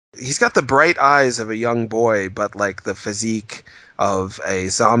he's got the bright eyes of a young boy, but like the physique of a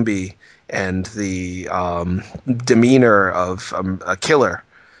zombie and the demeanor of a killer.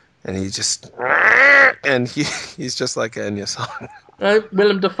 And he's just like an Enya song.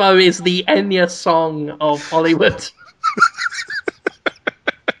 Willem Dafoe is the Enya song of Hollywood.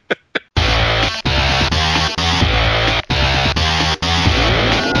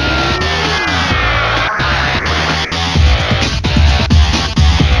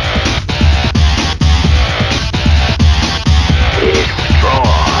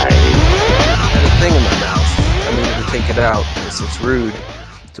 It out because it's rude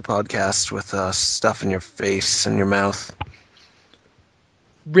to podcast with stuff in your face and your mouth.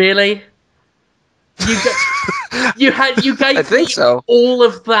 Really? You gave me so. all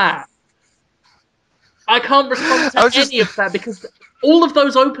of that. I can't respond to any of that because all of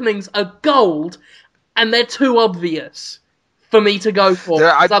those openings are gold and they're too obvious for me to go for,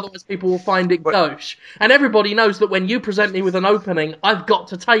 because otherwise people will find it gauche. And everybody knows that when you present me with an opening, I've got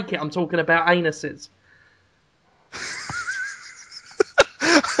to take it. I'm talking about anuses.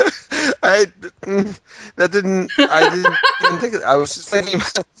 I didn't think of, I was just thinking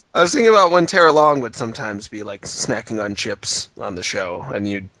about when Tara Long would sometimes be like snacking on chips on the show, and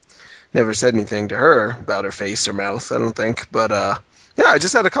you'd never said anything to her about her face or mouth, I don't think. But yeah, I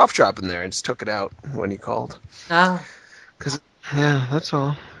just had a cough drop in there and just took it out when you called. Ah. Yeah, that's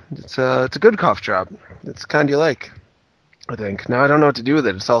all. It's a good cough drop. It's the kind you like, I think. Now I don't know what to do with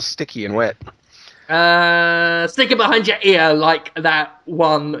it. It's all sticky and wet. Stick it behind your ear like that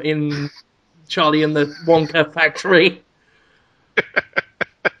one in Charlie and the Wonka Factory.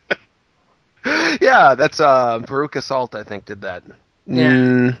 Yeah, that's Veruca Salt, I think, did that.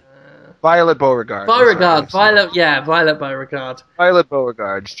 Yeah. Violet Beauregard. Violet Beauregard. Violet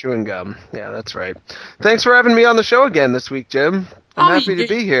Beauregard, chewing gum. Yeah, that's right. Thanks for having me on the show again this week, Jim. I'm happy to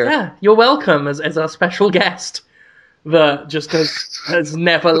be here. Yeah, you're welcome as our special guest that just has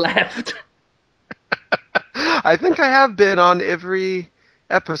never left. I think I have been on every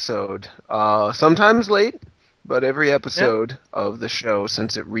episode. Sometimes late, but every episode of the show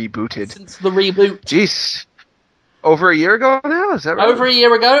since it rebooted. Since the reboot. Jeez. Over a year ago now? Is that right? Over a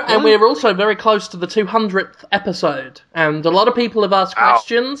year ago, and we're also very close to the 200th episode. And a lot of people have asked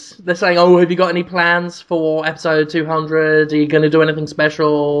questions. They're saying, have you got any plans for episode 200? Are you going to do anything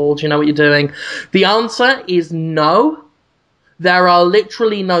special? Do you know what you're doing? The answer is no. There are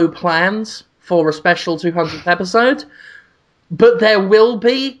literally no plans for a special 200th episode, but there will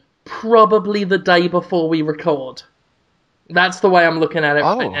be probably the day before we record. That's the way I'm looking at it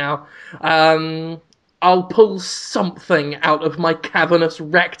right now. I'll pull something out of my cavernous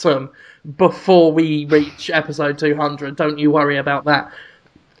rectum before we reach episode 200. Don't you worry about that.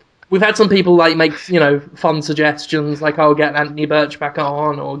 We've had some people make fun suggestions, like I'll get Anthony Birch back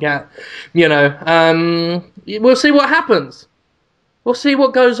on, or get we'll see what happens. We'll see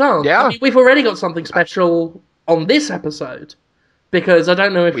what goes on. Yeah. I mean, we've already got something special on this episode, because I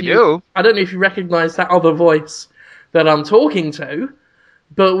don't know if you recognise that other voice that I'm talking to,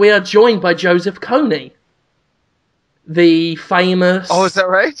 but we are joined by Joseph Kony, the famous is that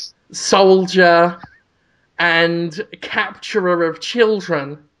right? soldier and capturer of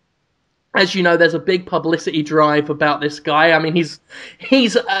children. As you know, there's a big publicity drive about this guy. I mean, he's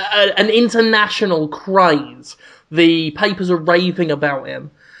an international craze. The papers are raving about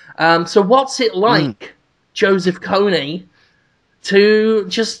him. So what's it like, Joseph Kony, to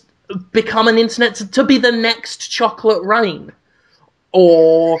just become an internet, to be the next Chocolate Rain?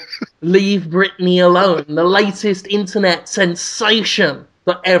 Or Leave Britney Alone, the latest internet sensation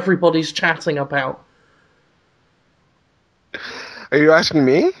that everybody's chatting about? Are you asking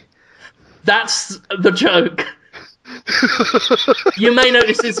me? That's the joke. You may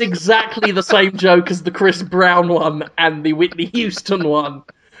notice it's exactly the same joke as the Chris Brown one and the Whitney Houston one.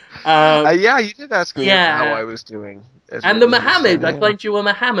 Yeah, you did ask me how I was doing. And the Muhammad. I claimed you were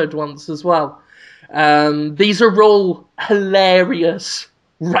Muhammad once as well. These are all hilarious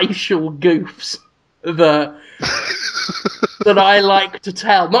racial goofs that I like to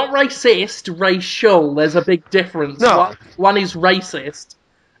tell. Not racist, racial. There's a big difference. No. One is racist,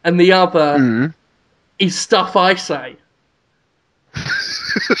 and the other is stuff I say.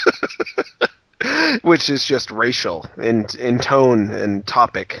 Which is just racial in tone and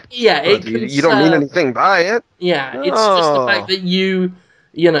topic. Yeah, you don't mean anything by it. Yeah, it's just the fact that you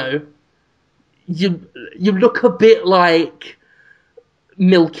look a bit like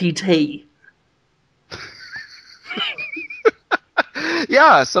milky tea.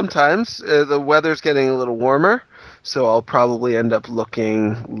 Yeah, sometimes the weather's getting a little warmer, so I'll probably end up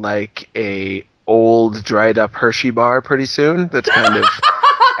looking like a old dried up Hershey bar pretty soon. That's kind of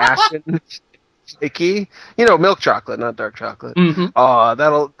ashen, icky. Milk chocolate, not dark chocolate.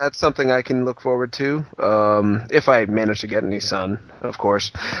 That's something I can look forward to. If I manage to get any sun, of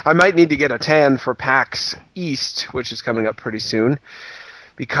course. I might need to get a tan for PAX East, which is coming up pretty soon,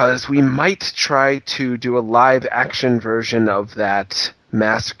 because we might try to do a live action version of that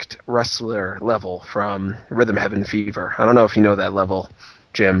masked wrestler level from Rhythm Heaven Fever. I don't know if you know that level,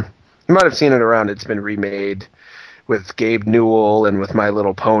 Jim. You might have seen it around. It's been remade with Gabe Newell and with My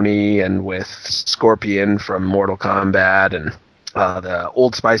Little Pony and with Scorpion from Mortal Kombat and the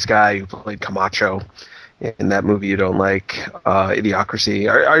Old Spice guy who played Camacho in that movie you don't like, Idiocracy.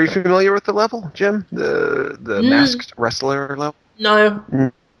 Are you familiar with the level, Jim? The masked wrestler level?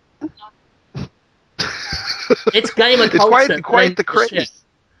 No. It's gamer culture. It's quite the craze.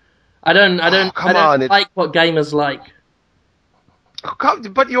 I don't like what gamers like.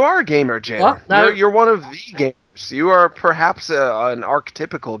 But you are a gamer, Jim. What? No. You're one of the gamers. You are perhaps an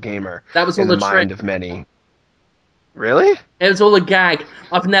archetypical gamer. That was in all the mind of many. Really? It was all a gag.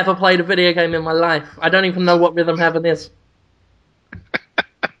 I've never played a video game in my life. I don't even know what Rhythm Heaven is.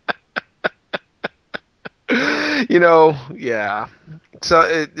 Yeah.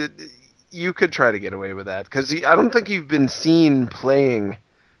 So you could try to get away with that, because I don't think you've been seen playing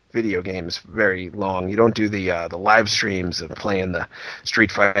video games very long. You don't do the live streams of playing the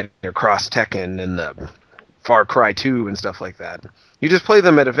Street Fighter Cross Tekken and the Far Cry 2 and stuff like that. You just play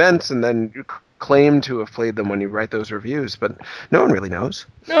them at events and then you claim to have played them when you write those reviews, but no one really knows.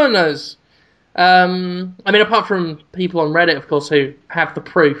 No one knows. Apart from people on Reddit, of course, who have the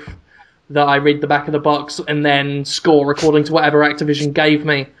proof that I read the back of the box and then score according to whatever Activision gave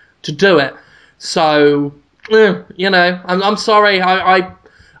me to do it. So, I'm sorry. I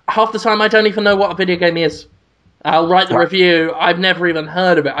half the time I don't even know what a video game is. I'll write the review. I've never even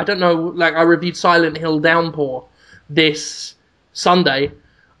heard of it. I don't know. I reviewed Silent Hill Downpour this Sunday.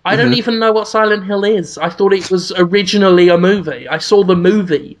 I don't even know what Silent Hill is. I thought it was originally a movie. I saw the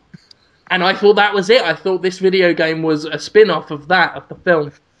movie, and I thought that was it. I thought this video game was a spin-off of the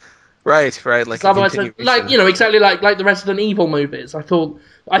film. Right. Like otherwise, exactly like the Resident Evil movies. I thought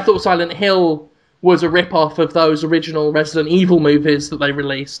Silent Hill was a rip-off of those original Resident Evil movies that they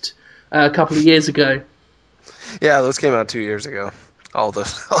released a couple of years ago. Yeah, those came out 2 years ago. All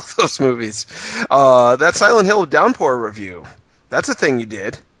those movies. That Silent Hill Downpour review. That's a thing you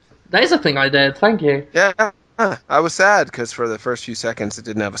did. That is a thing I did. Thank you. Yeah, I was sad because for the first few seconds it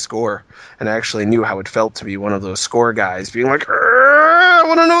didn't have a score, and I actually knew how it felt to be one of those score guys, being like, I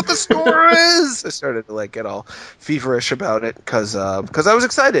want to know what the score is. I started to get all feverish about it because I was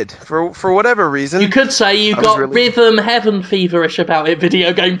excited for whatever reason. You could say you got Rhythm Heaven feverish about it.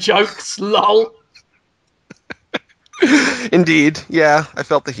 Video game jokes, lol. Indeed, yeah, I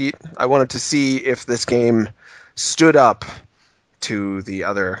felt the heat. I wanted to see if this game stood up to the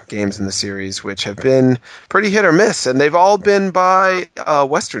other games in the series, which have been pretty hit or miss, and they've all been by a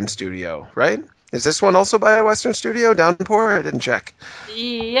Western studio, right? Is this one also by a Western studio, Downpour? I didn't check.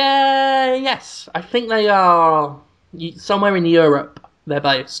 Yeah, yes. I think they are somewhere in Europe. They're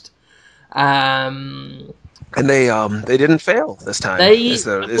based. And they didn't fail this time. These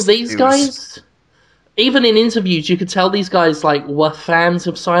guys, even in interviews, you could tell these guys were fans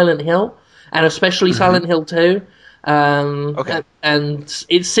of Silent Hill, and especially Silent Hill 2. Okay. And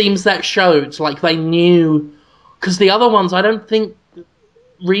it seems that showed. They knew, because the other ones, I don't think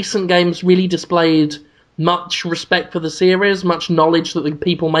recent games really displayed much respect for the series, much knowledge that the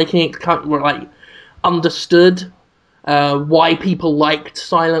people making it were understood why people liked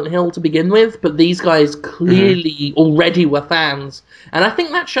Silent Hill to begin with. But these guys clearly already were fans, and I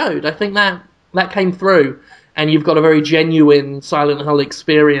think that showed. I think that came through, and you've got a very genuine Silent Hill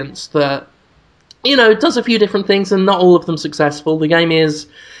experience that, does a few different things, and not all of them successful. The game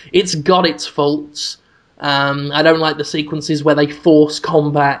it's got its faults. I don't like the sequences where they force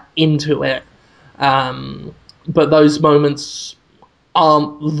combat into it. But those moments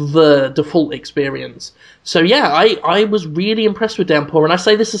aren't the default experience. So yeah, I was really impressed with Downpour, and I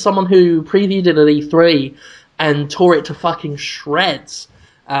say this as someone who previewed it at E3 and tore it to fucking shreds.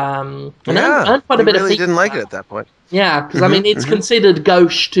 And I earned quite a bit of feedback. Didn't like it at that point. Yeah, because it's considered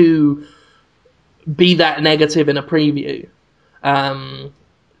gauche to be that negative in a preview.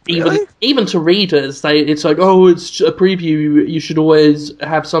 Even to readers, it's it's a preview. You should always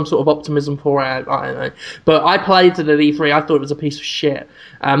have some sort of optimism for it. I don't know, but I played it at E3. I thought it was a piece of shit,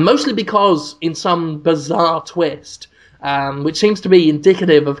 mostly because in some bizarre twist, which seems to be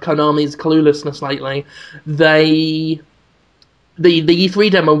indicative of Konami's cluelessness lately, the E3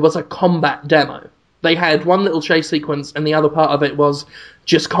 demo was a combat demo. They had one little chase sequence, and the other part of it was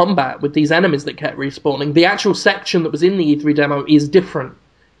just combat with these enemies that kept respawning. The actual section that was in the E3 demo is different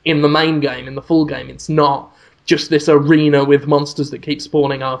in the main game, in the full game. It's not just this arena with monsters that keep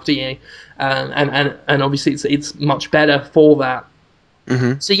spawning after you, and obviously it's much better for that.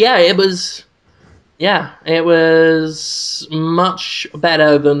 Mm-hmm. So yeah, it was much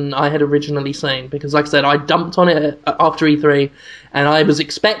better than I had originally seen, because like I said, I dumped on it after E3, and I was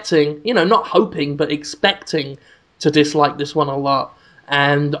expecting, not hoping, but expecting to dislike this one a lot.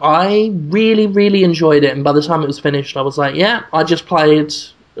 And I really, really enjoyed it, and by the time it was finished, I was like, yeah, I just played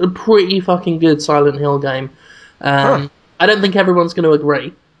a pretty fucking good Silent Hill game. I don't think everyone's going to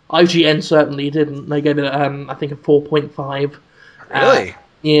agree. IGN certainly didn't. They gave it, I think, a 4.5. Really?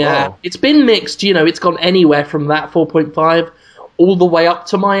 Yeah, Whoa. it's been mixed. It's gone anywhere from that 4.5 all the way up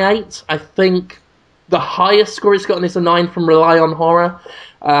to my 8. I think the highest score it's gotten is a 9 from Rely on Horror.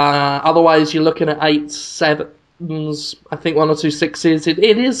 Otherwise, you're looking at 8s, 7s, I think 1 or 2 6s.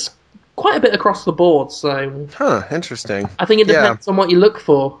 It is quite a bit across the board, so... Interesting. I think it depends on what you look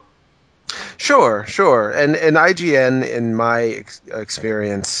for. Sure. And IGN, in my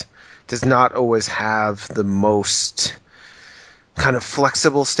experience, does not always have the most kind of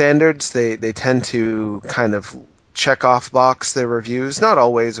flexible standards. They tend to kind of check off box their reviews. Not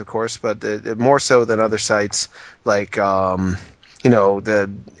always, of course, but more so than other sites. Like, are the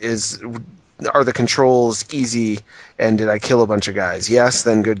controls easy, and did I kill a bunch of guys? Yes,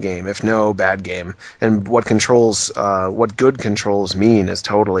 then good game. If no, bad game. And what good controls mean is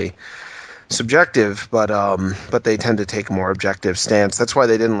totally subjective, but they tend to take a more objective stance. That's why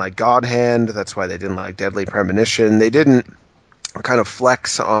they didn't like God Hand. That's why they didn't like Deadly Premonition. They didn't kind of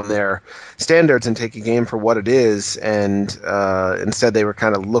flex on their standards and take a game for what it is, and instead they were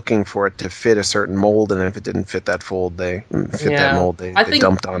kind of looking for it to fit a certain mold, and if it didn't fit that mold, they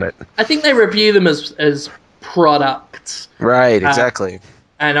dumped on it. I think they review them as products. Right, exactly.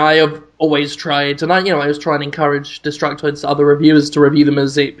 And I have always tried, and I was trying to encourage Destructoid's other reviewers to review them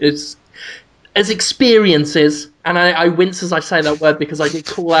as experiences, and I wince as I say that word because I did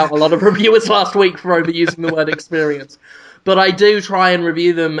call out a lot of reviewers last week for overusing the word experience. But I do try and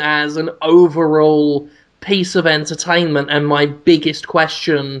review them as an overall piece of entertainment, and my biggest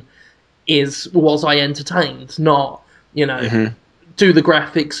question is, was I entertained? Not, do the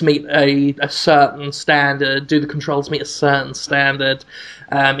graphics meet a certain standard? Do the controls meet a certain standard?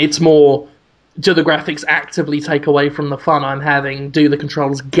 It's more, do the graphics actively take away from the fun I'm having? Do the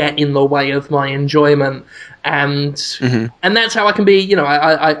controls get in the way of my enjoyment? And that's how I can be,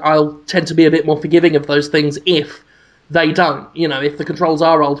 I'll tend to be a bit more forgiving of those things if they don't. If the controls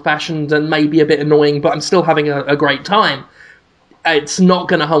are old-fashioned and maybe a bit annoying, but I'm still having a great time, it's not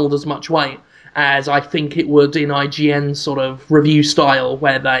going to hold as much weight as I think it would in IGN's sort of review style,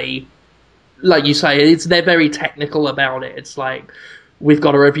 where they, like you say, they're very technical about it. It's like, we've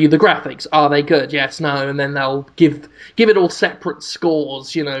got to review the graphics. Are they good? Yes, no, and then they'll give it all separate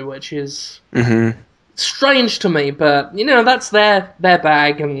scores, which is strange to me, but that's their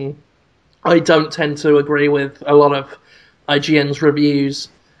bag, and I don't tend to agree with a lot of IGN's reviews.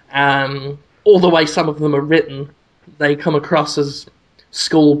 All the way some of them are written, they come across as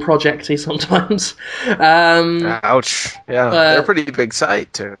school projecty sometimes. Ouch. Yeah, they're a pretty big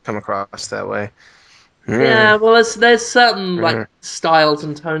site to come across that way. Yeah, well, there's certain styles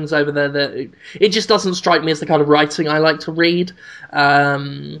and tones over there that it just doesn't strike me as the kind of writing I like to read.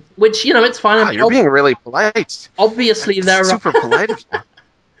 Which it's fine. Wow, you're being really polite. Obviously, That's super polite of you.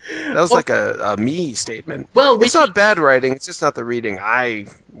 That was like a me statement. Well, it's not bad writing. It's just not the reading I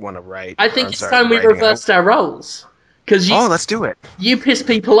want to write. I think it's time we reversed our roles. Let's do it. You piss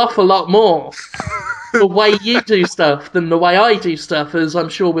people off a lot more the way you do stuff than the way I do stuff, as I'm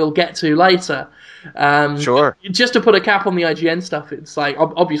sure we'll get to later. Sure. Just to put a cap on the IGN stuff, it's like,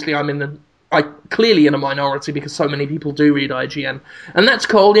 obviously I'm clearly in a minority because so many people do read IGN. And that's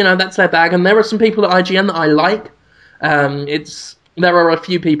cool, that's their bag. And there are some people at IGN that I like. There are a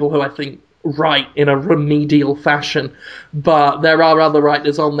few people who I think write in a remedial fashion, but there are other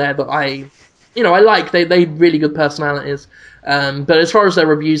writers on there that I like. They really good personalities. But as far as their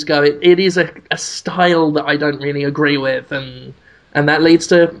reviews go, it is a style that I don't really agree with, and that leads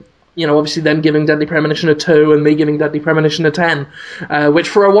to, obviously them giving Deadly Premonition a 2 and me giving Deadly Premonition a 10, which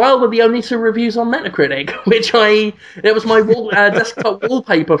for a while were the only 2 reviews on Metacritic, it was my desktop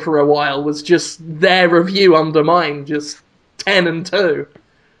wallpaper for a while, was just their review under mine, just 10 and 2.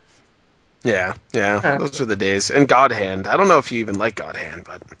 Yeah, those were the days. And God Hand, I don't know if you even like God Hand,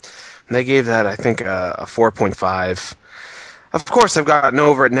 but they gave that, I think, a 4.5. Of course, I've gotten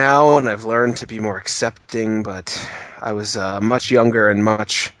over it now, and I've learned to be more accepting, but I was much younger and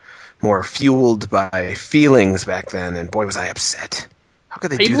much more fueled by feelings back then, and boy, was I upset. How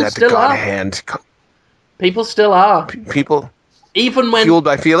could they do that to God Hand? People still are. People Even when... Fueled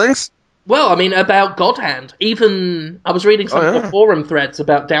by feelings? Well, I mean, about God Hand. Even... I was reading some of the forum threads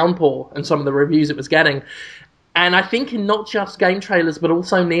about Downpour and some of the reviews it was getting. And I think in not just game trailers, but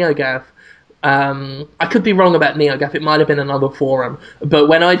also NeoGAF. I could be wrong about NeoGAF, it might have been another forum. But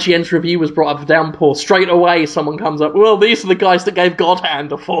when IGN's review was brought up for Downpour, straight away someone comes up, well, these are the guys that gave God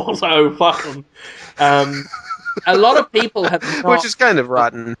Hand a 4, so fuck them. A lot of people have not... Which is kind of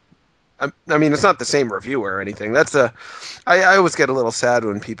rotten. I mean, it's not the same reviewer or anything. I always get a little sad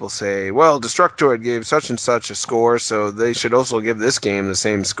when people say, well, Destructoid gave such and such a score, so they should also give this game the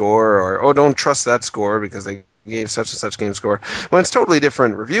same score, or, oh, don't trust that score because they gave such and such game score. When it's totally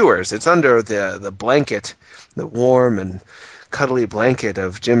different reviewers. It's under the blanket, the warm and cuddly blanket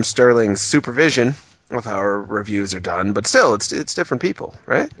of Jim Sterling's supervision of how our reviews are done, but still, it's different people,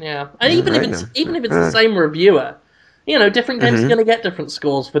 right? Yeah, and even if it's the same reviewer, you know, different games are going to get different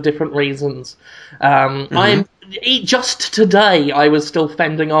scores for different reasons. Just today, I was still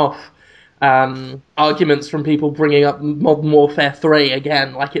fending off arguments from people bringing up Modern Warfare 3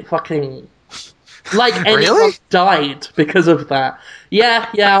 again, like it fucking... Like anyone died because of that. Yeah,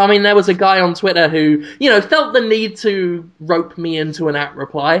 I mean, there was a guy on Twitter who, you know, felt the need to rope me into an at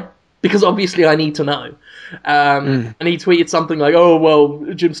reply, because obviously I need to know. And he tweeted something like, oh, well,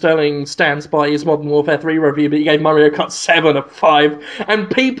 Jim Sterling stands by his Modern Warfare 3 review, but he gave Mario Kart 7 a 5. And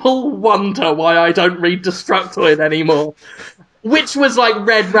people wonder why I don't read Destructoid anymore. Which was like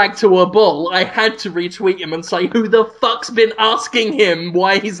red rag to a bull. I had to retweet him and say, who the fuck's been asking him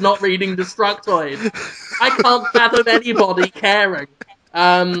why he's not reading Destructoid? I can't fathom anybody caring.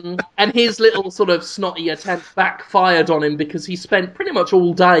 And his little sort of snotty attempt backfired on him because he spent pretty much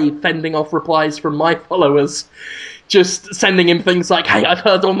all day fending off replies from my followers, just sending him things like, hey, I've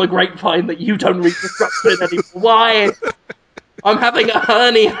heard on the grapevine that you don't read Destructoid anymore. Why? I'm having a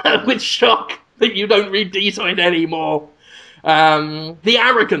hernia with shock that you don't read Deetoid anymore. The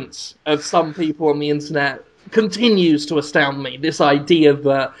arrogance of some people on the internet continues to astound me. This idea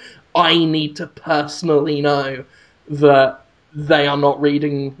that I need to personally know that they are not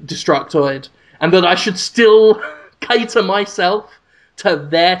reading Destructoid, and that I should still cater myself to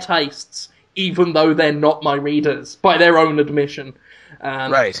their tastes, even though they're not my readers, by their own admission.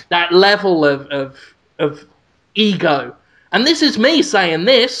 Right. That level of ego. And this is me saying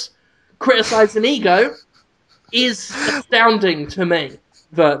this, criticizing ego, is astounding to me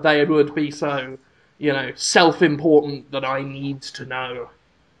that they would be so, you know, self-important that I need to know.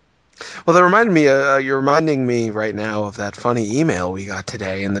 Well, that reminded me, you're reminding me right now of that funny email we got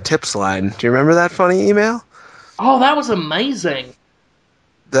today in the tips line. Do you remember that funny email? Oh, that was amazing.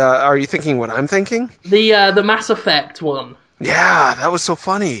 Are you thinking what I'm thinking? The Mass Effect one. Yeah, that was so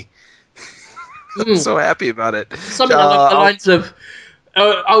funny. I'm so happy about it. Something along the lines of,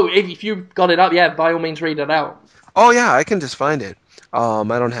 if you've got it up, yeah, by all means read it out. Oh, yeah, I can just find it. I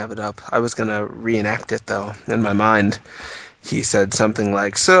don't have it up. I was going to reenact it, though, in my mind. He said something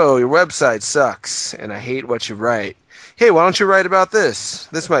like, so, your website sucks, and I hate what you write. Hey, why don't you write about this?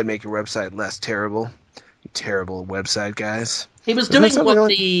 This might make your website less terrible. You terrible website guys. He was doing what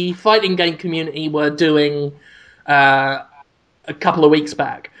the fighting game community were doing a couple of weeks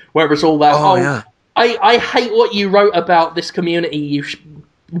back, where it was all that, yeah. I hate what you wrote about this community, you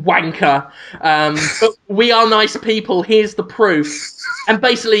wanker. But we are nice people, here's the proof. And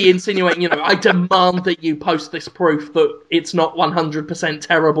basically insinuating, you know, I demand that you post this proof that it's not 100%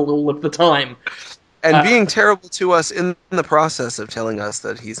 terrible all of the time. And being terrible to us in the process of telling us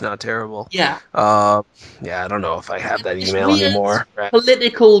that he's not terrible. Yeah. Yeah, I don't know if I have that email anymore.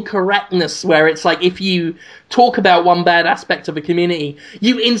 Political correctness where it's like if you talk about one bad aspect of a community,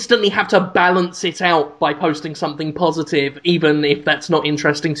 you instantly have to balance it out by posting something positive, even if that's not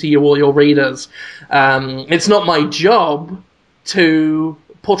interesting to you or your readers. It's not my job to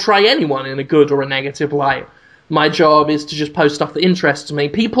portray anyone in a good or a negative light. My job is to just post stuff that interests me.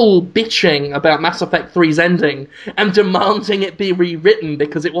 People bitching about Mass Effect 3's ending and demanding it be rewritten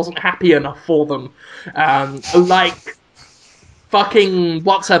because it wasn't happy enough for them. Like fucking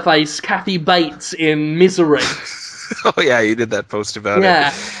what's-her-face, Kathy Bates in Misery. Oh yeah, you did that post about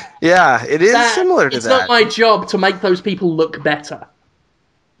it. Yeah, it is similar to that. It's not my job to make those people look better.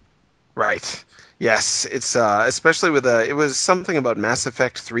 Right. Yes, it's especially with it was something about Mass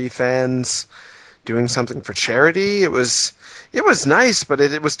Effect 3 fans doing something for charity. It was nice, but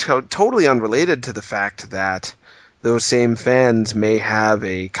it was totally unrelated to the fact that those same fans may have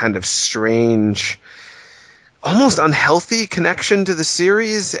a kind of strange, almost unhealthy connection to the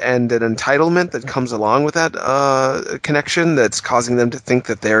series and an entitlement that comes along with that connection that's causing them to think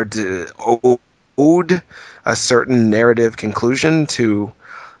that they're owed a certain narrative conclusion to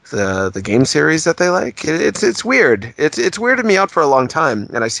the game series that they like. It's weird. It's weirded me out for a long time,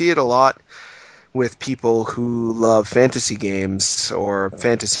 and I see it a lot with people who love fantasy games or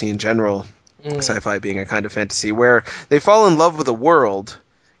fantasy in general, sci-fi being a kind of fantasy, where they fall in love with a world,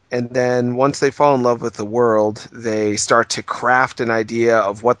 and then once they fall in love with the world, they start to craft an idea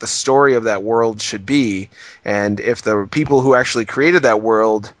of what the story of that world should be. And if the people who actually created that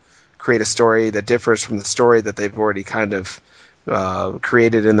world create a story that differs from the story that they've already kind of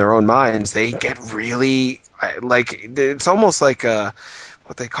created in their own minds, they get really like it's almost like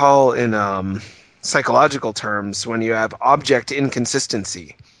what they call in psychological terms when you have object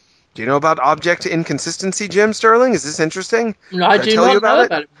inconsistency. Do you know about object inconsistency, Jim Sterling? Is this interesting? I Should I do tell you not about know it?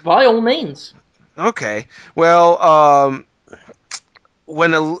 about it. By all means. Okay. Well,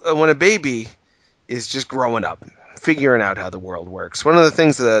 when a baby is just growing up, figuring out how the world works, one of the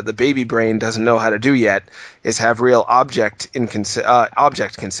things the baby brain doesn't know how to do yet is have real object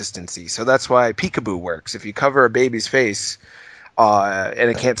consistency. So that's why peekaboo works. If you cover a baby's face and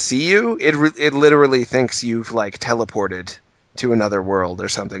it can't see you, it literally thinks you've like teleported to another world or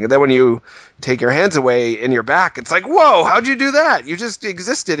something. And then when you take your hands away in your back, it's like, whoa, how'd you do that? You just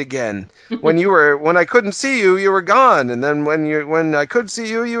existed again. When I couldn't see you, you were gone, and then when I could see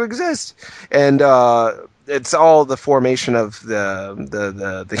you, you exist. And it's all the formation of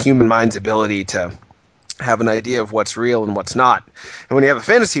the human mind's ability to have an idea of what's real and what's not. And when you have a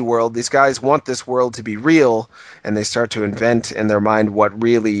fantasy world, these guys want this world to be real, and they start to invent in their mind what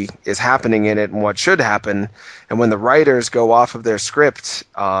really is happening in it and what should happen. And when the writers go off of their script,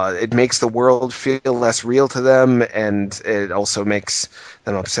 it makes the world feel less real to them, and it also makes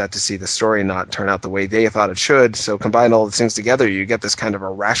them upset to see the story not turn out the way they thought it should. So combine all the things together, you get this kind of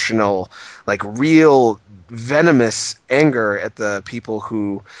irrational, like real venomous anger at the people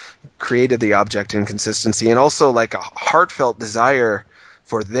who created the object inconsistency, and also like a heartfelt desire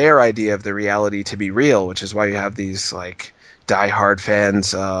for their idea of the reality to be real, which is why you have these like diehard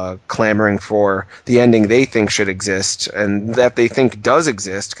fans clamoring for the ending they think should exist and that they think does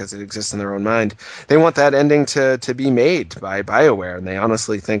exist because it exists in their own mind. They want that ending to be made by BioWare, and they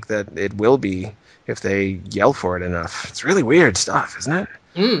honestly think that it will be if they yell for it enough. It's really weird stuff, isn't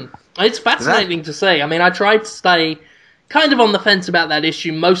it? It's fascinating to see. I mean, I tried to stay kind of on the fence about that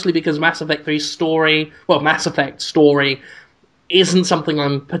issue, mostly because Mass Effect 3's story, Mass Effect story, isn't something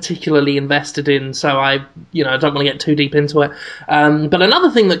I'm particularly invested in, so I don't want to get too deep into it. But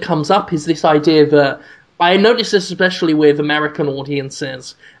another thing that comes up is this idea that I noticed this especially with American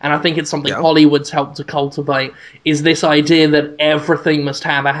audiences, and I think it's something Hollywood's helped to cultivate, is this idea that everything must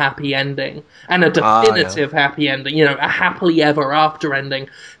have a happy ending, and a definitive happy ending, a happily ever after ending.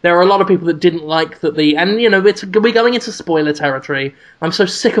 There are a lot of people that didn't like that we're going into spoiler territory. I'm so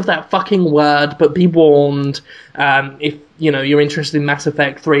sick of that fucking word, but be warned, if, you're interested in Mass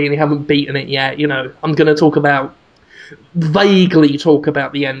Effect 3 and you haven't beaten it yet, I'm going to vaguely talk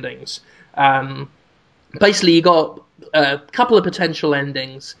about the endings. Basically, you got a couple of potential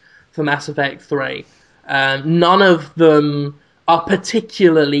endings for Mass Effect 3. None of them are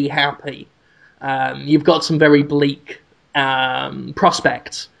particularly happy. You've got some very bleak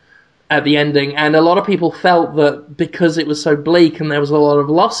prospects at the ending, and a lot of people felt that because it was so bleak and there was a lot of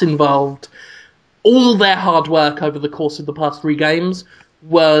loss involved, all their hard work over the course of the past 3 games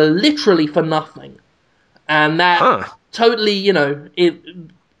were literally for nothing. And that totally,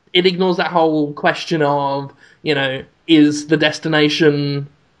 it ignores that whole question of, is the destination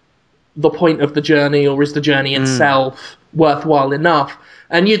the point of the journey, or is the journey itself worthwhile enough?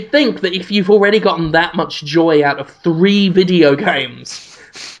 And you'd think that if you've already gotten that much joy out of 3 video games,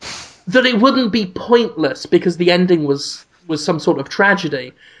 that it wouldn't be pointless because the ending was some sort of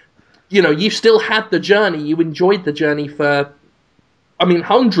tragedy. You still had the journey, you enjoyed the journey for,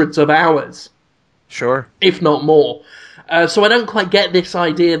 hundreds of hours. Sure. If not more. So I don't quite get this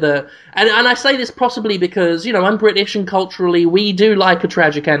idea that... And I say this possibly because, I'm British and culturally we do like a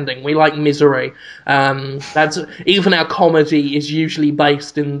tragic ending. We like misery. That's even our comedy is usually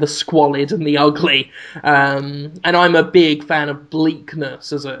based in the squalid and the ugly. And I'm a big fan of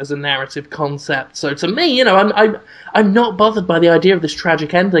bleakness as a narrative concept. So to me, I'm not bothered by the idea of this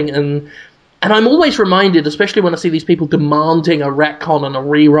tragic ending, and I'm always reminded, especially when I see these people demanding a retcon and a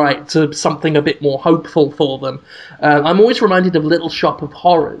rewrite to something a bit more hopeful for them, I'm always reminded of Little Shop of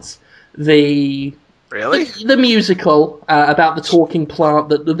Horrors, the musical about the talking plant,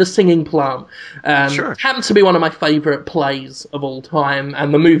 the singing plant. Sure. Happens to be one of my favourite plays of all time,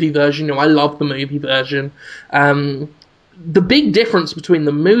 and the movie version, I love the movie version. The big difference between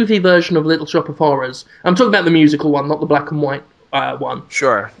the movie version of Little Shop of Horrors, I'm talking about the musical one, not the black and white one.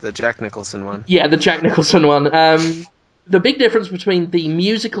 Sure, the Jack Nicholson one. Yeah, the Jack Nicholson one. the big difference between the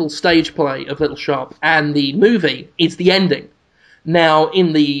musical stage play of Little Shop and the movie is the ending. Now,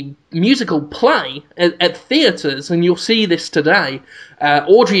 in the musical play at theatres, and you'll see this today,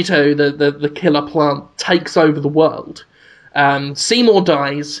 Audrey 2, the killer plant, takes over the world. Seymour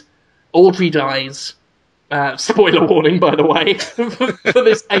dies, Audrey dies. Spoiler warning, by the way, for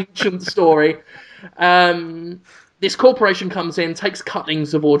this ancient story. This corporation comes in, takes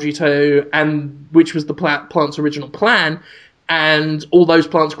cuttings of Audrey 2, which was the plant's original plan, and all those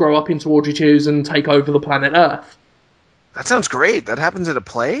plants grow up into Audrey 2s and take over the planet Earth. That sounds great. That happens in a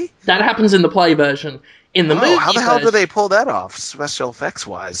play? That happens in the play version. In the movie how the hell version, do they pull that off, special effects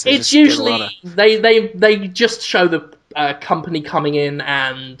wise? It's usually they just show the company coming in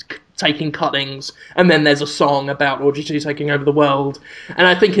and taking cuttings, and then there's a song about Audrey 2 taking over the world. And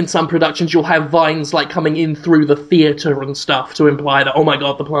I think in some productions you'll have vines like coming in through the theatre and stuff to imply that, oh my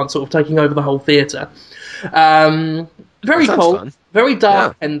god, the plant's sort of taking over the whole theatre. Very cool, fun. Very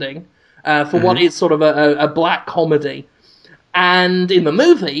dark ending for what is sort of a black comedy. And in the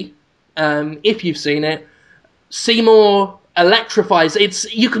movie, if you've seen it, Seymour electrifies.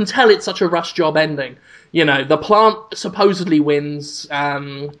 You can tell it's such a rush job ending. You know, the plant supposedly wins,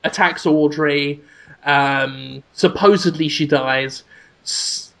 attacks Audrey, supposedly she dies,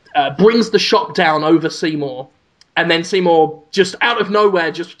 brings the shock down over Seymour, and then Seymour, just out of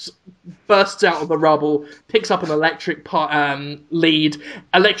nowhere, just bursts out of the rubble, picks up an electric lead,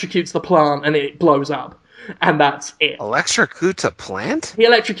 electrocutes the plant, and it blows up. And that's it. Electrocutes a plant? He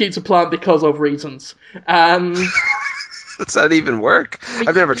electrocutes a plant because of reasons. Does that even work?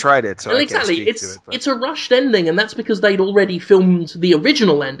 I've never tried it, so exactly. I can't speak to it. But... It's a rushed ending, and that's because they'd already filmed the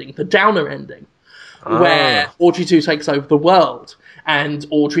original ending, the downer ending, where Audrey 2 takes over the world, and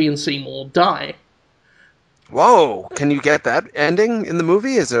Audrey and Seymour die. Whoa! Can you get that ending in the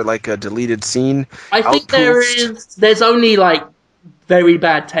movie? Is there like a deleted scene? I think there's only like very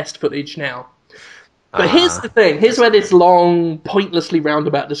bad test footage now. But here's the thing. Here's where this long, pointlessly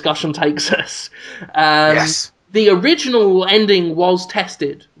roundabout discussion takes us. Yes. The original ending was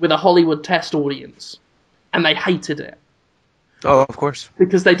tested with a Hollywood test audience, and they hated it. Oh, of course.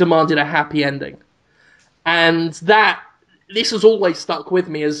 Because they demanded a happy ending. And this has always stuck with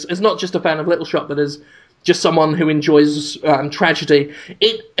me as not just a fan of Little Shop, but as just someone who enjoys tragedy.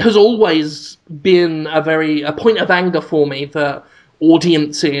 It has always been a point of anger for me that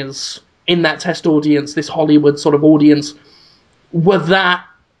audiences... in that test audience, this Hollywood sort of audience, were that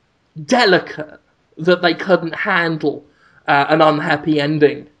delicate that they couldn't handle an unhappy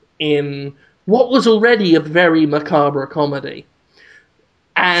ending in what was already a very macabre comedy.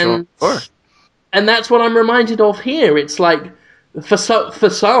 And and that's what I'm reminded of here. It's like, for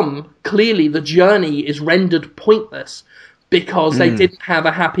some, clearly the journey is rendered pointless because they didn't have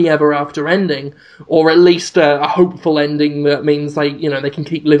a happy ever after ending, or at least a hopeful ending that means they can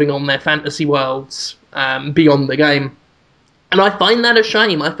keep living on their fantasy worlds beyond the game. And I find that a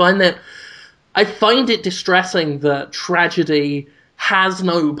shame. I find it distressing that tragedy has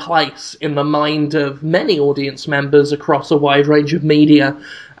no place in the mind of many audience members across a wide range of media,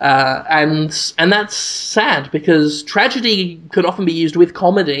 and that's sad, because tragedy could often be used with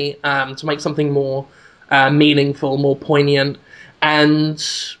comedy to make something more meaningful, more poignant. And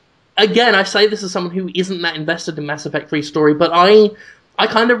again, I say this as someone who isn't that invested in Mass Effect 3 story, but I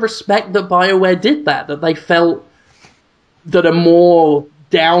kind of respect that BioWare did that they felt that a more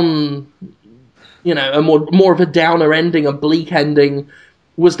down, a more of a downer ending, a bleak ending,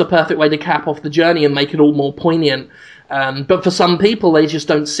 was the perfect way to cap off the journey and make it all more poignant. But for some people, they just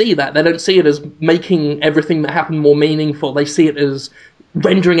don't see that. They don't see it as making everything that happened more meaningful. They see it as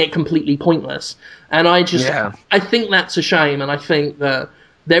rendering it completely pointless. And I think that's a shame, and I think that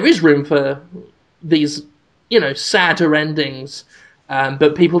there is room for these, sadder endings,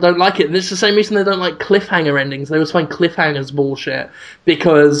 but people don't like it. And it's the same reason they don't like cliffhanger endings. They always find cliffhangers bullshit,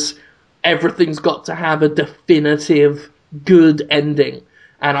 because everything's got to have a definitive, good ending.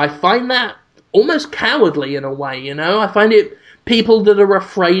 And I find that almost cowardly in a way, I find it people that are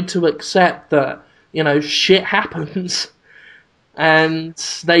afraid to accept that, shit happens. And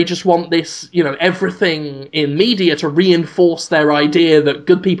they just want this, everything in media to reinforce their idea that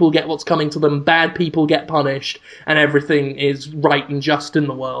good people get what's coming to them, bad people get punished, and everything is right and just in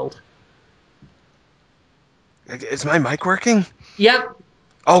the world. Is my mic working? Yep.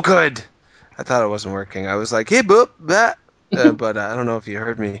 Oh, good. I thought it wasn't working. I was like, hey, boop, that. But I don't know if you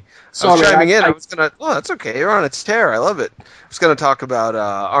heard me. Sorry, I was chiming in. I was going to... Oh, that's okay. You're on its tear. I love it. I was going to talk about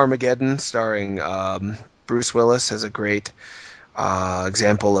Armageddon, starring Bruce Willis as a great...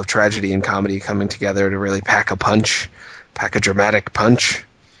 example of tragedy and comedy coming together to really pack a dramatic punch.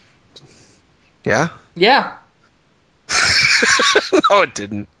 Yeah? Yeah. No, it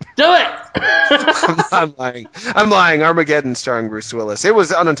didn't. Do it! I'm lying. I'm lying. Armageddon starring Bruce Willis. It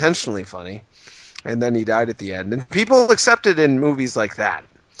was unintentionally funny. And then he died at the end. And people accept it in movies like that.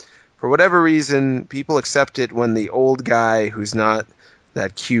 For whatever reason, people accept it when the old guy who's not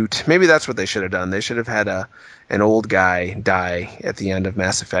that cute. Maybe that's what they should have done. They should have had an old guy die at the end of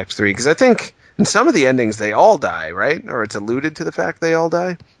Mass Effect 3. Because I think in some of the endings they all die, right? Or it's alluded to the fact they all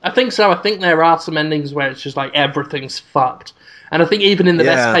die. I think so. I think there are some endings where it's just like everything's fucked. And I think even in the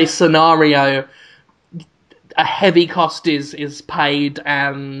best case scenario, a heavy cost is paid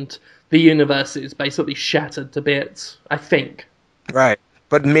and the universe is basically shattered to bits, I think. Right.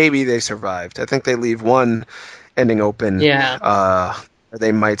 But maybe they survived. I think they leave one ending open. Yeah.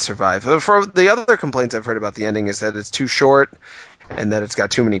 They might survive. For the other complaints I've heard about the ending is that it's too short and that it's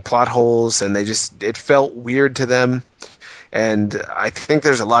got too many plot holes and it felt weird to them. And I think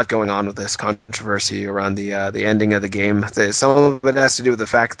there's a lot going on with this controversy around the ending of the game. Some of it has to do with the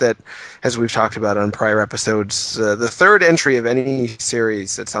fact that, as we've talked about on prior episodes, the third entry of any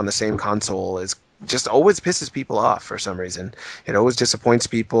series that's on the same console is just always pisses people off for some reason. It always disappoints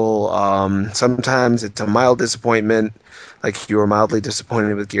people. Sometimes it's a mild disappointment, like you were mildly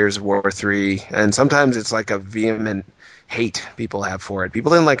disappointed with Gears of War 3, and sometimes it's like a vehement hate people have for it.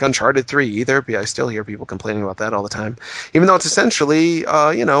 People didn't like Uncharted 3 either. I still hear people complaining about that all the time, even though it's essentially,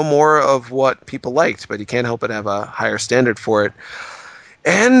 more of what people liked, but you can't help but have a higher standard for it.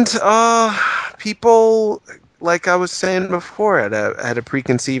 And people, like I was saying before, had a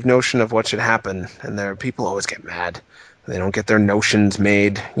preconceived notion of what should happen, and people always get mad. They don't get their notions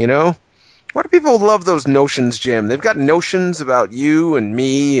made, Why do people love those notions, Jim? They've got notions about you and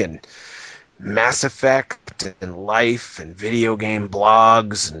me and Mass Effect and life and video game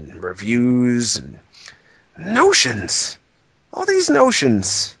blogs and reviews and notions. All these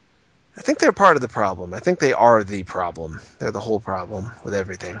notions. I think they're part of the problem. I think they are the problem. They're the whole problem with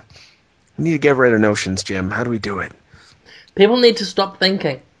everything. We need to get rid of notions, Jim. How do we do it? People need to stop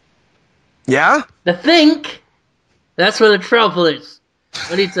thinking. Yeah? The think, that's where the trouble is.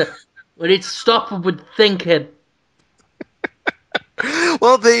 We need to stop with thinking.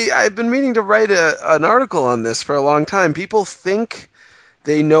 Well, I've been meaning to write an article on this for a long time. People think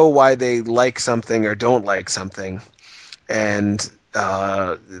they know why they like something or don't like something, and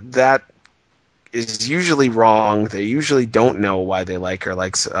that is usually wrong. They usually don't know why they like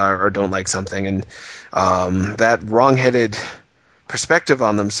or don't like something, and that wrong-headed perspective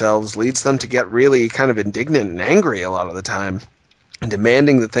on themselves leads them to get really kind of indignant and angry a lot of the time, and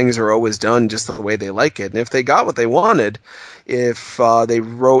demanding that things are always done just the way they like it. And if they got what they wanted, if they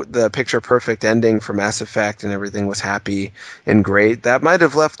wrote the picture-perfect ending for Mass Effect and everything was happy and great, that might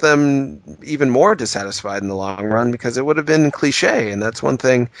have left them even more dissatisfied in the long run because it would have been cliche. And that's one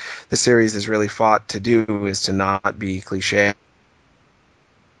thing the series has really fought to do, is to not be cliche.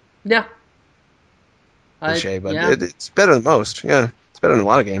 Yeah. It's better than most. Yeah, it's better than a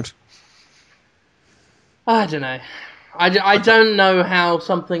lot of games. I don't know. I don't know how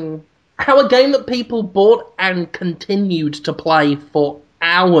a game that people bought and continued to play for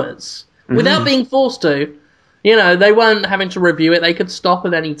hours without being forced to, they weren't having to review it, they could stop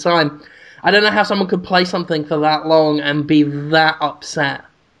at any time. I don't know how someone could play something for that long and be that upset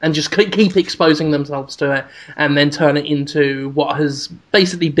and just keep exposing themselves to it and then turn it into what has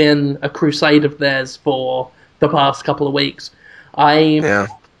basically been a crusade of theirs for the past couple of weeks. I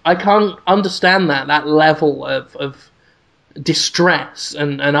can't understand that level of distress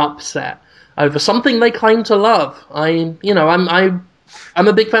and upset over something they claim to love. I'm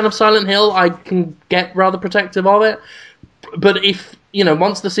a big fan of Silent Hill. I can get rather protective of it, but if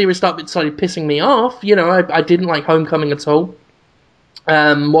once the series started pissing me off, I didn't like Homecoming at all.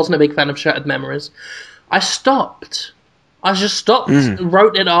 Wasn't a big fan of Shattered Memories. I stopped. I just stopped,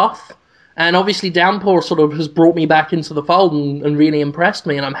 wrote it off. And obviously Downpour sort of has brought me back into the fold and really impressed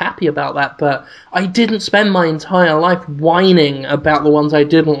me, and I'm happy about that, but I didn't spend my entire life whining about the ones I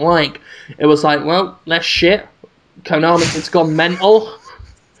didn't like. It was like, well, less shit. Konami, it's gone mental.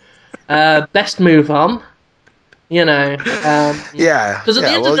 Best move on. Yeah. Because at the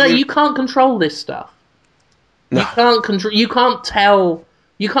end of the day, you can't control this stuff. No. You can't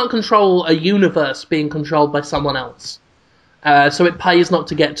control a universe being controlled by someone else. So it pays not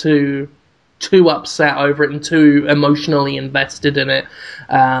to get too upset over it and too emotionally invested in it.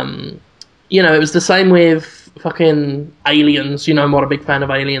 It was the same with fucking Aliens. I'm not a big fan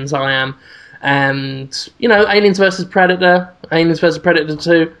of Aliens, I am. And, Aliens vs. Predator, Aliens vs. Predator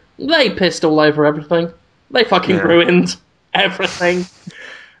 2, they pissed all over everything. They fucking ruined everything.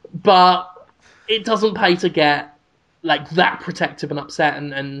 But it doesn't pay to get, that protective and upset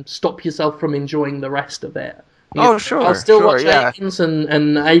and stop yourself from enjoying the rest of it. You Oh, know, I'll sure, still sure, watch yeah. Aliens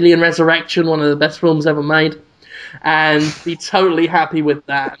and Alien Resurrection, one of the best films ever made, and be totally happy with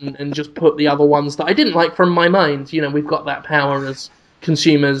that, and just put the other ones that I didn't like from my mind. You know, we've got that power as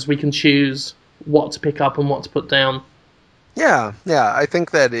consumers; we can choose what to pick up and what to put down. Yeah, yeah. I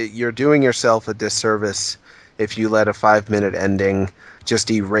think that you're doing yourself a disservice if you let a 5-minute ending just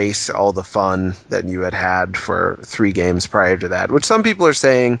erase all the fun that you had had for 3 games prior to that, which some people are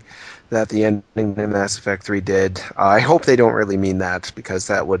saying that the ending to Mass Effect 3 did. I hope they don't really mean that because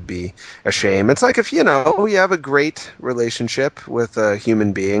that would be a shame. It's like if, you have a great relationship with a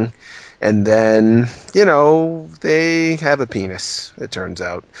human being and then, they have a penis, it turns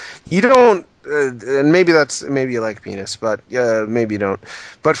out. You don't and maybe you like penis, but maybe you don't.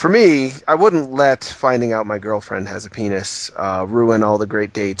 But for me, I wouldn't let finding out my girlfriend has a penis ruin all the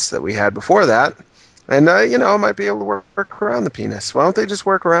great dates that we had before that. And I might be able to work around the penis. Why don't they just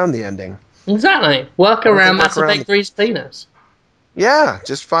work around the ending? Exactly. Work Why don't they around work Mass around Effect the? 3's penis. Yeah,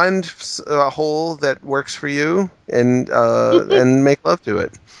 just find a hole that works for you and make love to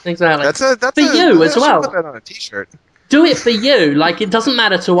it. Exactly. That's a that's For a you I as should put well. that on a t-shirt. Do it for you. Like, it doesn't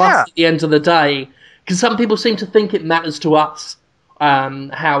matter to us Yeah. at the end of the day, because some people seem to think it matters to us,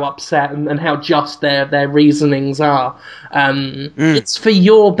 how upset and how just their reasonings are. Mm, It's for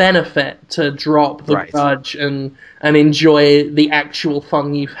your benefit to drop the right. grudge and enjoy the actual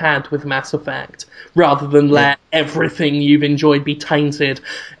fun you've had with Mass Effect, rather than Yeah. let everything you've enjoyed be tainted.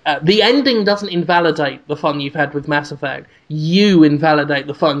 The ending doesn't invalidate the fun you've had with Mass Effect. You invalidate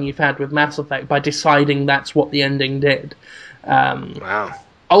the fun you've had with Mass Effect by deciding that's what the ending did. Um, Wow. That's a good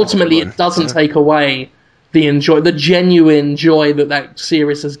Ultimately, one. it doesn't Yeah. take away the genuine joy that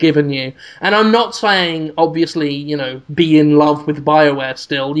series has given you. And I'm not saying, obviously, be in love with BioWare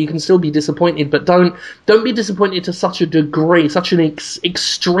still. You can still be disappointed, but don't be disappointed to such a degree, such an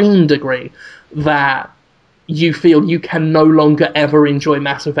extreme degree, that you feel you can no longer ever enjoy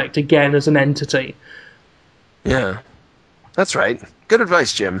Mass Effect again as an entity. Yeah. That's right. Good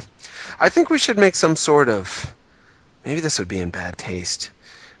advice, Jim. I think we should make some sort of. Maybe this would be in bad taste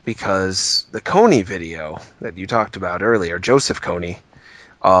because the Coney video that you talked about earlier, Joseph Coney,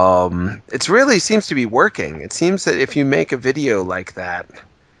 it really seems to be working. It seems that if you make a video like that,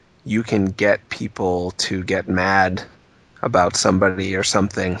 you can get people to get mad about somebody or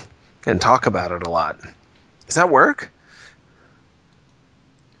something and talk about it a lot. Does that work?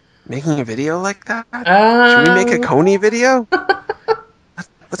 Making a video like that? Should we make a Um, Coney video?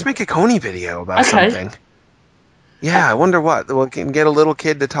 Let's make a Coney video about okay. something. Yeah, I wonder what. We can get a little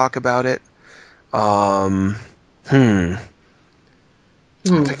kid to talk about it. Um, hmm. I'm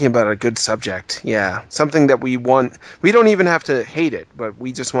Hmm. thinking about a good subject. Yeah, something that we want. We don't even have to hate it, but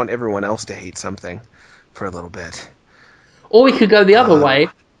we just want everyone else to hate something for a little bit. Or we could go the other Uh, way.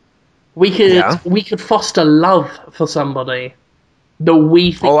 We could yeah. we could foster love for somebody that we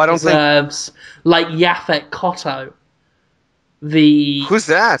Oh, think I don't think. deserves, like Yaphet Kotto. The Who's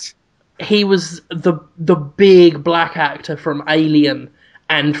that? He was the big black actor from Alien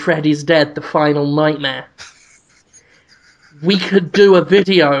and Freddy's Dead: The Final Nightmare. We could do a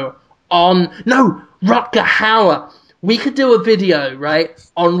video on Rutger Hauer. We could do a video, right,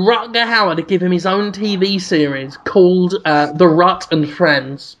 on Rutger Hauer to give him his own TV series called The Rut and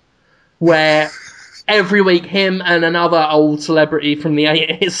Friends, where every week him and another old celebrity from the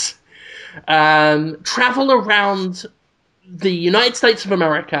 80s travel around the United States of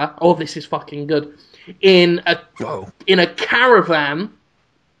America. Oh, this is fucking good. In a Whoa. in a caravan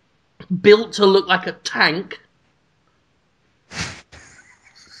built to look like a tank,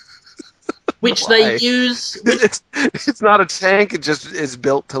 which they Why? use. Which It's not a tank. It just is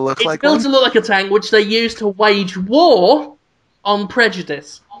built to look It's like built one. to look like a tank, which they use to wage war on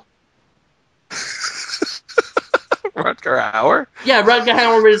prejudice. Rutger Hauer. Yeah, Rutger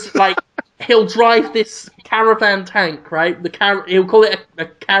Hauer is like, he'll drive this caravan tank, right? He'll call it a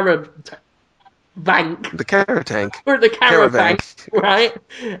caravank The Cara tank. or the caravan, Caravank. right?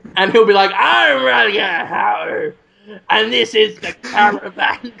 And he'll be like, "I'm Rutger Hauer, and this is the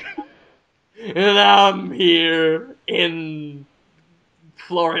caravan, and I'm here in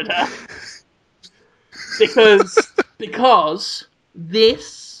Florida because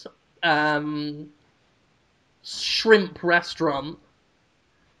this um, shrimp restaurant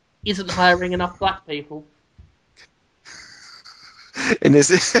isn't hiring enough black people." In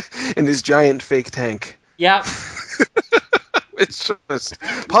his in his giant fake tank. Yeah, It's just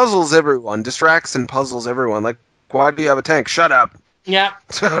puzzles everyone, distracts and puzzles everyone. Like, why do you have a tank? Shut up. yeah.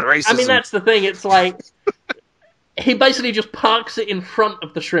 It's about I mean, racism. that's the thing. It's like he basically just parks it in front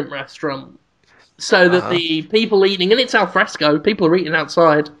of the shrimp restaurant so that Uh-huh. the people eating, and it's al fresco, people are eating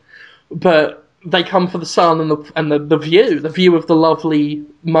outside, but they come for the sun and the view of the lovely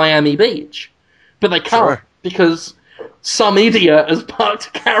Miami Beach, but they can't because some idiot has parked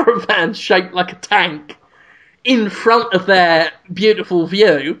a caravan shaped like a tank in front of their beautiful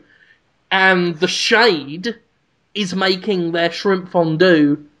view, and the shade is making their shrimp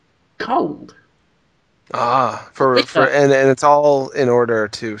fondue cold. And it's all in order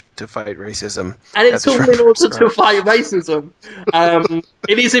to fight racism. And it's all in order to fight racism.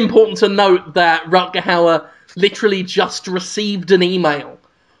 It is important to note that Rutger Hauer literally just received an email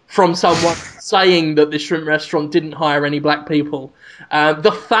from someone saying that this shrimp restaurant didn't hire any black people.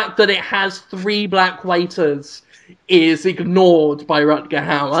 The fact that it has 3 black waiters is ignored by Rutger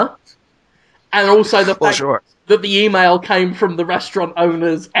Hauer. And also the fact that the email came from the restaurant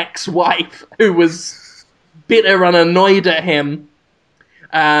owner's ex-wife, who was bitter and annoyed at him,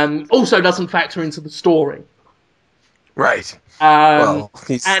 also doesn't factor into the story. Right.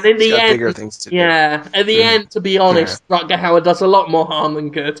 He's got bigger things to do. Yeah, at the end, to be honest, Rutger Hauer does a lot more harm than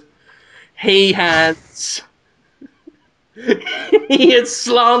good. He has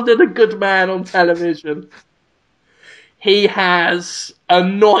slandered a good man on television. He has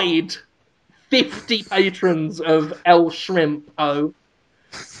annoyed 50 patrons of El Shrimpo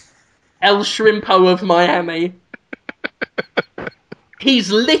of Miami.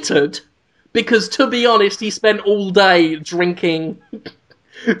 He's littered because, to be honest, he spent all day drinking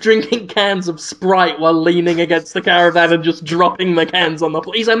cans of Sprite while leaning against the caravan and just dropping the cans on the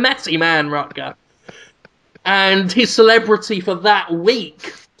floor. He's a messy man, Rutger. And his celebrity for that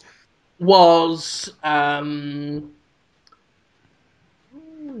week was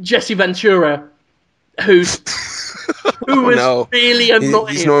Jesse Ventura, who was really annoying.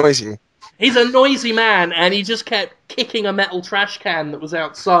 He's noisy. He's a noisy man, and he just kept kicking a metal trash can that was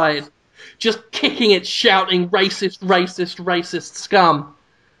outside. Just kicking it, shouting, racist, racist, racist scum.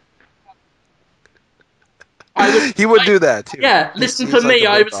 He would do that, too. Yeah, listen to me,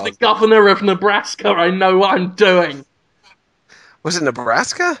 I was the governor of Nebraska, I know what I'm doing. Was it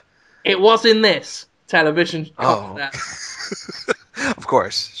Nebraska? It was in this television. Oh. Of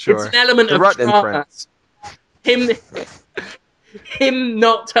course, sure. It's an element of drama. Him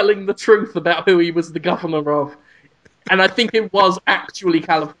not telling the truth about who he was the governor of. And I think it was actually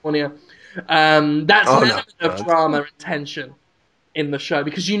California. That's an element of drama and tension in the show,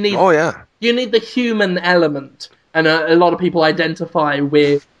 because you need the human element, and a lot of people identify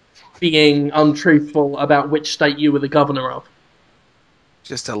with being untruthful about which state you were the governor of.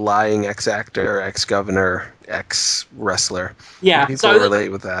 Just a lying ex-actor, ex-governor, ex-wrestler. Yeah. People relate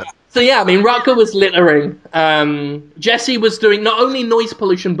with that. So yeah, I mean, Rutger was littering. Jesse was doing not only noise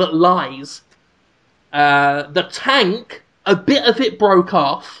pollution, but lies. The tank, a bit of it broke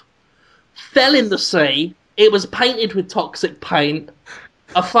off, fell in the sea, it was painted with toxic paint,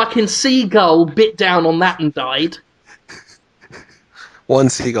 a fucking seagull bit down on that and died. One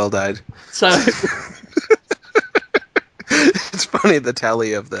seagull died. So... It's funny, the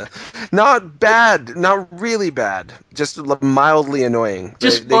tally of the... Not bad, not really bad, just mildly annoying.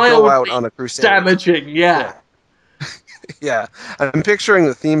 Just they go out on a crusade. Damaging, yeah. Yeah. I'm picturing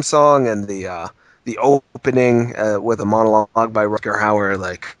the theme song and the opening with a monologue by Rutger Hauer,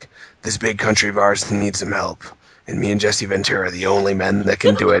 like, this big country of ours needs some help, and me and Jesse Ventura are the only men that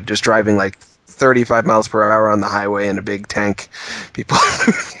can do it, just driving like 35 miles per hour on the highway in a big tank, people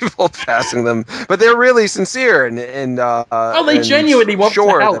passing them, but they're really sincere and they genuinely want to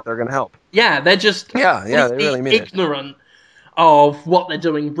help. That they're going to help. Yeah, they're just they really mean ignorant of what they're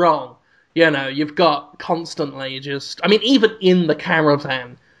doing wrong. You know, you've got constantly even in the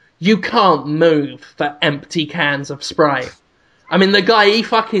caravan, you can't move for empty cans of Sprite. I mean, the guy, he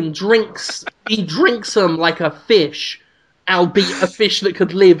drinks them like a fish, albeit a fish that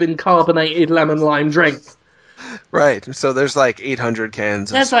could live in carbonated lemon lime drink. Right, so there's like 800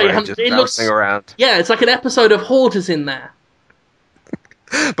 cans of Sprite just bouncing around. Yeah, it's like an episode of Hoarders in there.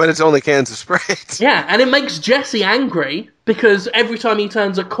 But it's only cans of Sprite. Yeah, and it makes Jesse angry, because every time he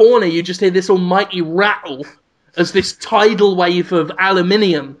turns a corner, you just hear this almighty rattle as this tidal wave of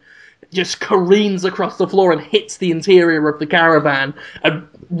aluminium just careens across the floor and hits the interior of the caravan. And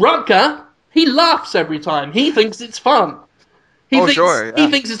Rutger, he laughs every time. He thinks it's fun. He thinks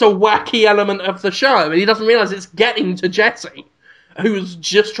it's a wacky element of the show, and he doesn't realise it's getting to Jesse, who's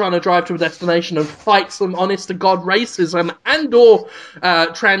just trying to drive to a destination and fight some honest-to-God racism and/or I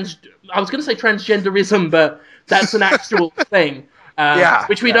was going to say transgenderism, but that's an actual thing,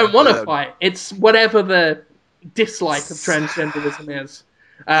 which we don't want to fight. It's whatever the dislike of transgenderism is.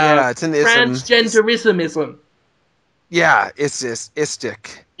 It's an ism. Transgenderism. Yeah, it's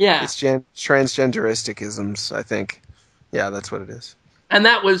istic. Yeah. It's transgenderistic isms, I think. Yeah, that's what it is. And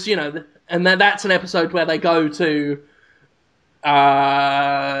that was, And then that's an episode where they go to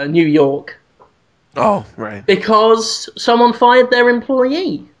New York. Oh, right. Because someone fired their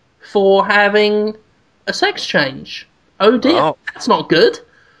employee for having a sex change. Oh dear, that's not good.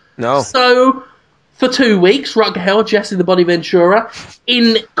 No. So, for 2 weeks, Rutger Hauer, Jesse the Body Ventura,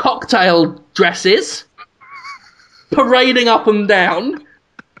 in cocktail dresses, parading up and down.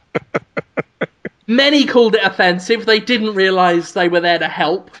 Many called it offensive. They didn't realise they were there to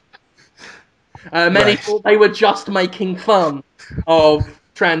help. Many thought they were just making fun of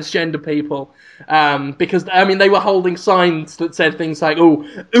transgender people. Because, I mean, they were holding signs that said things like,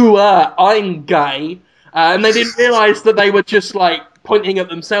 I'm gay. And they didn't realise that they were just, like, pointing at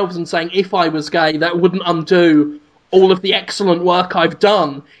themselves and saying, if I was gay, that wouldn't undo all of the excellent work I've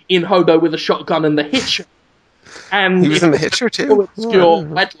done in Hobo with a Shotgun and The Hitcher. And he was in The Hitcher, too? Obscure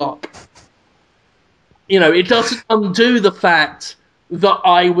wedlock. You know, it doesn't undo the fact that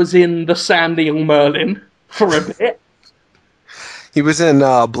I was in The Sandy and Merlin for a bit. He was in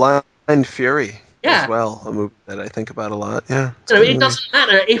Blind Fury as well, a movie that I think about a lot. Yeah, you know, it doesn't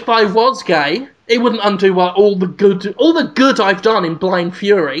matter if I was gay; it wouldn't undo all the good I've done in Blind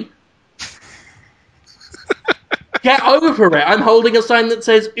Fury. Get over it. I'm holding a sign that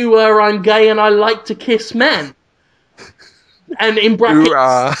says I'm gay and I like to kiss men." And in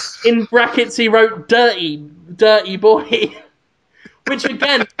brackets, he wrote dirty boy. Which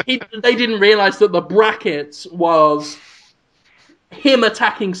again, they didn't realise that the brackets was him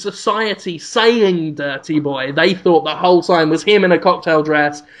attacking society, saying dirty boy. They thought the whole sign was him in a cocktail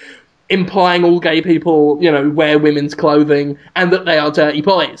dress, implying all gay people, you know, wear women's clothing, and that they are dirty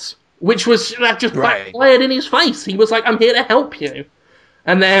boys. Which was, that just backfired in his face. He was like, I'm here to help you.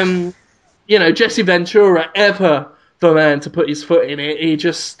 And then, you know, Jesse Ventura, ever the man to put his foot in it,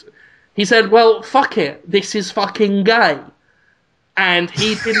 he said, well, fuck it, this is fucking gay. And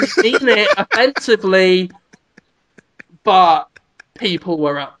he didn't mean it offensively, but people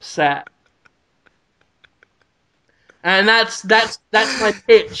were upset. And that's my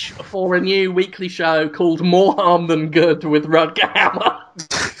pitch for a new weekly show called More Harm Than Good with Rutger Hauer.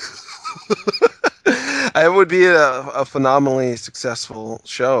 It would be a phenomenally successful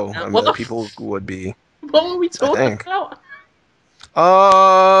show. People would be. What were we talking about?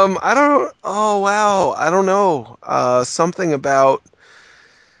 I don't. Oh wow, I don't know. Something about.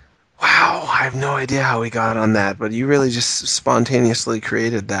 Wow, I have no idea how we got on that, but you really just spontaneously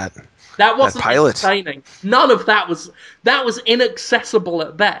created that. That wasn't pilot. Entertaining. None of that was. That was inaccessible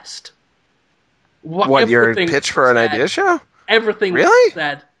at best. What your pitch for an idea show? Everything really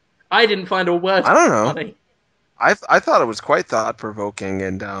said. I didn't find a word. I don't know. Funny. I thought it was quite thought provoking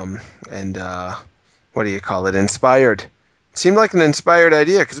and what do you call it? Inspired. It seemed like an inspired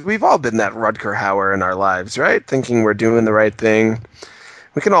idea because we've all been that Rutger Hauer in our lives, right? Thinking we're doing the right thing.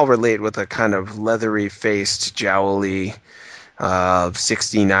 We can all relate with a kind of leathery-faced, jowly,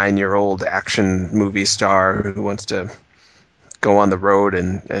 69-year-old action movie star who wants to go on the road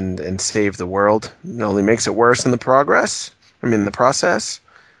and save the world. It only makes it worse in the process.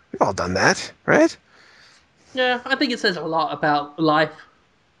 We've all done that, right? Yeah, I think it says a lot about life.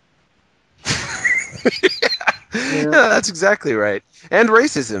 Yeah, that's exactly right. And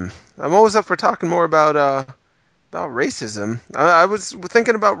racism. I'm always up for talking more about racism. I was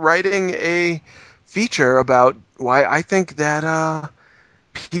thinking about writing a feature about why I think that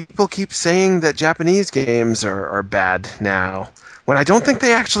people keep saying that Japanese games are bad now, when I don't think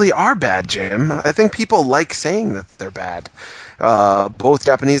they actually are bad, Jim. I think people like saying that they're bad. Both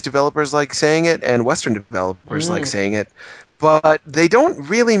Japanese developers like saying it, and Western developers like saying it, but they don't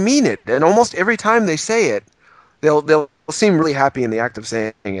really mean it. And almost every time they say it, they'll seem really happy in the act of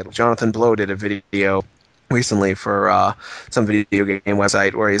saying it. Jonathan Blow did a video recently for some video game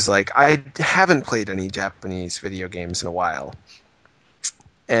website where he's like, I haven't played any Japanese video games in a while.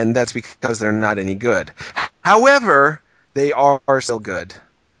 And that's because they're not any good. However, they are still good.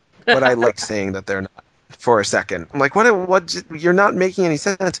 But I like saying that they're not for a second. I'm like, what? You're not making any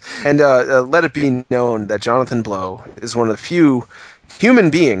sense. And let it be known that Jonathan Blow is one of the few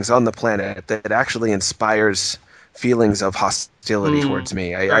human beings on the planet that actually inspires feelings of hostility towards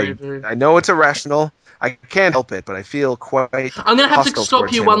me. I know it's irrational. I can't help it, but I feel quite. I'm going to have to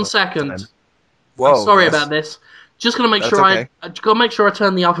stop you 1 second. Whoa, I'm sorry about this. Just going to make sure I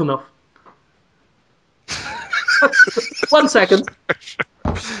turn the oven off. 1 second.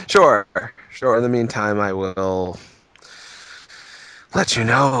 Sure. In the meantime, I will let you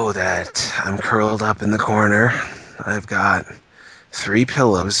know that I'm curled up in the corner. I've got 3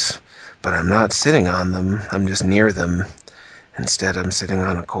 pillows, but I'm not sitting on them. I'm just near them. Instead, I'm sitting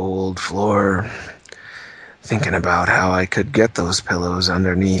on a cold floor. thinking about how I could get those pillows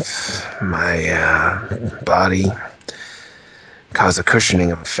underneath my body, cause a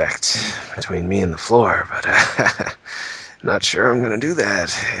cushioning effect between me and the floor, but not sure I'm going to do that.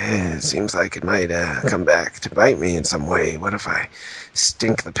 It seems like it might come back to bite me in some way. What if I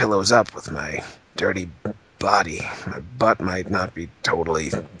stink the pillows up with my dirty body? My butt might not be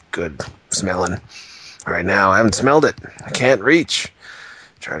totally good smelling. Right now, I haven't smelled it. I can't reach.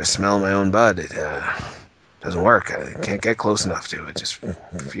 Try to smell my own butt. It doesn't work. I can't get close enough to it, just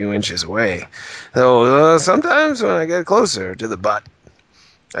a few inches away. Though sometimes when I get closer to the butt,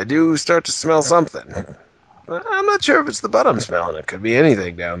 I do start to smell something. I'm not sure if it's the butt I'm smelling. It could be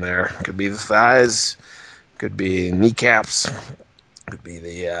anything down there. It could be the thighs. Could be kneecaps. Could be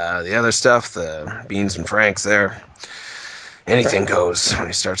the other stuff, the beans and franks there. Anything goes when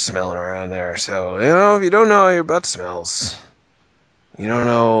you start smelling around there. So, if you don't know how your butt smells, you don't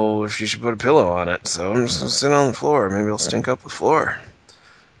know if you should put a pillow on it. So I'm just going to sit on the floor. Maybe it'll stink up the floor.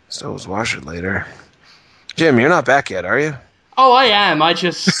 Stoves wash it later. Jim, you're not back yet, are you? Oh, I am. I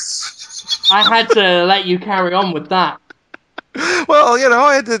had to let you carry on with that. Well,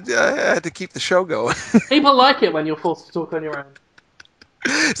 I had to keep the show going. People like it when you're forced to talk on your own.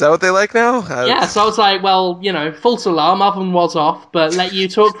 Is that what they like now? Yeah, so I was like, well, false alarm, oven was off, but let you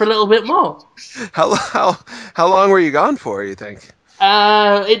talk for a little bit more. How long were you gone for, you think?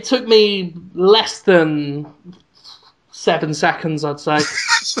 It took me less than 7 seconds, I'd say.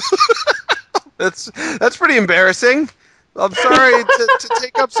 That's pretty embarrassing. I'm sorry to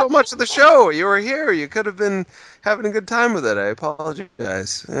take up so much of the show. You were here. You could have been having a good time with it. I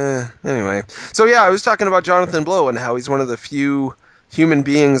apologize. Anyway. So yeah, I was talking about Jonathan Blow and how he's one of the few human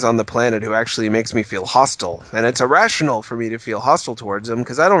beings on the planet who actually makes me feel hostile. And it's irrational for me to feel hostile towards him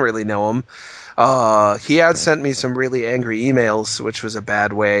because I don't really know him. He had sent me some really angry emails, which was a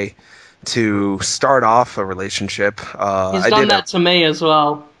bad way to start off a relationship. He's done that to me as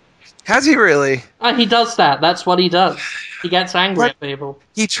well. Has he really? He does that. That's what he does. He gets angry at people.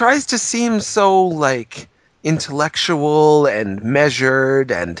 He tries to seem so, intellectual and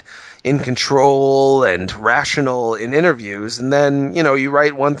measured and in control and rational in interviews. And then, you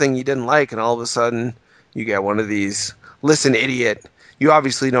write one thing you didn't like, and all of a sudden you get one of these, listen, idiot, you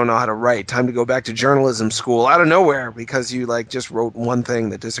obviously don't know how to write. Time to go back to journalism school out of nowhere because you, just wrote one thing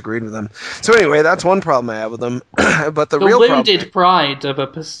that disagreed with him. So anyway, that's one problem I have with him. But the real wounded pride of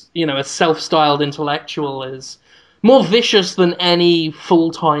a self-styled intellectual is more vicious than any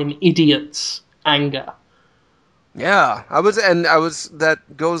full-time idiot's anger. Yeah, that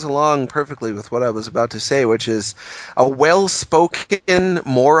goes along perfectly with what I was about to say, which is a well-spoken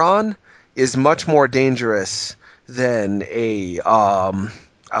moron is much more dangerous than a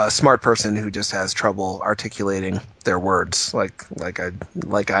smart person who just has trouble articulating their words, like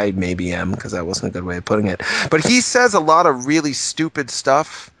I maybe am, because that wasn't a good way of putting it. But he says a lot of really stupid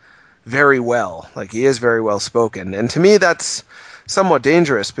stuff very well. He is very well spoken, and to me that's somewhat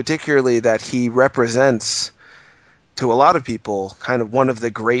dangerous, particularly that he represents, to a lot of people, kind of one of the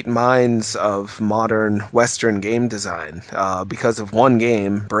great minds of modern Western game design because of one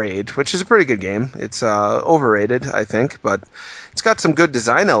game, Braid, which is a pretty good game. It's overrated, I think, but it's got some good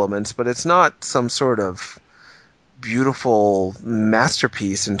design elements, but it's not some sort of beautiful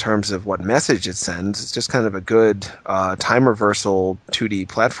masterpiece in terms of what message it sends. It's just kind of a good time reversal 2D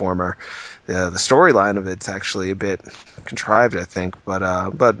platformer. The storyline of it's actually a bit contrived, I think,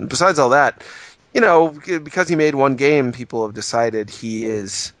 but besides all that, because he made one game, people have decided he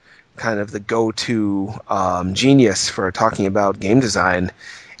is kind of the go-to genius for talking about game design.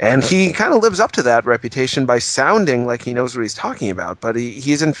 And he kind of lives up to that reputation by sounding like he knows what he's talking about. But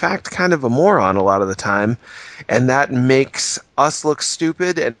he's in fact kind of a moron a lot of the time. And that makes us look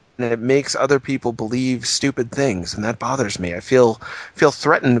stupid, and it makes other people believe stupid things. And that bothers me. I feel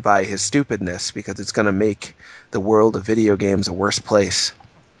threatened by his stupidness because it's going to make the world of video games a worse place.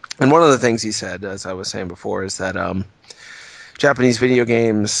 And one of the things he said, as I was saying before, is that Japanese video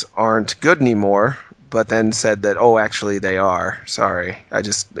games aren't good anymore, but then said that, oh, actually they are. Sorry. I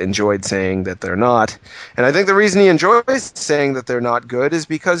just enjoyed saying that they're not. And I think the reason he enjoys saying that they're not good is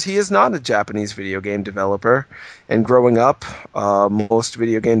because he is not a Japanese video game developer. And growing up, most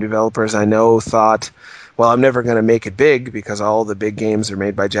video game developers I know thought, well, I'm never going to make it big because all the big games are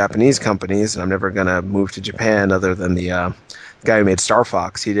made by Japanese companies, and I'm never going to move to Japan other than the guy who made Star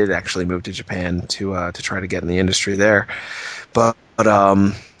Fox. He did actually move to Japan to try to get in the industry there. But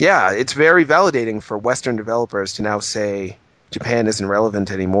yeah, it's very validating for Western developers to now say Japan isn't relevant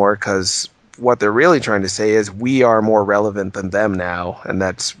anymore, because what they're really trying to say is we are more relevant than them now, and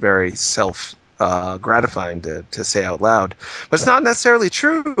that's very gratifying to say out loud. But it's not necessarily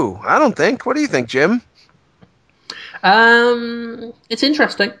true, I don't think. What do you think, Jim? It's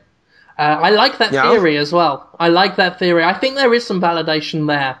interesting. I like that theory as well. I like that theory. I think there is some validation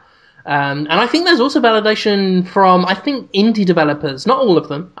there. And I think there's also validation from, I think, indie developers. Not all of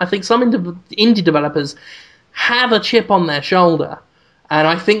them. I think some indie developers have a chip on their shoulder. And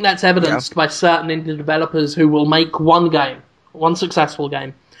I think that's evidenced by certain indie developers who will make one successful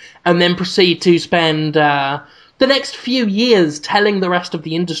game, and then proceed to spend the next few years telling the rest of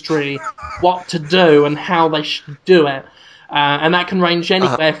the industry what to do and how they should do it. And that can range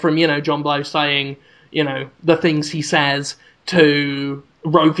anywhere from, John Blow saying, the things he says, to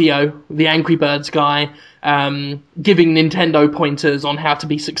Rovio, the Angry Birds guy, giving Nintendo pointers on how to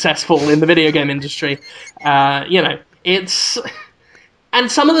be successful in the video game industry. It's... And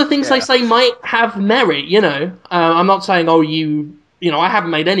some of the things they say might have merit, I'm not saying, I haven't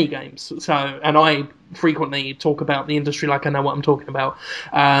made any games, and I frequently talk about the industry like I know what I'm talking about.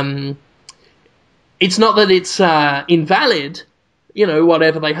 It's not that it's invalid,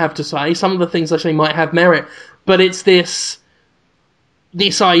 whatever they have to say. Some of the things they say might have merit, but it's this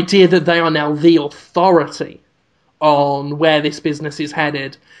idea that they are now the authority on where this business is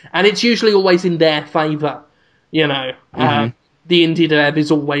headed, and it's usually always in their favour, The indie dev is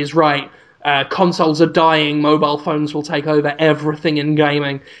always right. Consoles are dying, mobile phones will take over everything in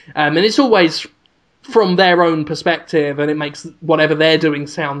gaming. And it's always from their own perspective, and it makes whatever they're doing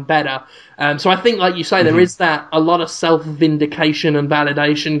sound better. So I think, like you say, there is a lot of self-vindication and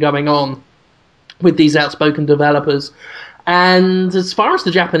validation going on with these outspoken developers. And as far as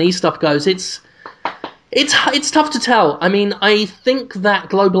the Japanese stuff goes, it's tough to tell. I mean, I think that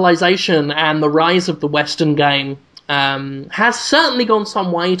globalization and the rise of the Western game has certainly gone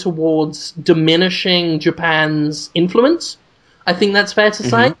some way towards diminishing Japan's influence. I think that's fair to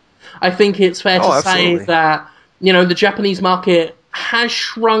say. I think it's fair to say that, the Japanese market has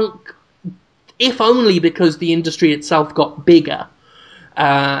shrunk, if only because the industry itself got bigger.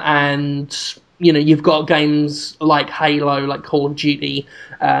 And, you've got games like Halo, like Call of Duty,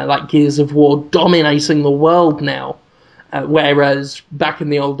 like Gears of War dominating the world now. Whereas back in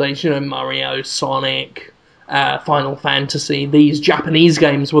the old days, Mario, Sonic... Final Fantasy, these Japanese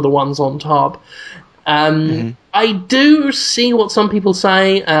games were the ones on top. I do see what some people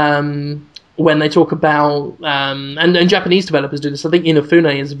say when they talk about, and Japanese developers do this. I think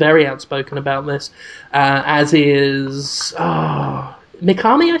Inafune is very outspoken about this, as is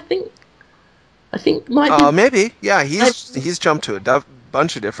Mikami, I think might be. Maybe, yeah, he's jumped to a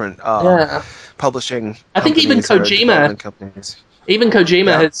bunch of different publishing I think even Kojima... Even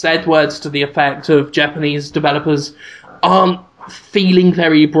Kojima had said words to the effect of Japanese developers aren't feeling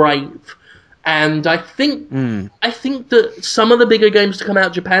very brave. And I think that some of the bigger games to come out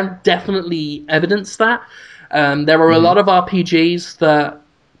of Japan definitely evidence that. There are a lot of RPGs that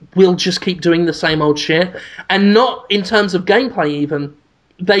will just keep doing the same old shit. And not in terms of gameplay even.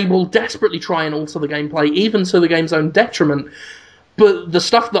 They will desperately try and alter the gameplay, even to the game's own detriment. But the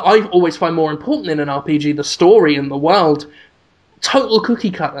stuff that I always find more important in an RPG, the story and the world... total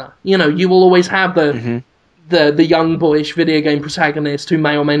cookie cutter. You will always have the young boyish video game protagonist who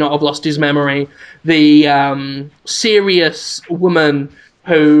may or may not have lost his memory, the serious woman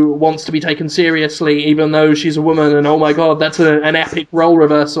who wants to be taken seriously even though she's a woman, and oh my god, that's an epic role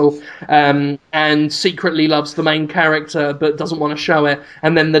reversal, and secretly loves the main character but doesn't want to show it,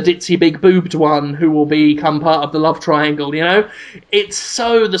 and then the ditzy big boobed one who will become part of the love triangle. It's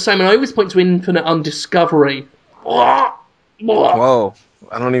so the same, and I always point to Infinite Undiscovery. Whoa,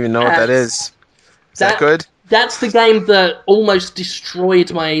 I don't even know what that is. Is that good? That's the game that almost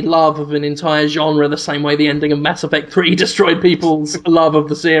destroyed my love of an entire genre, the same way the ending of Mass Effect 3 destroyed people's love of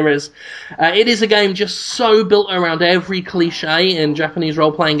the series. It is a game just so built around every cliche in Japanese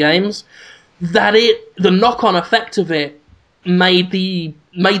role-playing games that the knock-on effect of it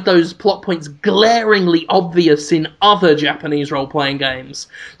made those plot points glaringly obvious in other Japanese role-playing games.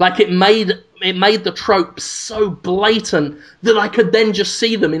 Like, it made the tropes so blatant that I could then just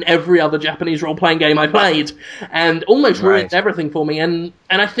see them in every other Japanese role-playing game I played, and almost ruined everything for me. And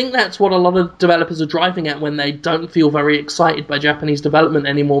I think that's what a lot of developers are driving at when they don't feel very excited by Japanese development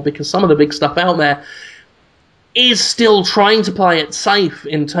anymore, because some of the big stuff out there is still trying to play it safe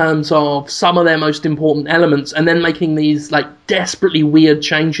in terms of some of their most important elements, and then making these desperately weird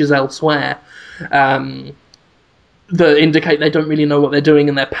changes elsewhere that indicate they don't really know what they're doing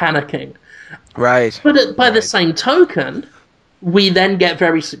and they're panicking. Right. But by the same token, we then get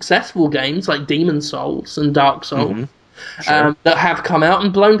very successful games like Demon Souls and Dark Souls that have come out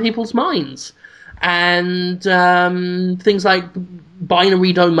and blown people's minds. And things like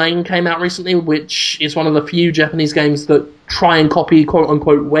Binary Domain came out recently, which is one of the few Japanese games that try and copy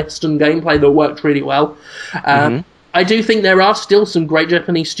quote-unquote Western gameplay that worked really well. I do think there are still some great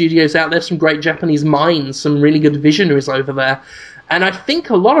Japanese studios out there, some great Japanese minds, some really good visionaries over there. And I think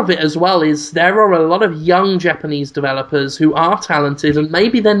a lot of it as well is there are a lot of young Japanese developers who are talented, and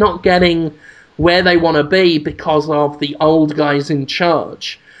maybe they're not getting where they want to be because of the old guys in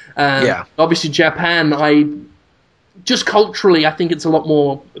charge. Yeah. Obviously, Japan, just culturally, I think it's a lot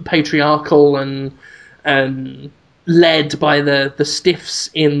more patriarchal and led by the stiffs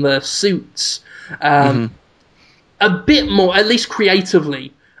in the suits. A bit more, at least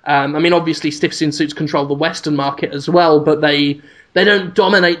creatively. I mean, obviously, stiffs in suits control the Western market as well, but they don't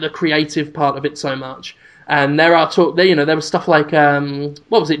dominate the creative part of it so much. And there was stuff like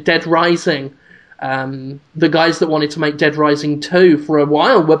what was it, Dead Rising. The guys that wanted to make Dead Rising 2 for a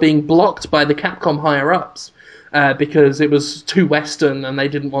while were being blocked by the Capcom higher ups because it was too Western and they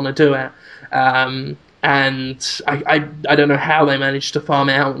didn't want to do it. And I don't know how they managed to farm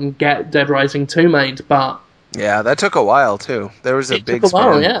out and get Dead Rising 2 made, but Yeah, that took a while too. There was a big took a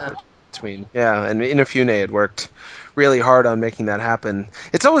while, span yeah. between. Yeah, and Inafune had worked really hard on making that happen.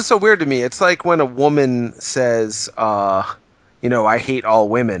 It's always so weird to me. It's like when a woman says, I hate all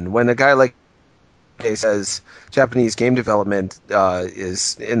women. When a guy like He says Japanese game development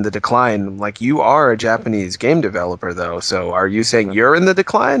is in the decline. Like, you are a Japanese game developer, though. So are you saying you're in the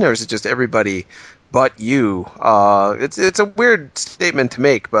decline, or is it just everybody but you? It's a weird statement to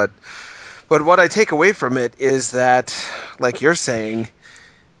make, but what I take away from it is that, like you're saying,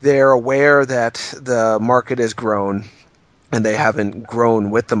 they're aware that the market has grown and they haven't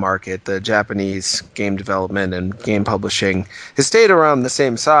grown with the market. The Japanese game development and game publishing has stayed around the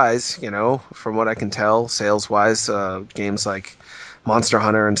same size, from what I can tell, sales-wise. Games like Monster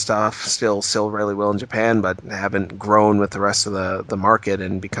Hunter and stuff still sell really well in Japan, but haven't grown with the rest of the market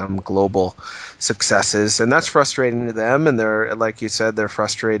and become global successes. And that's frustrating to them, and they're, like you said, they're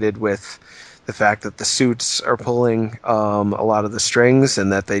frustrated with the fact that the suits are pulling a lot of the strings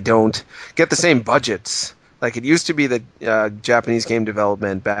and that they don't get the same budgets. Like, it used to be that Japanese game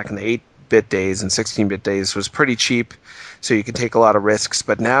development back in the 8-bit days and 16-bit days was pretty cheap, so you could take a lot of risks.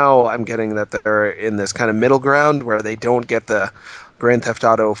 But now I'm getting that they're in this kind of middle ground where they don't get the Grand Theft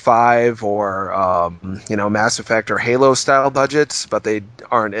Auto 5 or Mass Effect or Halo style budgets, but they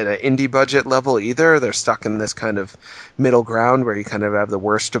aren't at an indie budget level either. They're stuck in this kind of middle ground where you kind of have the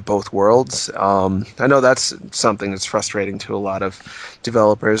worst of both worlds. I know that's something that's frustrating to a lot of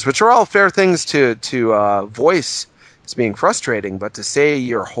developers, which are all fair things to voice as being frustrating, but to say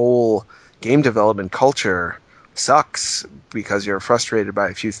your whole game development culture sucks because you're frustrated by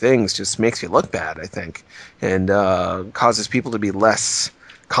a few things just makes you look bad, I think, and causes people to be less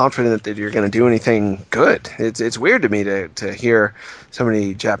confident that you're going to do anything good. It's weird to me to hear so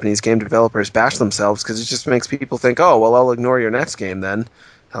many Japanese game developers bash themselves, because it just makes people think, oh, well, I'll ignore your next game then.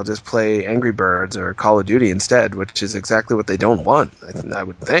 I'll just play Angry Birds or Call of Duty instead, which is exactly what they don't want, I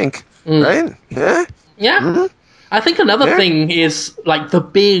would think. Right? Yeah? Yeah. Mm-hmm. I think another thing is, like, the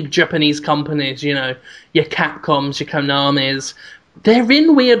big Japanese companies, your Capcoms, your Konamis, they're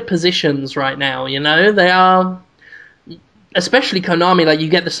in weird positions right now, They are, especially Konami, like, you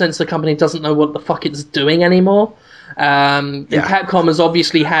get the sense the company doesn't know what the fuck it's doing anymore. And Capcom has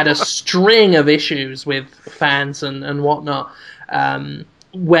obviously had a string of issues with fans and whatnot.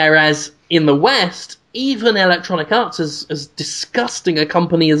 Whereas in the West, even Electronic Arts, as disgusting a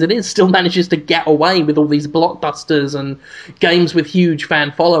company as it is, still manages to get away with all these blockbusters and games with huge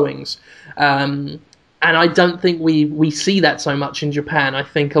fan followings. And I don't think we see that so much in Japan. I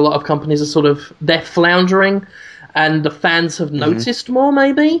think a lot of companies are they're floundering, and the fans have noticed more,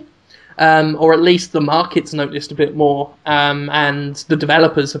 maybe. Or at least the market's noticed a bit more, and the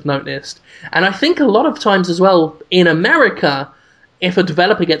developers have noticed. And I think a lot of times as well, in America, if a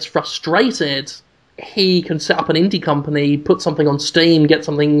developer gets frustrated, he can set up an indie company, put something on Steam, get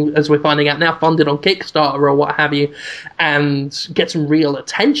something, as we're finding out now, funded on Kickstarter or what have you, and get some real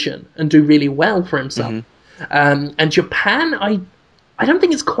attention and do really well for himself. And Japan, I don't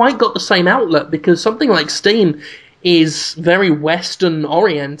think it's quite got the same outlet, because something like Steam is very Western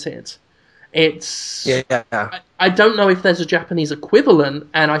oriented. It's I don't know if there's a Japanese equivalent,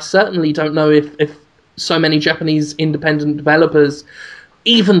 and I certainly don't know if so many Japanese independent developers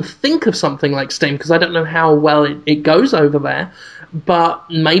even think of something like Steam, because I don't know how well it goes over there. But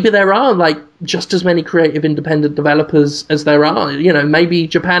maybe there are, like, just as many creative independent developers as there are. Maybe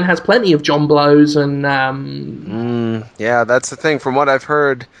Japan has plenty of John Blows and yeah, that's the thing. From what I've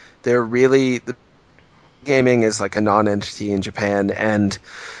heard, the gaming is like a non-entity in Japan, and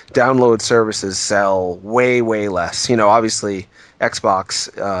download services sell way, way less. Obviously Xbox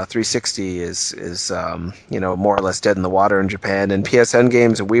 360 is more or less dead in the water in Japan, and PSN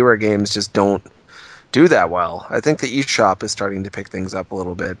games and WiiWare games just don't do that well. I think the eShop is starting to pick things up a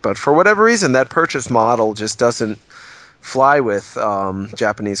little bit, but for whatever reason, that purchase model just doesn't fly with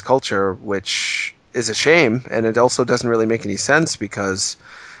Japanese culture, which is a shame, and it also doesn't really make any sense because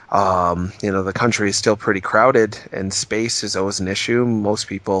the country is still pretty crowded, and space is always an issue. Most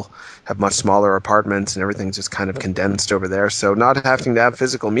people have much smaller apartments, and everything's just kind of condensed over there. So not having to have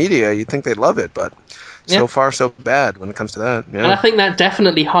physical media, you'd think they'd love it, but so far so bad when it comes to that. Yeah. And I think that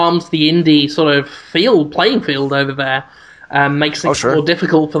definitely harms the indie sort of playing field over there. Makes it more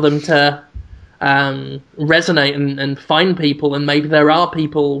difficult for them to resonate and find people, and maybe there are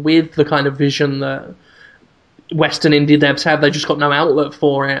people with the kind of vision that Western indie devs have, they just got no outlet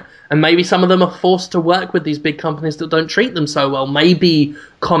for it. And maybe some of them are forced to work with these big companies that don't treat them so well. Maybe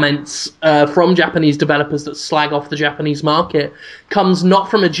comments from Japanese developers that slag off the Japanese market comes not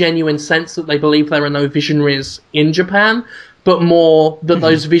from a genuine sense that they believe there are no visionaries in Japan, but more that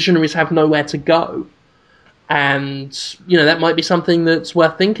those visionaries have nowhere to go. And, that might be something that's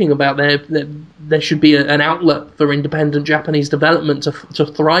worth thinking about. There should be an outlet for independent Japanese development to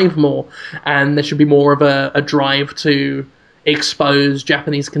thrive more, and there should be more of a drive to expose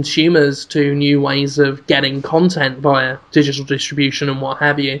Japanese consumers to new ways of getting content via digital distribution and what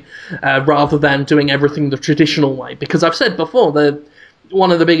have you, rather than doing everything the traditional way. Because I've said before, one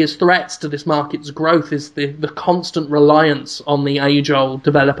of the biggest threats to this market's growth is the constant reliance on the age-old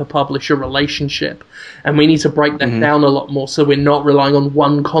developer-publisher relationship. And we need to break that down a lot more so we're not relying on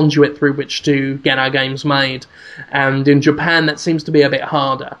one conduit through which to get our games made. And in Japan, that seems to be a bit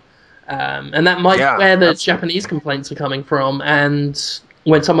harder. And that might be where the Japanese complaints are coming from. And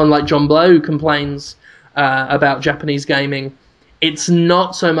when someone like John Blow complains about Japanese gaming, it's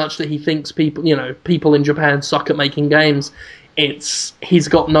not so much that he thinks people in Japan suck at making games. He's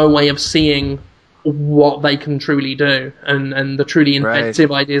got no way of seeing what they can truly do and the truly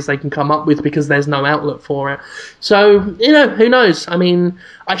inventive ideas they can come up with because there's no outlet for it. So, who knows? I mean,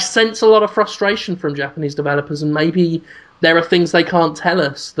 I sense a lot of frustration from Japanese developers, and maybe there are things they can't tell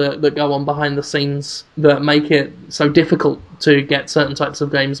us that go on behind the scenes that make it so difficult to get certain types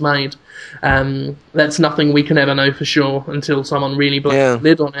of games made. That's nothing we can ever know for sure until someone really blows the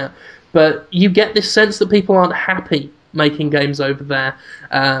lid on it. But you get this sense that people aren't happy making games over there,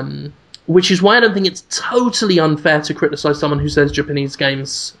 which is why I don't think it's totally unfair to criticize someone who says Japanese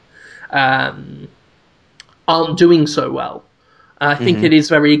games aren't doing so well. I think it is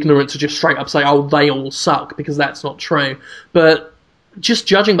very ignorant to just straight up say, oh, they all suck, because that's not true. But just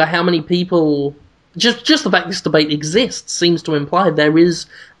judging by how many people... Just the fact this debate exists seems to imply there is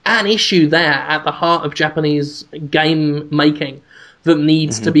an issue there at the heart of Japanese game making that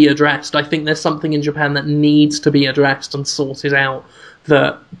needs to be addressed. I think there's something in Japan that needs to be addressed and sorted out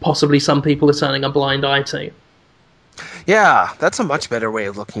that possibly some people are turning a blind eye to. Yeah, that's a much better way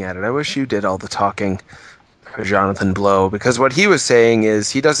of looking at it. I wish you did all the talking for Jonathan Blow, because what he was saying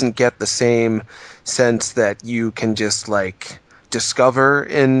is he doesn't get the same sense that you can just discover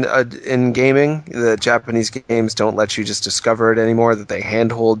in gaming. The Japanese games don't let you just discover it anymore, that they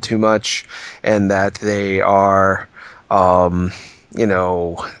handhold too much, and that they are not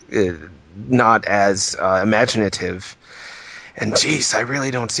as imaginative. And geez, I really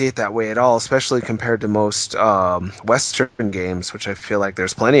don't see it that way at all, especially compared to most Western games, which I feel like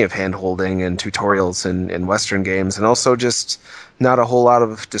there's plenty of hand-holding and tutorials in Western games, and also just not a whole lot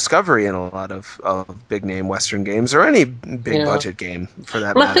of discovery in a lot of big-name Western games, or any big-budget game, for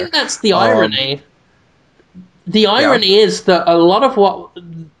that matter. I think that's the irony. The irony is that a lot of what,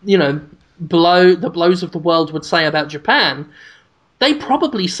 the blows of the world would say about Japan, they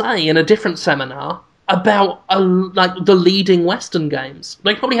probably say in a different seminar about the leading Western games.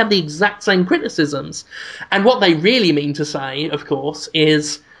 They probably have the exact same criticisms. And what they really mean to say, of course,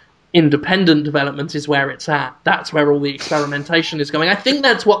 is independent development is where it's at. That's where all the experimentation is going. I think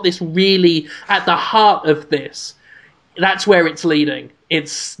that's what this really, at the heart of this, that's where it's leading.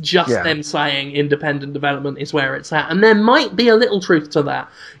 It's just them saying independent development is where it's at. And there might be a little truth to that.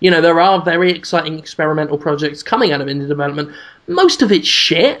 There are very exciting experimental projects coming out of indie development. Most of it's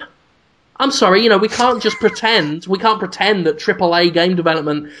shit. I'm sorry, we can't just pretend. We can't pretend that AAA game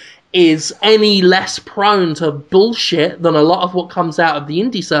development is any less prone to bullshit than a lot of what comes out of the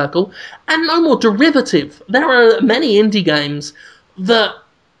indie circle, and no more derivative. There are many indie games that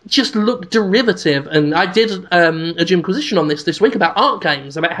just look derivative, and I did a Jimquisition on this week about art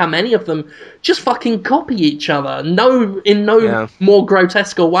games, about how many of them just fucking copy each other, in no more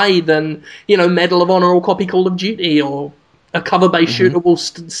grotesque a way than, Medal of Honor will copy Call of Duty, or a cover-based shooter will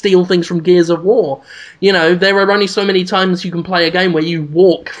steal things from Gears of War. There are only so many times you can play a game where you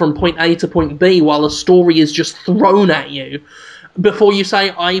walk from point A to point B while a story is just thrown at you before you say,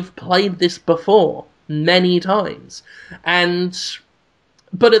 I've played this before. many times.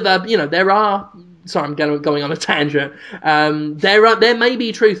 But there are. Sorry, I'm going on a tangent. There may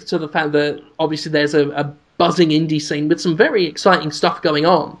be truth to the fact that obviously there's a buzzing indie scene with some very exciting stuff going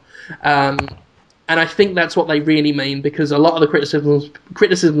on. And I think that's what they really mean, because a lot of the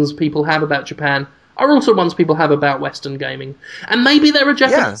criticisms people have about Japan are also ones people have about Western gaming. And maybe there are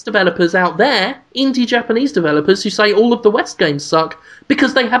Japanese developers out there, indie Japanese developers, who say all of the West games suck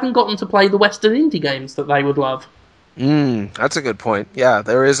because they haven't gotten to play the Western indie games that they would love. That's a good point. Yeah,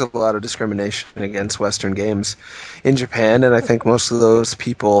 there is a lot of discrimination against Western games in Japan, and I think most of those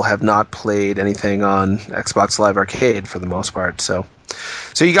people have not played anything on Xbox Live Arcade for the most part. So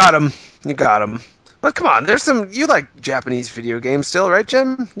you got them. You got them. But come on, you like Japanese video games still, right,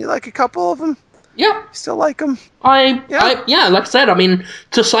 Jim? You like a couple of them? Yeah. You still like them? Like I said, I mean,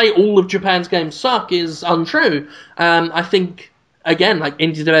 to say all of Japan's games suck is untrue. I think, again, like,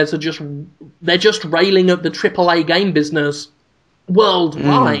 indie devs they're just railing at the AAA game business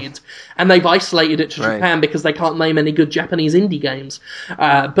worldwide, and they've isolated it to Japan because they can't name any good Japanese indie games.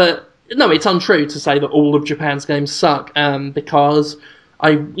 But no, it's untrue to say that all of Japan's games suck, because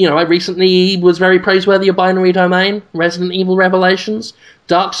I recently was very praiseworthy of Binary Domain, Resident Evil Revelations,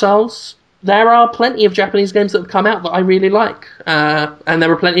 Dark Souls. There are plenty of Japanese games that have come out that I really like, and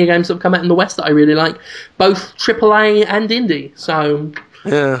there are plenty of games that have come out in the West that I really like, both AAA and indie. So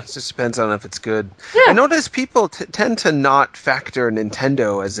yeah, it just depends on if it's good. Yeah. I notice people tend to not factor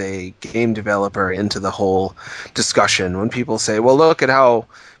Nintendo as a game developer into the whole discussion. When people say, "Well, look at how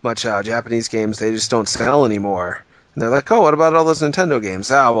much Japanese games they just don't sell anymore." And they're like, "Oh, what about all those Nintendo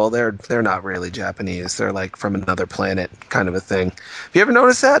games?" "Ah, well, they're not really Japanese. They're like from another planet," kind of a thing. Have you ever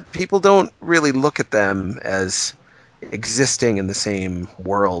noticed that? People don't really look at them as existing in the same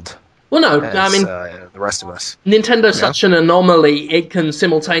world Well, no, as I mean, the rest of us. Nintendo's such an anomaly, it can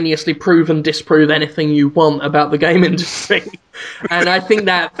simultaneously prove and disprove anything you want about the game industry. And I think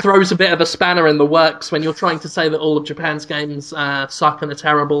that throws a bit of a spanner in the works when you're trying to say that all of Japan's games suck and are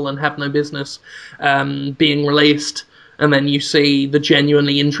terrible and have no business being released, and then you see the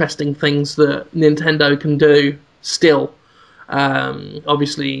genuinely interesting things that Nintendo can do still.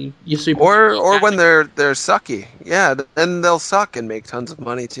 Obviously, your Super or when they're sucky, yeah, then they'll suck and make tons of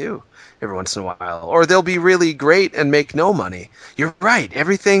money too every once in a while, or they'll be really great and make no money. You're right.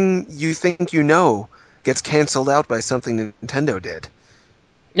 Everything you think you know gets canceled out by something Nintendo did.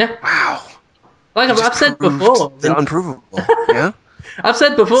 Yeah. Wow. Like I've said before, the unprovable. Yeah. I've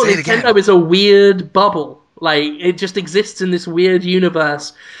said before, Say it Nintendo again. is a weird bubble. Like, it just exists in this weird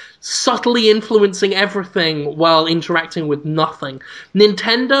universe, subtly influencing everything while interacting with nothing.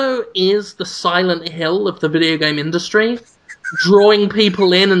 Nintendo is the Silent Hill of the video game industry, drawing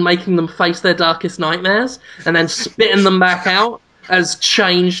people in and making them face their darkest nightmares, and then spitting them back out as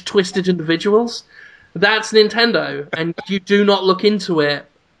changed, twisted individuals. That's Nintendo, and you do not look into it,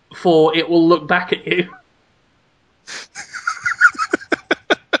 for it will look back at you.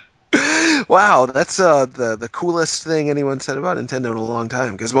 Wow, that's the coolest thing anyone said about Nintendo in a long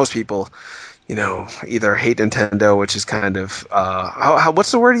time. Because most people, either hate Nintendo, which is kind of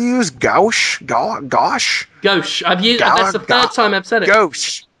what's the word you use? Gauche, gosh. Gauche. That's the third time I've said it.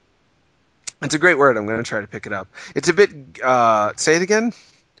 Gauche. It's a great word. I'm going to try to pick it up. It's a bit. Say it again.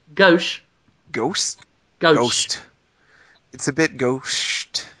 Gauche. Ghost. Gauche. Ghost. It's a bit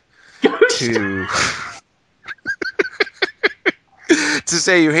ghost. Ghost. To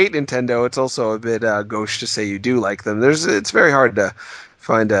say you hate Nintendo, it's also a bit gauche to say you do like them. It's very hard to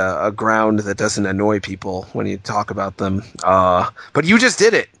find a ground that doesn't annoy people when you talk about them. But you just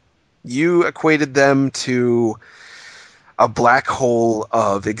did it. You equated them to a black hole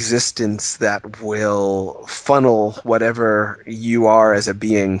of existence that will funnel whatever you are as a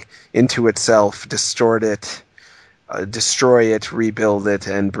being into itself, distort it, destroy it, rebuild it,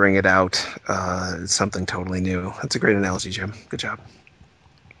 and bring it out. Something totally new. That's a great analogy, Jim. Good job.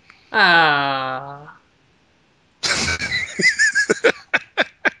 That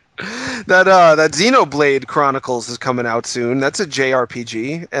Xenoblade Chronicles is coming out soon. That's a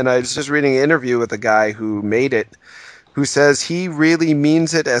JRPG, and I was just reading an interview with a guy who made it, who says he really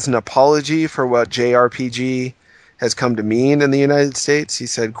means it as an apology for what JRPG has come to mean in the United States. He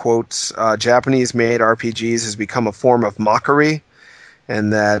said, quotes, Japanese-made RPGs has become a form of mockery,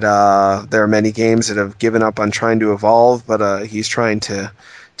 and that there are many games that have given up on trying to evolve, but he's trying to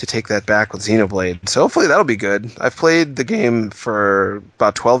take that back with Xenoblade. So hopefully that'll be good. I've played the game for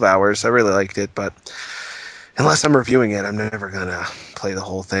about 12 hours. I really liked it, but unless I'm reviewing it, I'm never going to play the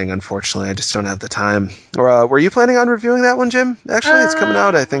whole thing, unfortunately. I just don't have the time. Were you planning on reviewing that one, Jim? Actually, it's coming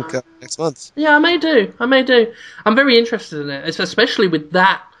out, I think, next month. Yeah, I may do. I'm very interested in it, especially with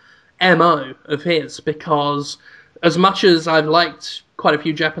that MO of his, because as much as I've liked quite a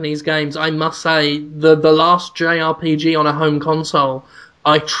few Japanese games, I must say the last JRPG on a home console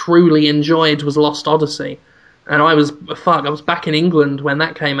I truly enjoyed was Lost Odyssey. And I was back in England when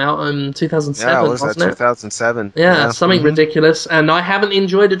that came out in 2007, Yeah, was that wasn't it? 2007? Yeah, something ridiculous. And I haven't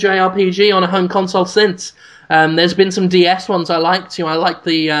enjoyed a JRPG on a home console since. There's been some DS ones I liked. I like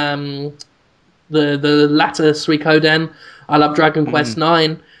the latter Suikoden. I love Dragon Quest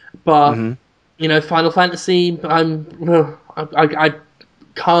 9, but Final Fantasy, I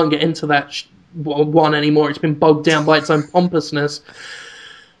can't get into that one anymore. It's been bogged down by its own pompousness.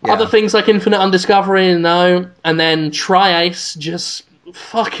 Yeah. Other things like Infinite Undiscovery, no, and then Tri-Ace just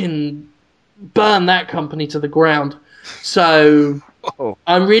fucking burn that company to the ground. So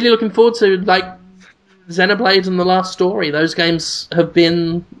I'm really looking forward to Xenoblade and The Last Story. Those games have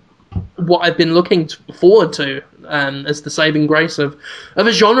been what I've been looking forward to as the saving grace of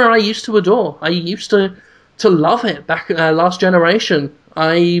a genre I used to adore. I used to love it back last generation.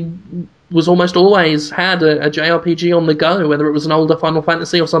 I was almost always had a JRPG on the go, whether it was an older Final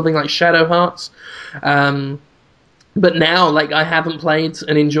Fantasy or something like Shadow Hearts. But now, I haven't played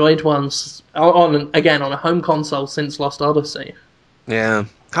and enjoyed one on a home console since Lost Odyssey. Yeah.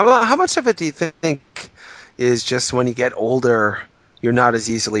 How much of it do you think is just when you get older, you're not as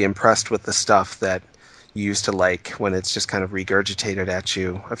easily impressed with the stuff that you used to like when it's just kind of regurgitated at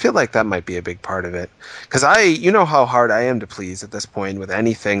you? I feel like that might be a big part of it. Because you know how hard I am to please at this point with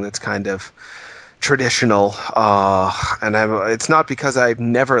anything that's kind of traditional, and it's not because I've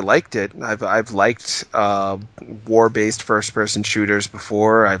never liked it. I've liked war-based first-person shooters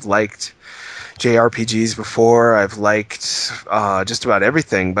before. I've liked JRPGs before. I've liked just about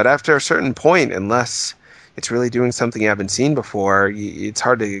everything. But after a certain point, unless it's really doing something you haven't seen before, it's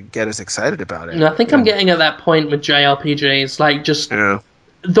hard to get as excited about it. And I think I'm getting at that point with JRPGs,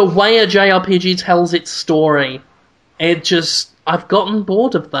 the way a JRPG tells its story. I've gotten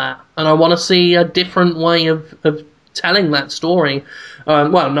bored of that, and I want to see a different way of telling that story. I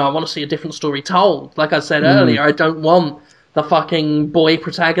want to see a different story told. Like I said earlier, I don't want the fucking boy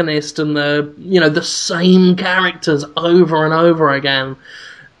protagonist and the same characters over and over again.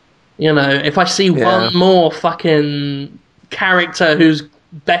 If I see one more fucking character whose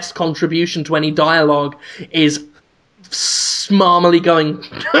best contribution to any dialogue is smarmily going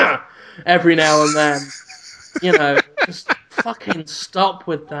every now and then, just fucking stop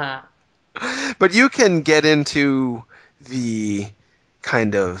with that. But you can get into the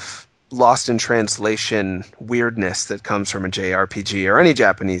kind of lost in translation weirdness that comes from a JRPG or any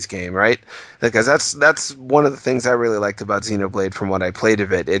Japanese game, right? Because that's one of the things I really liked about Xenoblade from what I played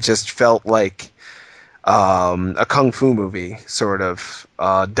of it. It just felt like a kung fu movie sort of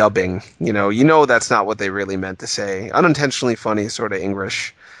dubbing. That's not what they really meant to say. Unintentionally funny sort of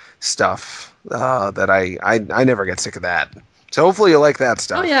English stuff that I never get sick of that. So hopefully you like that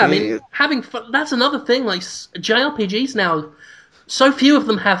stuff. Oh yeah, I mean, having fun, that's another thing. JRPGs now, so few of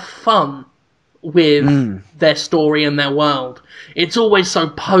them have fun with their story and their world. It's always so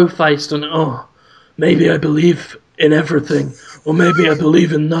po-faced and, maybe I believe in everything, or maybe I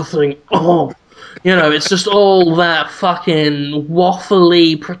believe in nothing. It's just all that fucking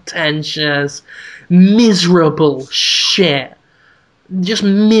waffly, pretentious, miserable shit. Just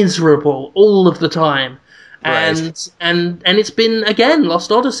miserable all of the time. Right. And it's been, again,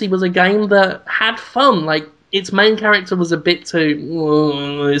 Lost Odyssey was a game that had fun. Its main character was a bit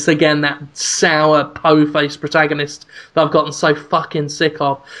too... it's, again, that sour, po-faced protagonist that I've gotten so fucking sick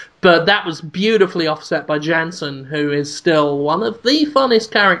of. But that was beautifully offset by Jansen, who is still one of the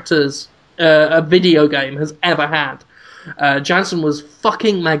funnest characters a video game has ever had. Jansen was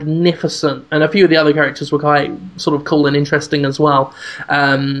fucking magnificent, and a few of the other characters were quite sort of cool and interesting as well.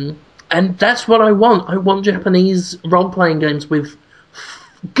 And that's what I want. I want Japanese role-playing games with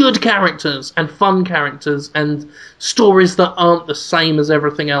good characters and fun characters and stories that aren't the same as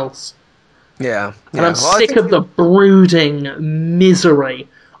everything else. Yeah. And I'm sick of the brooding misery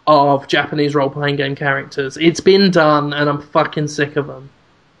of Japanese role-playing game characters. It's been done, and I'm fucking sick of them.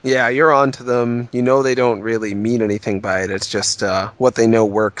 Yeah, you're onto them. They don't really mean anything by it. It's just what they know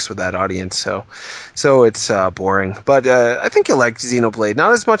works with that audience. So it's boring. But I think you'll like Xenoblade.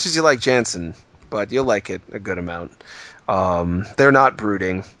 Not as much as you like Jansen, but you'll like it a good amount. They're not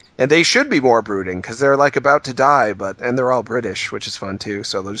brooding. And they should be more brooding, because they're about to die, and they're all British, which is fun too.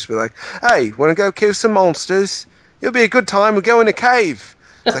 So they'll just be like, hey, want to go kill some monsters? It'll be a good time. We'll go in a cave.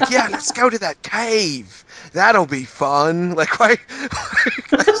 It's like, yeah, let's go to that cave. That'll be fun. Why?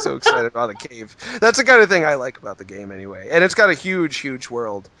 I'm so excited about a cave. That's the kind of thing I like about the game anyway. And it's got a huge, huge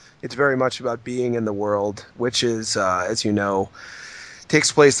world. It's very much about being in the world, which is, as you know,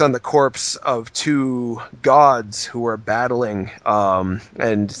 takes place on the corpse of two gods who are battling,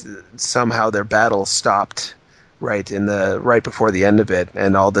 and somehow their battle stopped right before the end of it,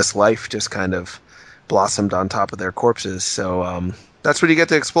 and all this life just kind of blossomed on top of their corpses. So that's what you get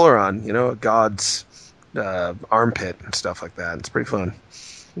to explore on, a god's armpit and stuff like that. It's pretty fun.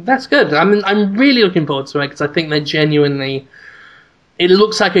 That's good. I'm really looking forward to it because I think they're genuinely. It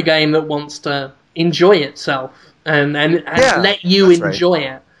looks like a game that wants to enjoy itself and let you enjoy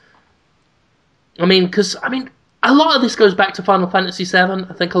it. Because a lot of this goes back to Final Fantasy VII.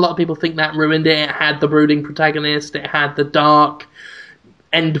 I think a lot of people think that ruined it. It had the brooding protagonist. It had the dark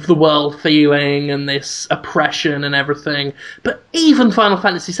end of the world feeling and this oppression and everything. But even Final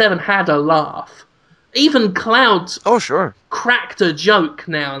Fantasy VII had a laugh. Even Cloud cracked a joke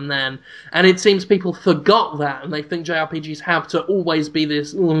now and then, and it seems people forgot that, and they think JRPGs have to always be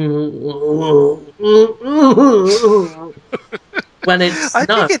this when it's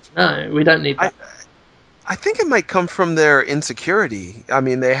no, we don't need that. I think it might come from their insecurity. I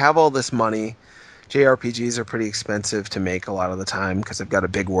mean, they have all this money. JRPGs are pretty expensive to make a lot of the time because they've got a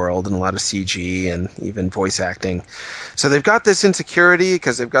big world and a lot of CG and even voice acting. So they've got this insecurity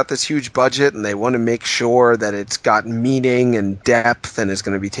because they've got this huge budget and they want to make sure that it's got meaning and depth and is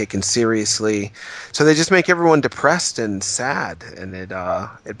going to be taken seriously. So they just make everyone depressed and sad, and it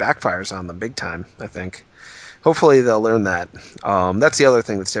backfires on them big time, I think. Hopefully they'll learn that. That's the other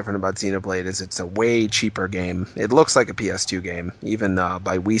thing that's different about Xenoblade is it's a way cheaper game. It looks like a PS2 game. Even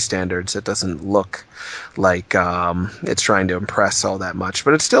by Wii standards, it doesn't look like it's trying to impress all that much.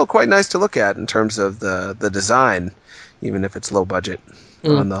 But it's still quite nice to look at in terms of the design, even if it's low budget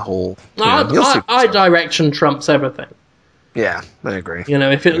on the whole. Direction trumps everything. Yeah, I agree.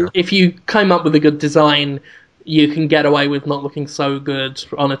 If you came up with a good design, you can get away with not looking so good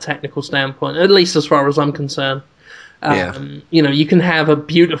on a technical standpoint, at least as far as I'm concerned. You can have a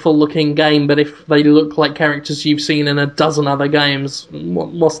beautiful looking game, but if they look like characters you've seen in a dozen other games,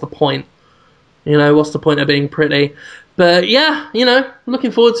 what's the point? What's the point of being pretty? But yeah, looking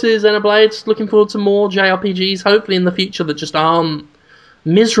forward to Xenoblade, looking forward to more JRPGs, hopefully in the future that just aren't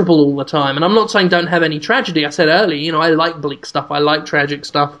miserable all the time. And I'm not saying don't have any tragedy. I said earlier, I like bleak stuff, I like tragic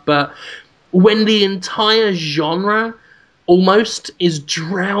stuff, but when the entire genre almost is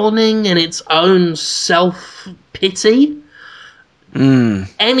drowning in its own self-pity,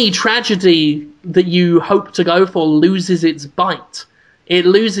 any tragedy that you hope to go for loses its bite. It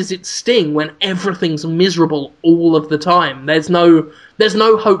loses its sting when everything's miserable all of the time. There's no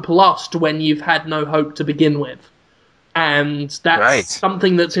hope lost when you've had no hope to begin with. And that's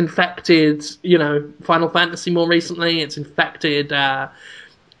something that's infected, Final Fantasy more recently. It's infected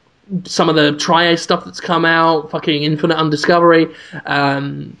some of the Triad stuff that's come out, fucking Infinite Undiscovery.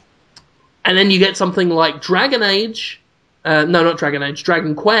 And then you get something like Dragon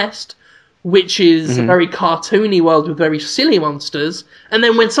Quest, which is a very cartoony world with very silly monsters. And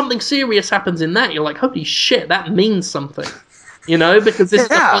then when something serious happens in that, you're like, holy shit, that means something. Because this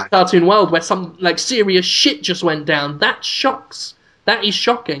is a fun cartoon world where some serious shit just went down. That shocks. That is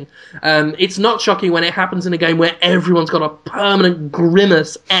shocking. It's not shocking when it happens in a game where everyone's got a permanent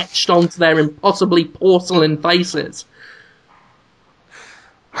grimace etched onto their impossibly porcelain faces.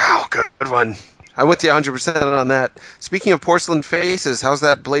 Wow, good one. I'm with you 100% on that. Speaking of porcelain faces, how's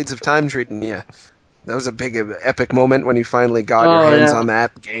that Blades of Time treating you? That was a big epic moment when you finally got your hands on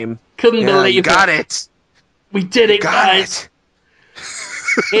that game. Couldn't believe you got it. We did it, guys.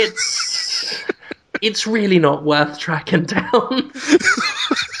 It's really not worth tracking down.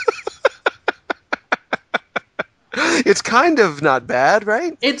 It's kind of not bad,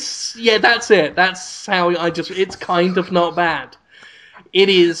 right? That's it. That's how it's kind of not bad. It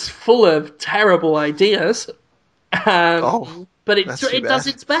is full of terrible ideas, but it does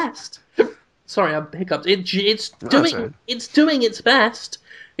its best. Sorry, I hiccuped. It's doing its best.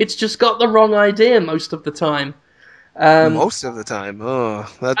 It's just got the wrong idea most of the time. Most of the time.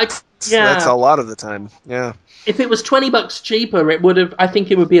 That's a lot of the time. Yeah. If it was $20 cheaper, I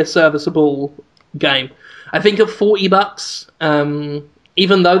think it would be a serviceable game. I think at $40,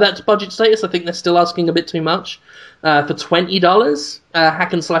 even though that's budget status, I think they're still asking a bit too much. For $20,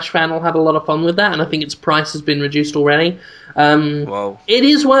 Hack and Slash fan will have a lot of fun with that, and I think its price has been reduced already. Whoa. It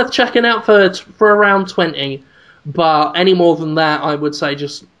is worth checking out for around $20, but any more than that, I would say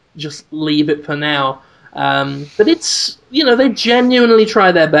just leave it for now. But it's, they genuinely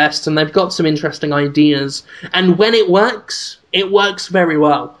try their best, and they've got some interesting ideas, and when it works very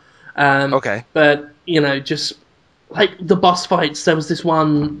well. But, just like the boss fights, there was this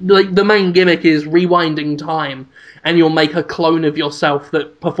one, like the main gimmick is rewinding time, and you'll make a clone of yourself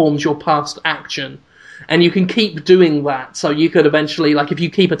that performs your past action. And you can keep doing that. So you could eventually, like, if you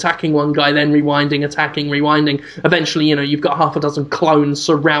keep attacking one guy, then rewinding, attacking, rewinding, eventually, you know, you've got half a dozen clones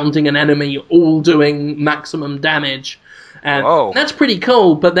surrounding an enemy, all doing maximum damage. And Whoa. that's pretty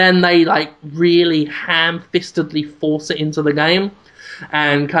cool, but then they, like, really ham-fistedly force it into the game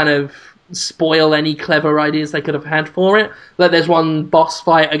and kind of spoil any clever ideas they could have had for it. Like, there's one boss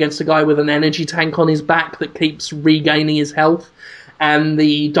fight against a guy with an energy tank on his back that keeps regaining his health. And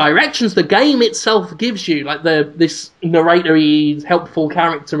the directions the game itself gives you, like this narratory helpful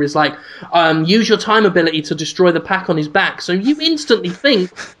character is like, use your time ability to destroy the pack on his back. So you instantly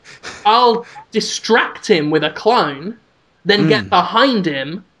think, I'll distract him with a clone, then get behind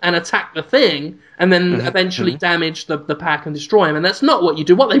him and attack the thing, and then eventually damage the pack and destroy him. And that's not what you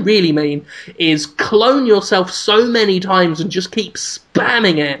do. What they really mean is clone yourself so many times and just keep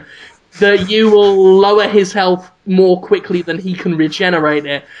spamming it that you will lower his health more quickly than he can regenerate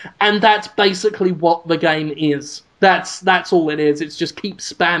it. And that's basically what the game is. That's all it is. It's just keep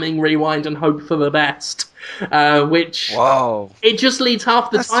spamming rewind and hope for the best. Which... Whoa. It just leads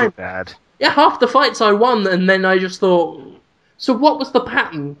half the That's time. too bad. Yeah, half the fights I won, and then I just thought... So what was the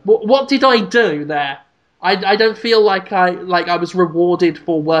pattern? What did I do there? I don't feel like I was rewarded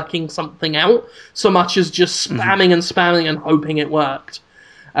for working something out so much as just spamming and spamming and hoping it worked.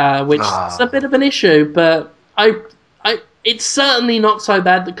 Which is a bit of an issue, but it's certainly not so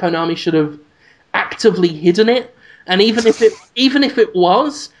bad that Konami should have actively hidden it. And even if it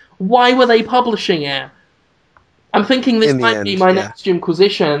was, why were they publishing it? I'm thinking this might be my next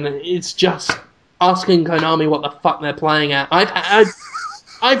Inquisition. It's just asking Konami what the fuck they're playing at.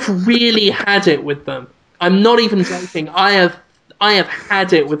 I've really had it with them. I'm not even joking. I have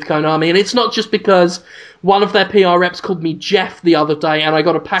had it with Konami, and it's not just because one of their PR reps called me Jeff the other day, and I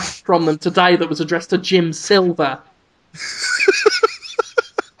got a package from them today that was addressed to Jim Silver.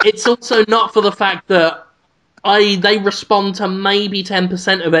 It's also not for the fact that they respond to maybe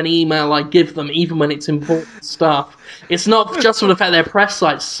 10% of any email I give them, even when it's important stuff. It's not just for the fact their press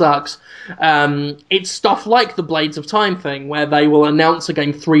site sucks. It's stuff like the Blades of Time thing, where they will announce a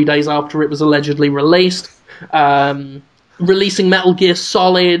game 3 days after it was allegedly released. Releasing Metal Gear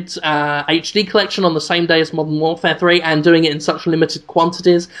Solid HD collection on the same day as Modern Warfare 3, and doing it in such limited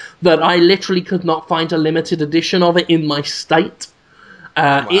quantities that I literally could not find a limited edition of it in my state.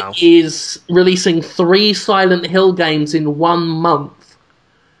 Wow. It is releasing 3 Silent Hill games in 1 month.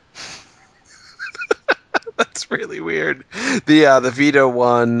 That's really weird. The Vita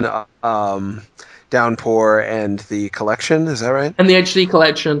one, Downpour, and the collection, is that right? And the HD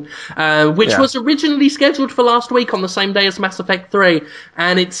collection, which was originally scheduled for last week on the same day as Mass Effect 3,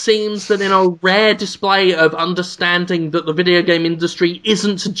 and it seems that in a rare display of understanding that the video game industry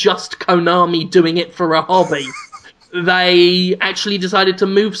isn't just Konami doing it for a hobby, they actually decided to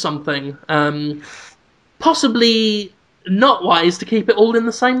move something. Possibly not wise to keep it all in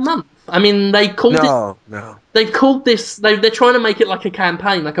the same month. I mean, they called No. They've called this... They're trying to make it like a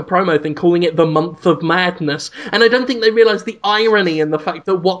campaign, like a promo thing, calling it the Month of Madness. And I don't think they realise the irony in the fact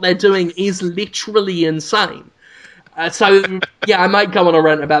that what they're doing is literally insane. I might go on a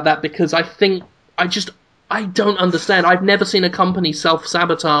rant about that, because I think... I don't understand. I've never seen a company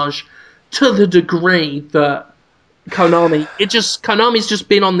self-sabotage to the degree that Konami's just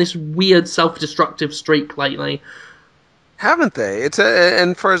been on this weird self-destructive streak lately. Haven't they?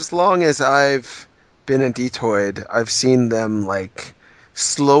 And for as long as I've been in Podtoid, I've seen them, like,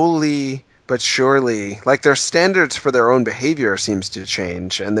 slowly but surely, like, their standards for their own behavior seems to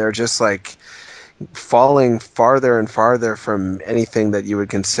change, and they're just, like, falling farther and farther from anything that you would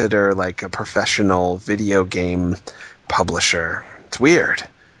consider, like, a professional video game publisher. It's weird.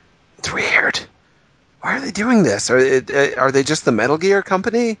 Why are they doing this? Are they just the Metal Gear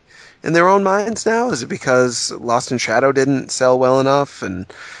company in their own minds now? Is it because Lost in Shadow didn't sell well enough, and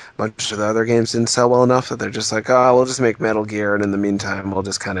a bunch of the other games didn't sell well enough, that they're just like, oh, we'll just make Metal Gear, and in the meantime, we'll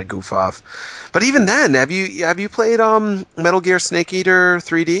just kind of goof off? But even then, have you played Metal Gear Snake Eater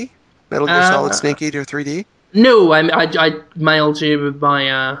 3D? Metal Gear Solid Snake Eater 3D? No, I mailed you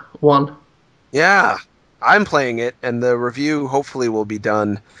my one. Yeah, I'm playing it, and the review hopefully will be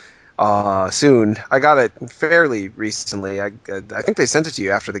done soon. I got it fairly recently. I think they sent it to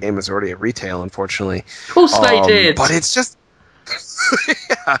you after the game was already at retail, unfortunately. Of course they did. But it's just...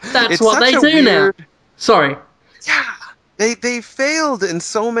 yeah, that's what they do now. Sorry. Yeah, they failed in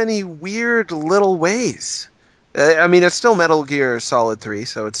so many weird little ways. I mean, it's still Metal Gear Solid 3,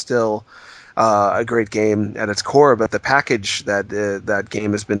 so it's still a great game at its core, but the package that that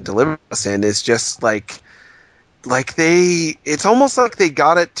game has been delivered us in is just like it's almost like they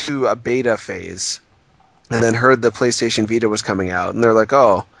got it to a beta phase and then heard the PlayStation Vita was coming out, and they're like,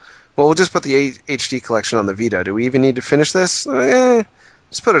 oh, well, we'll just put the HD collection on the Vita. Do we even need to finish this?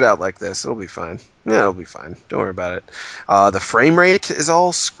 Just put it out like this. It'll be fine. Yeah, it'll be fine. Don't worry about it. The frame rate is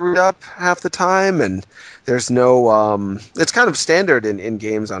all screwed up half the time, and there's no... it's kind of standard in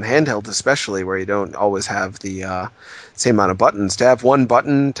games on handheld, especially, where you don't always have the same amount of buttons. To have one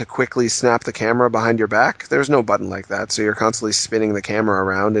button to quickly snap the camera behind your back, there's no button like that, so you're constantly spinning the camera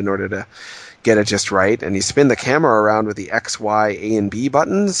around in order to get it just right, and you spin the camera around with the X, Y, A, and B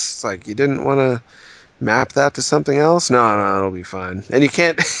buttons. It's like you didn't want to map that to something else. No, it'll be fine. And you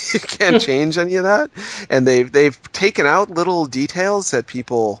can't change any of that. And they've taken out little details that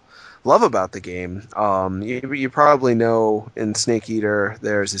people love about the game. You probably know in Snake Eater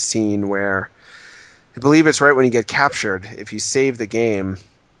there's a scene where I believe it's right when you get captured. If you save the game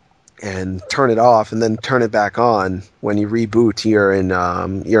and turn it off and then turn it back on, when you reboot, you're in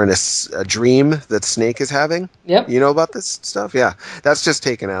a dream that Snake is having. Yep. You know about this stuff? Yeah, that's just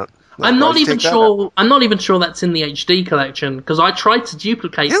taken out. I'm not even sure. I'm not even sure that's in the HD collection, because I tried to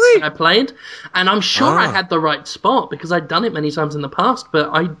duplicate it when I played, and I'm sure I had the right spot because I'd done it many times in the past, but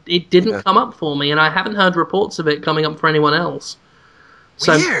it didn't come up for me, and I haven't heard reports of it coming up for anyone else.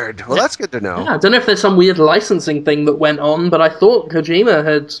 So, weird. Well, that's good to know. Yeah, I don't know if there's some weird licensing thing that went on, but I thought Kojima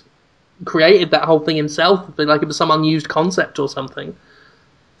had created that whole thing himself, like it was some unused concept or something.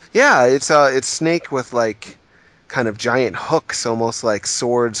 Yeah, it's Snake with like kind of giant hooks, almost like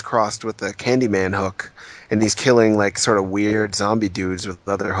swords crossed with the Candyman hook, and he's killing like sort of weird zombie dudes with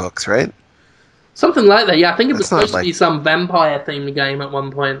other hooks, right? Something like that. Yeah, I think it was supposed to be some vampire themed game at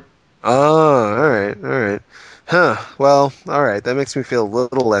one point. Oh, all right. Huh. Well, all right. That makes me feel a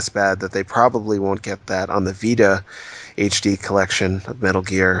little less bad that they probably won't get that on the Vita HD collection of Metal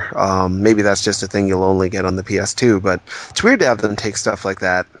Gear. Maybe that's just a thing you'll only get on the PS2, but it's weird to have them take stuff like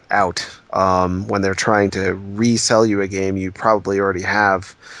that out when they're trying to resell you a game you probably already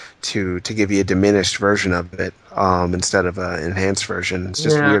have to give you a diminished version of it instead of an enhanced version. It's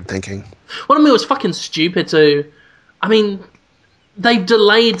just weird thinking. Well, I mean, it was fucking stupid too. I mean, they've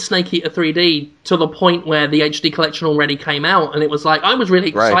delayed Snake Eater 3D to the point where the HD collection already came out, and it was like, I was really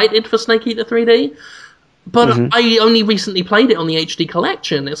excited for Snake Eater 3D, but I only recently played it on the HD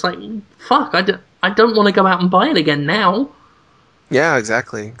collection. It's like, fuck, I don't want to go out and buy it again now. Yeah,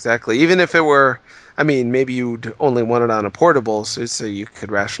 exactly. Even if it were, I mean, maybe you'd only want it on a portable, so you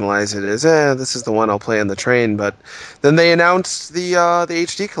could rationalize it as, this is the one I'll play on the train, but then they announced the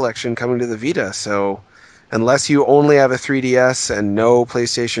HD collection coming to the Vita, so unless you only have a 3DS and no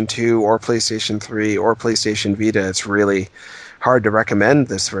PlayStation 2 or PlayStation 3 or PlayStation Vita, it's really hard to recommend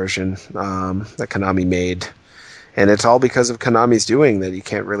this version that Konami made. And it's all because of Konami's doing that you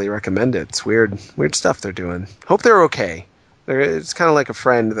can't really recommend it. It's weird stuff they're doing. Hope they're okay. It's kind of like a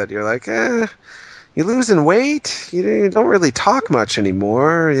friend that you're like, you're losing weight? You don't really talk much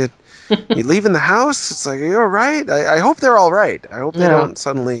anymore. You leaving the house? It's like, are you all right? I hope they're all right. I hope they don't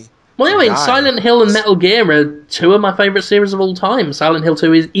suddenly... Well, I mean, Silent Hill and Metal Gear are two of my favourite series of all time. Silent Hill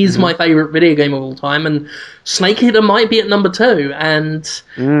 2 is my favourite video game of all time, and Snake Eater might be at number 2. And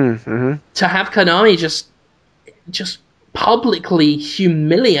to have Konami just publicly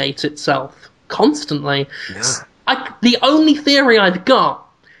humiliate itself constantly. Yeah. The only theory I've got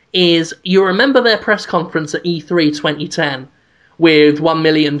is, you remember their press conference at E3 2010? With 1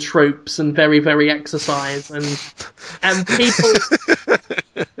 million troops and very, very exercise and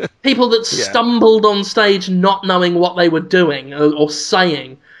people that stumbled on stage not knowing what they were doing or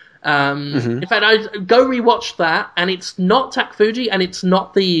saying. In fact, I go rewatch that, and it's not Takfuji and it's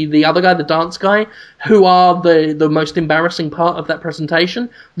not the other guy, the dance guy, who are the most embarrassing part of that presentation.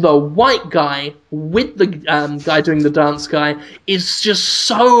 The white guy with the guy doing the dance guy is just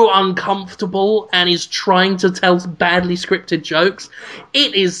so uncomfortable and is trying to tell badly scripted jokes.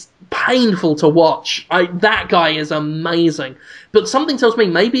 It is painful to watch. That guy is amazing. But something tells me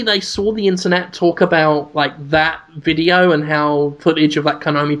maybe they saw the internet talk about like that video and how footage of that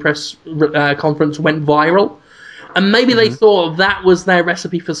Konami press conference went viral, and maybe they thought that was their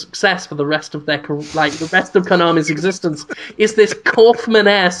recipe for success for the rest of the rest of Konami's existence. Is this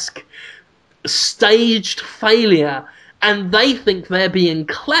Kaufman-esque staged failure, and they think they're being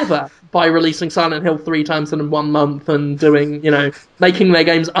clever by releasing Silent Hill 3 times in 1 month and doing, making their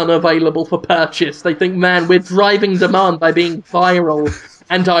games unavailable for purchase. They think, man, we're driving demand by being viral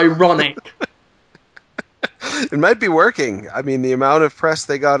and ironic. It might be working. I mean, the amount of press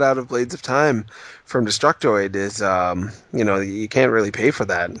they got out of Blades of Time from Destructoid is, you can't really pay for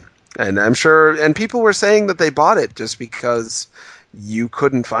that. And I'm sure, and people were saying that they bought it just because you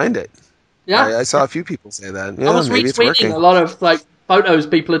couldn't find it. Yeah. I saw a few people say that. Yeah, I was retweeting a lot of, photos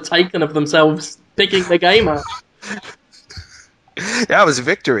people had taken of themselves picking the game up. Yeah, it was a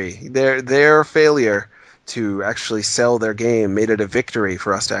victory. Their failure to actually sell their game made it a victory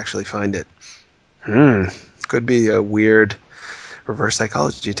for us to actually find it. Could be a weird reverse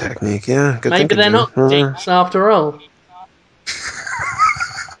psychology technique. Yeah, good Maybe thinking, they're Jim. not geeks after all.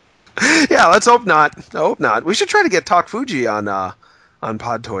 Yeah, let's hope not. I hope not. We should try to get Talk Fuji on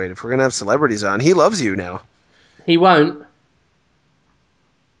Podtoid if we're gonna have celebrities on. He loves you now. He won't.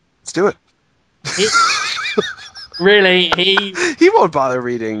 Let's do it. He, really, he... He won't bother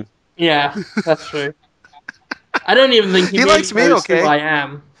reading. Yeah, that's true. I don't even think he He really likes me, knows who okay? I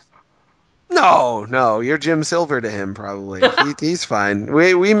am. No, you're Jim Silver to him probably. He's fine.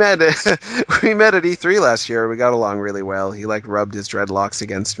 We met we met at E3 last year. We got along really well. He like rubbed his dreadlocks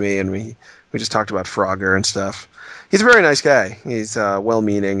against me, and we just talked about Frogger and stuff. He's a very nice guy. He's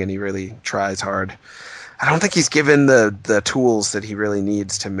well-meaning, and he really tries hard. I don't think he's given the tools that he really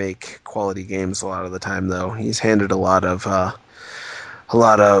needs to make quality games a lot of the time, though. He's handed a lot of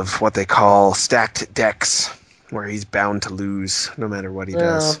what they call stacked decks, where he's bound to lose no matter what he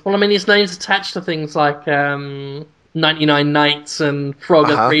does. Well, I mean, his name's attached to things like 99 Nights and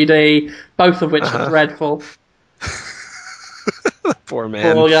Frogger Uh-huh. 3D, both of which are Uh-huh. dreadful. Poor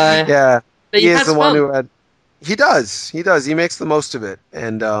man. Poor guy. Yeah, But he is has the one fun. who had. He does. He makes the most of it,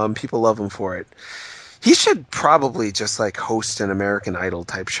 and people love him for it. He should probably just like host an American Idol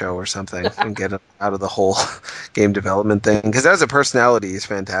type show or something and get him out of the whole game development thing. Because as a personality, he's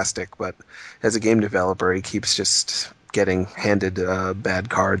fantastic, but as a game developer, he keeps just getting handed bad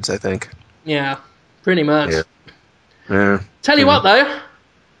cards, I think. Yeah, pretty much. Yeah. Tell you what, though,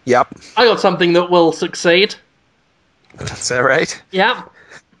 Yep. I got something that will succeed. Is that right? Yep.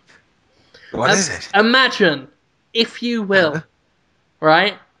 What is it? Imagine, if you will,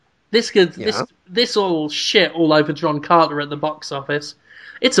 right? This all shit all over John Carter at the box office.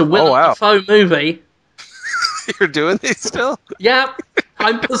 It's a Willem Dafoe movie. You're doing these still? Yep.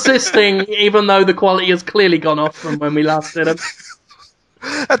 I'm persisting, even though the quality has clearly gone off from when we last did it.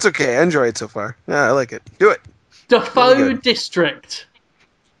 That's okay. I enjoy it so far. Yeah, I like it. Do it. Dafoe Really good. District.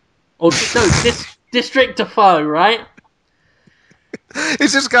 Or, no, District Dafoe, right?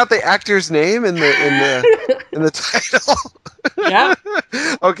 It's just got the actor's name in the title. Yeah.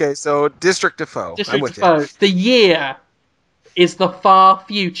 Okay, so District Defoe. District I'm with Defoe. you. The year is the far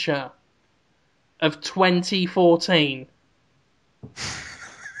future of 2014.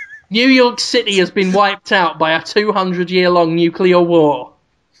 New York City has been wiped out by a 200-year-long nuclear war.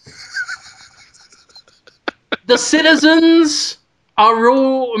 The citizens are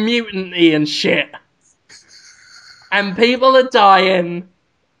all mutant-y and shit. And people are dying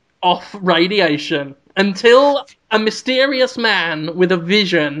off radiation until a mysterious man with a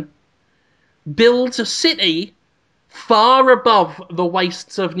vision builds a city far above the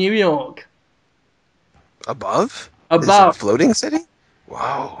wastes of New York. Above? Above. Is it a floating city?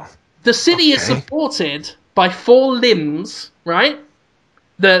 Wow. The city is supported by 4 limbs, right?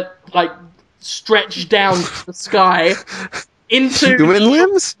 That, like, stretch down the sky into human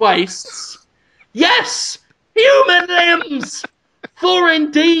limbs? Wastes. Yes! Human limbs! For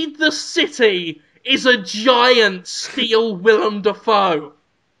indeed the city is a giant steel Willem Dafoe.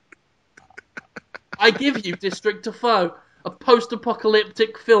 I give you District Dafoe, a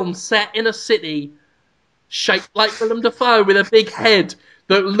post-apocalyptic film set in a city shaped like Willem Dafoe with a big head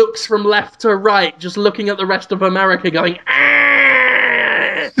that looks from left to right, just looking at the rest of America going,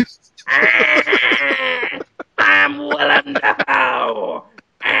 ah, ah, I'm Willem Dafoe!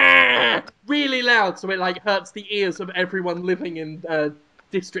 Ah, really loud, so it like hurts the ears of everyone living in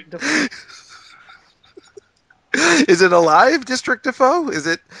District Defoe. Is it alive, District Defoe? Is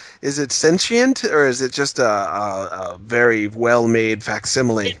it sentient, or is it just a very well-made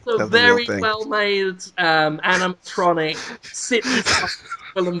facsimile It's a of the real very thing? well-made animatronic city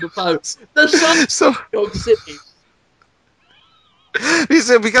Willem Dafoe. The sun So, of New York City.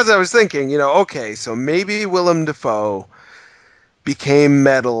 because I was thinking, okay, so maybe Willem Dafoe became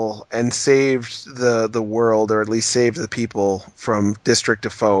metal and saved the world, or at least saved the people from District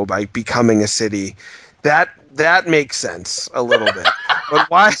Defoe by becoming a city. That makes sense a little bit. But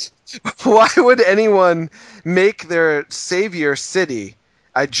why would anyone make their savior city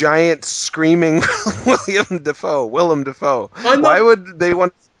a giant screaming Willem Dafoe? Why would they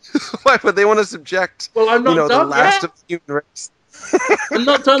want to subject I'm not the done last yet. of the human race? I'm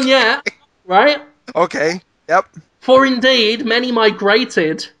not done yet, right? Okay. Yep. For indeed, many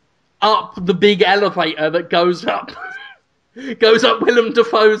migrated up the big elevator that goes up Willem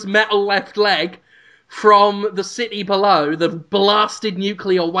Dafoe's metal left leg from the city below, the blasted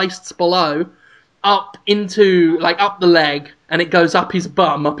nuclear wastes below, up into, up the leg, and it goes up his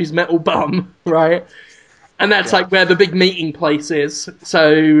bum, up his metal bum, right? And that's like where the big meeting place is.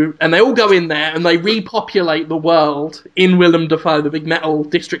 So, and they all go in there and they repopulate the world in Willem Dafoe, the big metal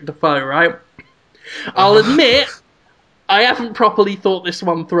District Dafoe, right? I'll admit, I haven't properly thought this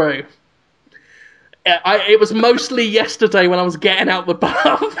one through. It was mostly yesterday when I was getting out the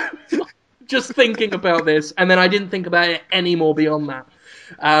bath, just thinking about this, and then I didn't think about it anymore beyond that.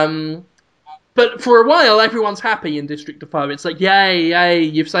 But for a while, everyone's happy in District Defoe. It's like, yay, yay,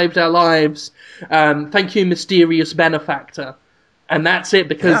 you've saved our lives. Thank you, mysterious benefactor. And that's it,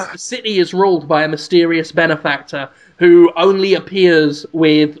 because the city is ruled by a mysterious benefactor who only appears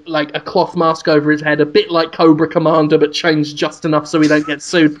with, like, a cloth mask over his head, a bit like Cobra Commander, but changed just enough so he don't get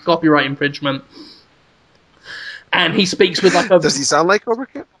sued for copyright infringement. And he speaks with, like, a... Does he sound like Cobra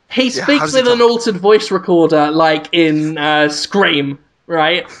Commander? He speaks with an altered voice recorder, like in Scream,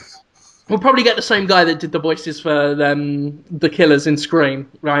 right? We'll probably get the same guy that did the voices for the killers in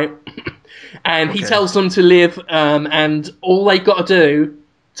Scream, right? And he tells them to live, and all they've got to do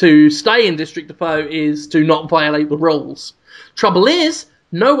to stay in District Defoe is to not violate the rules. Trouble is,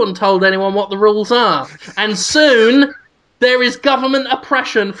 no one told anyone what the rules are. And soon, there is government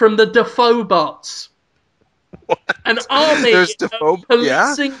oppression from the Defoe bots. What? An army of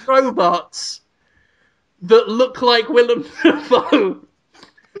policing robots that look like Willem Dafoe.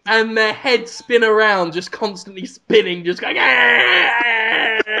 And their heads spin around, just constantly spinning, just going...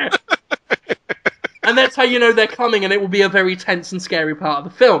 And that's how you know they're coming, and it will be a very tense and scary part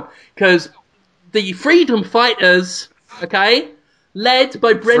of the film. Because the freedom fighters, okay, led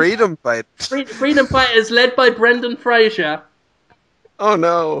by... Freedom fighters led by Brendan Fraser. Oh,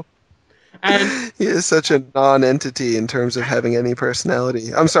 no. And he is such a non-entity in terms of having any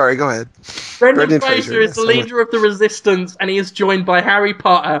personality. I'm sorry, go ahead. Brendan Fraser is the leader of the Resistance, and he is joined by Harry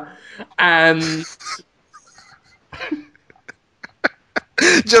Potter and...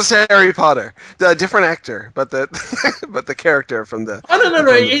 Just Harry Potter. The different actor, but the but the character from the... Oh,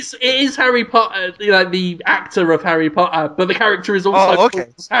 no. It is Harry Potter, you know, the actor of Harry Potter, but the character is also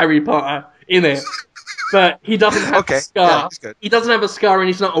Harry Potter in it. But he doesn't have a scar. Yeah, he doesn't have a scar and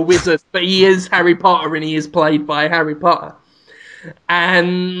he's not a wizard, but he is Harry Potter and he is played by Harry Potter.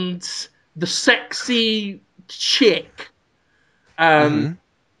 And the sexy chick who,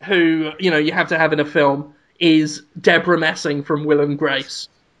 you know, you have to have in a film is Deborah Messing from Will and Grace.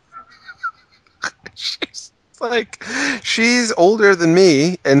 She's older than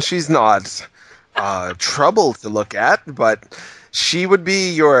me and she's not trouble to look at, but... She would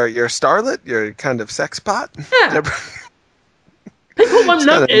be your starlet, your kind of sex pot? Yeah. People won't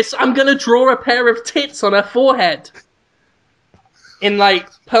notice I'm going to draw a pair of tits on her forehead in, like,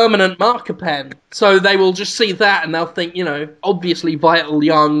 permanent marker pen. So they will just see that and they'll think, you know, obviously vital,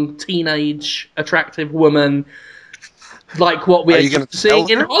 young, teenage, attractive woman, like what we're used to seeing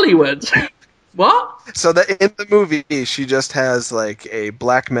in Hollywood. What? So that in the movie, she just has, like, a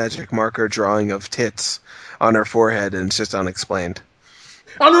black magic marker drawing of tits on her forehead, and it's just unexplained.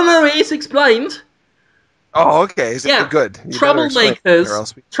 Oh, no, it is explained. Oh, okay. Is it good? Troublemakers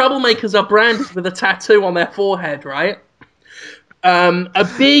are branded with a tattoo on their forehead, right? A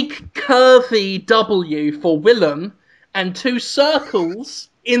big curvy W for Willem, and 2 circles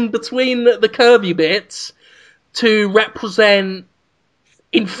in between the curvy bits to represent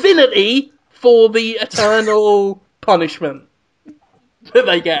infinity for the eternal punishment that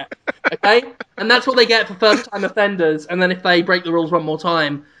they get, okay? And that's what they get for first-time offenders, and then if they break the rules one more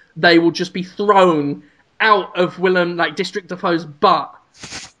time, they will just be thrown out of District Defoe's butt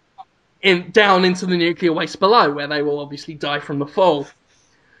down into the nuclear waste below, where they will obviously die from the fall.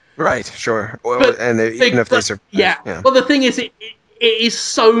 Right, sure. Well, even if they survive. Yeah. Well, the thing is, it is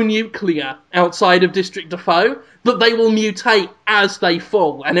so nuclear outside of District Defoe that they will mutate as they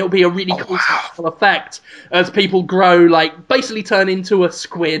fall, and it'll be a really cool effect as people grow, like, basically turn into a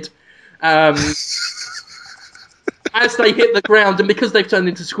squid as they hit the ground, and because they've turned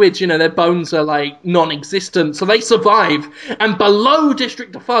into squids, you know, their bones are, like, non-existent, so they survive, and below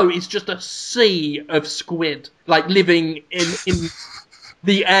District Defoe is just a sea of squid, like, living in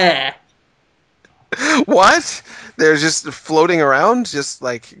the air. What? They're just floating around, just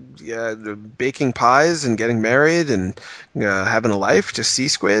like baking pies and getting married and having a life, just sea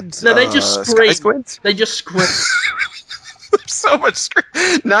squids? No, they just scream. Squids? They just scream. There's so much scream.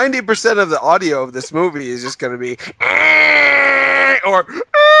 90% of the audio of this movie is just going to be or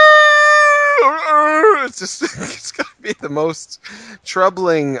it's going to be the most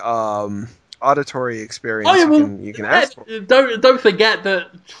troubling auditory experience you can ask for. Don't forget that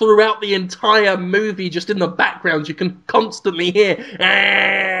throughout the entire movie, just in the background, you can constantly hear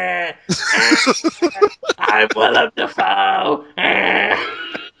I'm Willem Dafoe.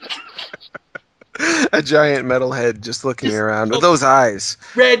 I a giant metal head just looking Just around with those eyes.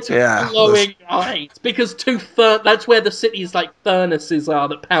 Red Yeah, glowing eyes. Because that's where the city's like furnaces are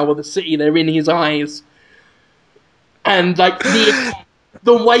that power the city. They're in his eyes. And like the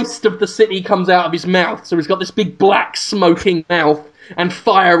waste of the city comes out of his mouth, so he's got this big black smoking mouth and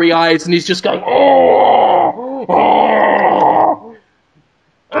fiery eyes, and he's just going, oh, oh,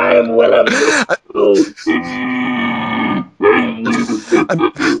 I'm Willem Dafoe.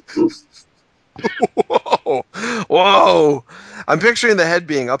 Whoa, whoa! I'm picturing the head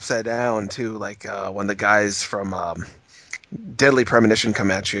being upside down too, like when the guys from Deadly Premonition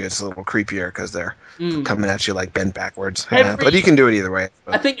come at you. It's a little creepier because they're coming at you like bent backwards. Yeah, but you can do it either way.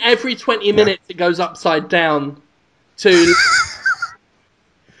 But, I think every 20 minutes it goes upside down to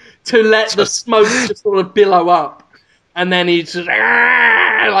let the smoke just sort of billow up, and then he's just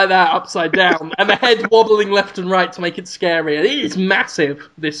like that upside down, and the head wobbling left and right to make it scary. It is massive,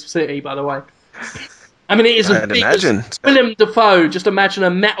 this city, by the way. I mean, it is as big as Willem Dafoe. Just imagine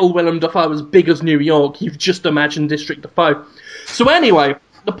a metal Willem Dafoe as big as New York. You've just imagined District Dafoe. So anyway,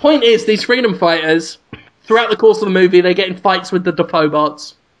 the point is, these freedom fighters, throughout the course of the movie, they get in fights with the Dafoe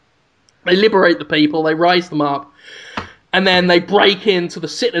bots. They liberate the people, they rise them up, and then they break into the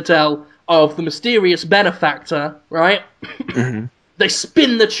citadel of the mysterious benefactor, right? Mm-hmm. They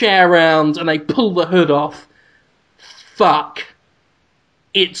spin the chair around and they pull the hood off. Fuck.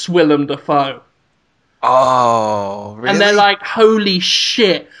 It's Willem Dafoe. Oh, really? And they're like, holy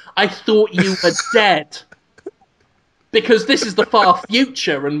shit, I thought you were dead. Because this is the far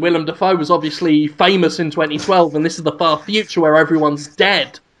future, and Willem Dafoe was obviously famous in 2012, and this is the far future where everyone's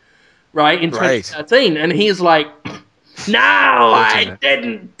dead, right, in 2013. And he's like, no, I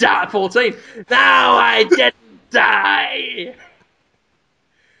didn't die. 14. No, I didn't die.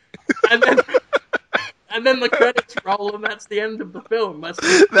 And then the credits roll, and that's the end of the film. That's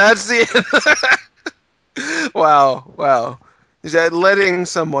the end. Wow. Is that letting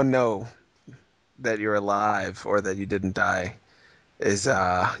someone know that you're alive or that you didn't die is,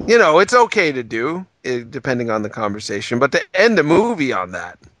 it's okay to do, depending on the conversation. But to end a movie on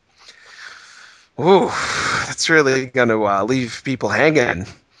that, ooh, that's really going to leave people hanging.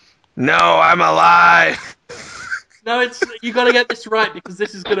 No, I'm alive. No, you got to get this right, because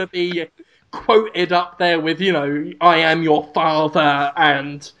this is going to be quoted up there with, I am your father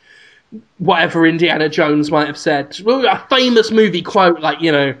and whatever Indiana Jones might have said. Well, a famous movie quote like,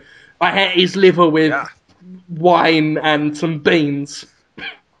 I ate his liver with wine and some beans.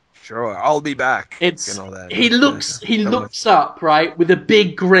 Sure, I'll be back. He looks up, right, with a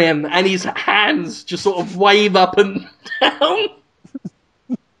big grin, and his hands just sort of wave up and down.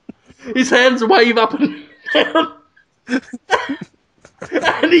 His hands wave up and down.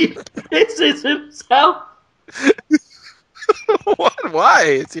 And he pisses himself. What? Why?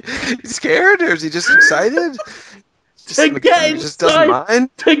 Is he scared, or is he just excited? To get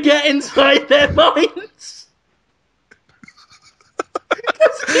inside their minds.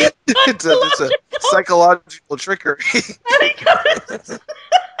 It's a psychological trickery. And he goes,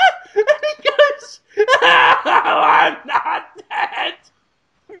 oh, I'm not dead.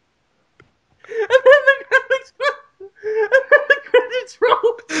 And then the credits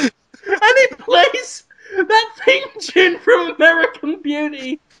roll. And he plays that theme tune from American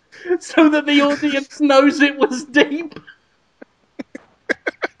Beauty so that the audience knows it was deep.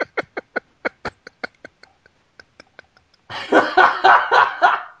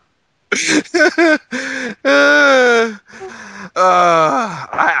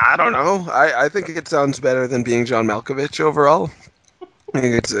 I don't know. I think it sounds better than Being John Malkovich overall. I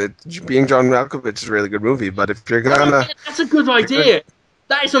think Being John Malkovich is a really good movie, but if you're gonna... That's a good idea.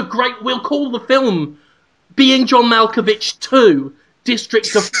 That is a great... We'll call the film Being John Malkovich 2,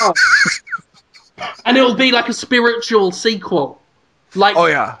 District of Love. And it'll be like a spiritual sequel. Like, oh,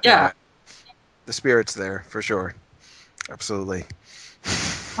 yeah. The spirit's there, for sure. Absolutely.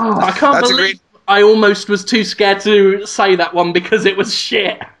 Oh, I can't believe I almost was too scared to say that one because it was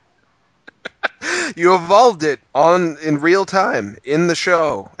shit. You evolved it in real time in the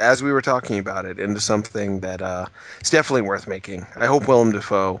show as we were talking about it into something that is definitely worth making. I hope Willem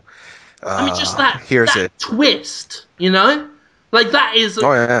Dafoe just that it. Twist, like that is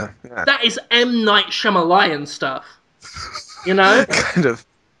that is M. Night Shyamalan stuff, kind of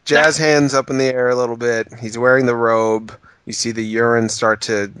jazz hands up in the air a little bit. He's wearing the robe. You see the urine start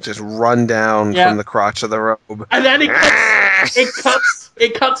to just run down from the crotch of the robe. And then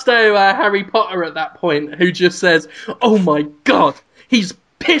it cuts to Harry Potter at that point, who just says, oh my god, he's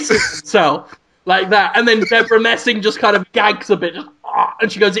pissing himself, like that. And then Deborah Messing just kind of gags a bit,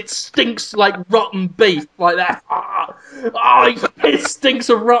 and she goes, it stinks like rotten beef, like that. Oh, he's It stinks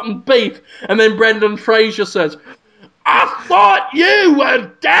of rotten beef. And then Brendan Fraser says, I thought you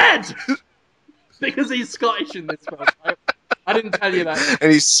were dead! Because he's Scottish in this film. I didn't tell you that.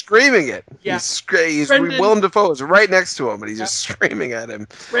 And he's screaming it. Yeah. Willem Dafoe is right next to him, and he's just screaming at him.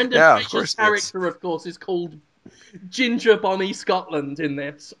 Brendan Fraser's character, of course, is called Ginger Bonnie Scotland in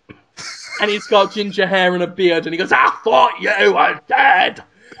this. And he's got ginger hair and a beard, and he goes, I thought you were dead!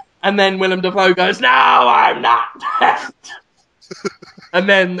 And then Willem Dafoe goes, no, I'm not dead! And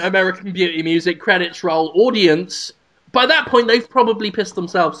then American Beauty music, credits roll, audience. By that point, they've probably pissed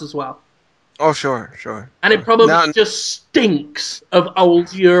themselves as well. Oh, sure. And it probably just stinks of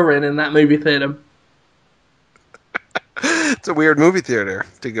old urine in that movie theater. It's a weird movie theater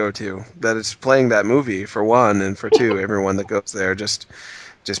to go to. That it's playing that movie, for one, and for two, everyone that goes there just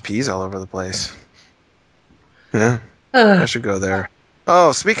pees all over the place. Yeah, I should go there.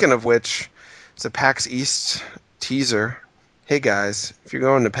 Oh, speaking of which, it's a PAX East teaser. Hey guys, if you're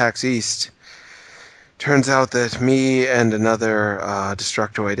going to PAX East, turns out that me and another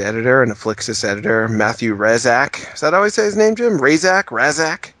Destructoid editor and a Flixus editor, Matthew Razak, is that how I say his name, Jim?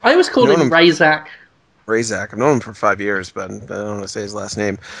 Razak? I always called him Razak. Razak. I've known him for 5 years, but I don't want to say his last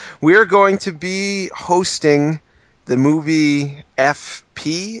name. We're going to be hosting the movie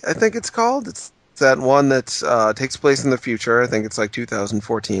FP, I think it's called. It's that one that takes place in the future. I think it's like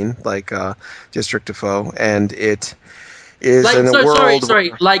 2014, like District of Foe, and it is in a world.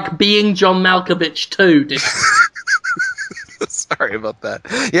 Sorry, like Being John Malkovich 2. Sorry about that.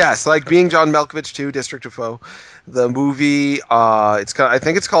 Yes, like Being John Malkovich 2, District of Foe. The movie, I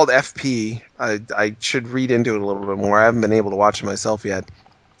think it's called FP. I should read into it a little bit more. I haven't been able to watch it myself yet.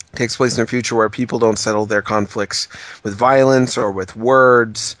 It takes place in a future where people don't settle their conflicts with violence or with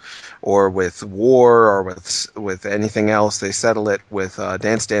words or with war or with anything else. They settle it with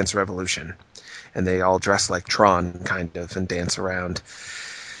Dance Dance Revolution. And they all dress like Tron, kind of, and dance around.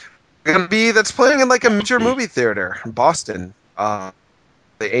 That's playing in like a major movie theater in Boston. The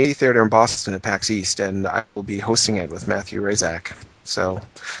A Theater in Boston at PAX East, and I will be hosting it with Matthew Razak. So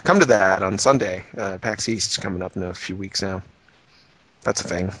come to that on Sunday. PAX East is coming up in a few weeks now. That's a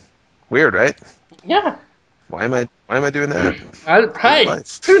thing. Weird, right? Yeah. Why am I doing that? Hey,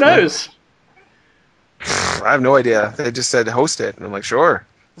 who knows? I have no idea. They just said host it, and I'm like, sure.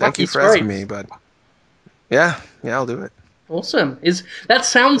 Thank you for asking me, but yeah, I'll do it. Awesome. That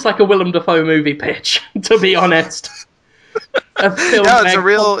sounds like a Willem Dafoe movie pitch, to be honest. A film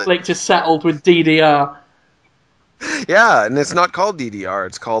where conflict is settled with DDR. Yeah, and it's not called DDR.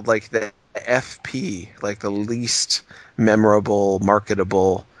 It's called like the FP, like the least memorable,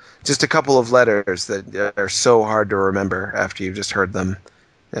 marketable. Just a couple of letters that are so hard to remember after you've just heard them.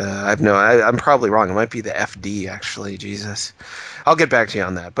 I'm probably wrong. It might be the FD, actually. Jesus. I'll get back to you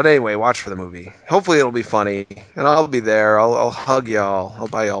on that. But anyway, watch for the movie. Hopefully it'll be funny, and I'll be there. I'll hug y'all. I'll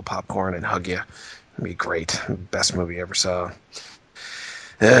buy y'all popcorn and hug you. It'll be great. Best movie I ever saw.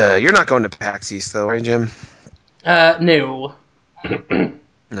 You're not going to PAX East, though, right, Jim? No.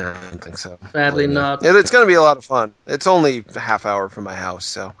 No, I don't think so. Sadly not. It's going to be a lot of fun. It's only a half hour from my house,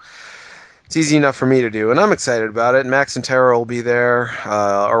 so it's easy enough for me to do, and I'm excited about it. Max and Tara will be there.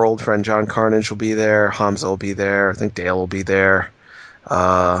 Our old friend John Carnage will be there. Hamza will be there. I think Dale will be there.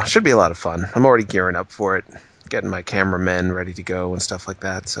 Should be a lot of fun. I'm already gearing up for it, getting my cameramen ready to go and stuff like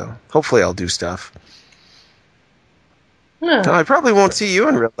that, so hopefully I'll do stuff. Yeah. No, I probably won't see you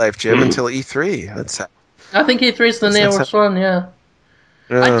in real life, Jim, until E3. I think E3 is the nearest one, yeah.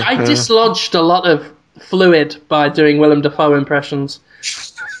 I dislodged a lot of fluid by doing Willem Dafoe impressions.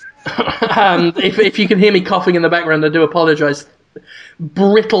 If you can hear me coughing in the background, I do apologise.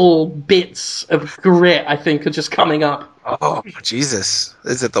 Brittle bits of grit, I think, are just coming up. Oh, Jesus.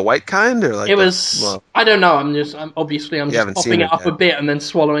 Is it the white kind? Or like it was... Well, I don't know. I'm just coughing it up a bit and then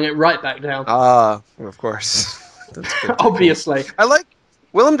swallowing it right back down. Of course. That's good. Obviously. I like...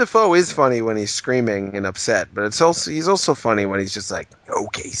 Willem Dafoe is funny when he's screaming and upset, but he's also funny when he's just like,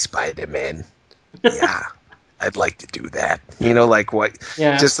 okay, Spider-Man. Yeah, I'd like to do that. You know, like what?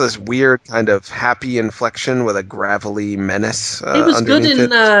 Yeah. Just this weird kind of happy inflection with a gravelly menace. He was good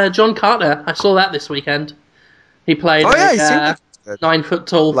in John Carter. I saw that this weekend. He played a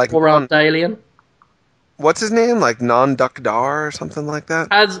 9-foot-tall, like 4-armed alien. What's his name? Like Non-Duck-Dar or something like that?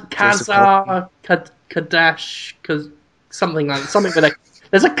 Kazar Kadash, something with a...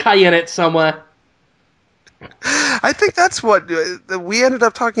 There's a K in it somewhere. I think that's what... we ended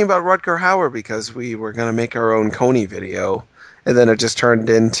up talking about Rutger Hauer because we were going to make our own Coney video, and then it just turned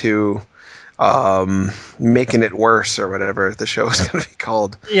into Making It Worse or whatever the show is going to be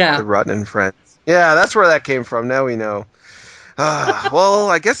called. Yeah. The Rut and Friends. Yeah, that's where that came from. Now we know. Well,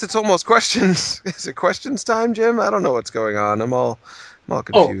 I guess it's almost questions. Is it questions time, Jim? I don't know what's going on. I'm all Oh,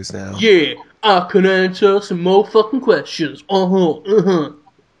 confused now. yeah, I can answer some more fucking questions.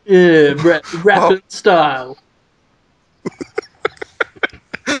 Yeah, Well, rapping style.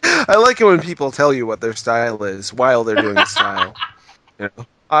 I like it when people tell you what their style is while they're doing the style. You know,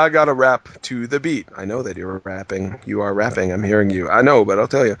 I gotta rap to the beat. I know that you're rapping. You are rapping. I'm hearing you. I know, but I'll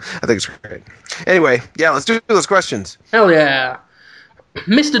tell you. I think it's great. Anyway, yeah, let's do those questions. Hell yeah.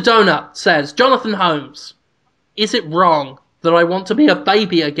 Mr. Donut says, Jonathan Holmes, is it wrong that I want to be a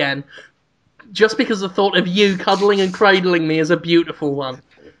baby again just because the thought of you cuddling and cradling me is a beautiful one?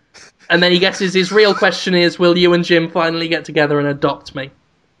 And then he guesses his real question is, will you and Jim finally get together and adopt me?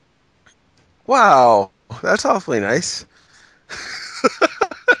 Wow, that's awfully nice.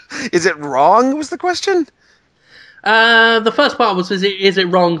 Is it wrong? Was the question? The first part was, is it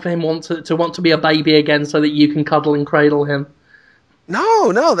wrong for him to want to be a baby again so that you can cuddle and cradle him?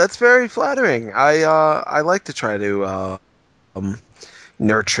 No, no, that's very flattering. I like to try to um,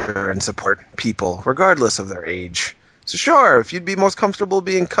 nurture and support people, regardless of their age. So sure, if you'd be most comfortable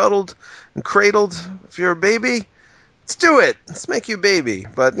being cuddled and cradled if you're a baby, let's do it. Let's make you a baby.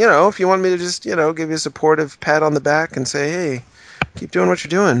 But if you want me to just give you a supportive pat on the back and say, hey, keep doing what you're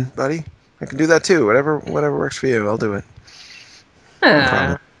doing, buddy. I can do that too. Whatever works for you, I'll do it. No Ah.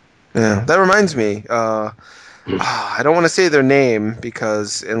 problem. Yeah, that reminds me. I don't want to say their name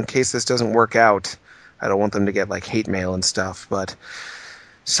because in case this doesn't work out, I don't want them to get like hate mail and stuff. But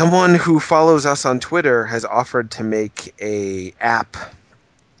someone who follows us on Twitter has offered to make a app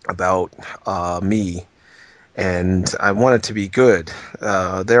about me, and I want it to be good.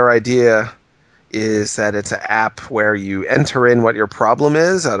 Their idea is that it's an app where you enter in what your problem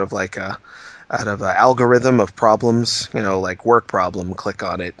is out of an algorithm of problems, like work problem, click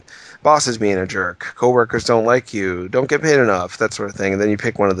on it. Boss is being a jerk. Coworkers don't like you. Don't get paid enough. That sort of thing. And then you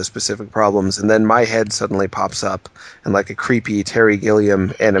pick one of the specific problems, and then my head suddenly pops up, and like a creepy Terry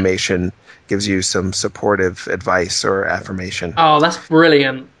Gilliam animation gives you some supportive advice or affirmation. Oh, that's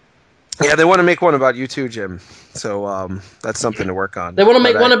brilliant. Yeah, they want to make one about you too, Jim. So that's something to work on. They want to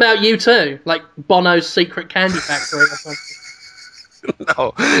But make one about you too, like Bono's Secret Candy Factory or something.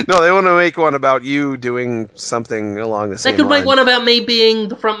 no, no, they want to make one about you doing something along the They same could make line. one about me being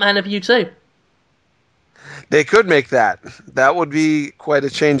the front man of U2. They could make that. That would be quite a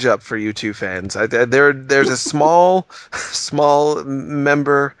change up for U2 fans. There's a small, small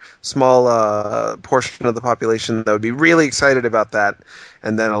portion of the population that would be really excited about that,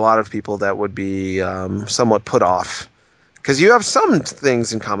 and then a lot of people that would be somewhat put off. Because you have some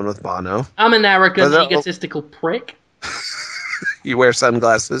things in common with Bono. I'm an arrogant, But egotistical prick. you wear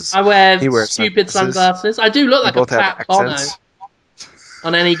sunglasses. I wear He wears stupid sunglasses. I do look You like a both have fat Bono accents.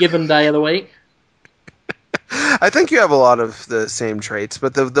 on any given day of the week. I think you have a lot of the same traits,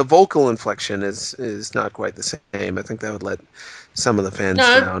 but the vocal inflection is not quite the same. I think that would let some of the fans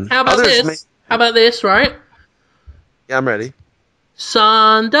No, down. how about Others this? How about this, right? Yeah, I'm ready.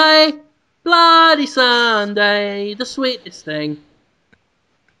 Sunday, bloody Sunday, the sweetest thing.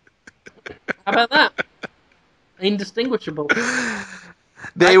 How about that? Indistinguishable.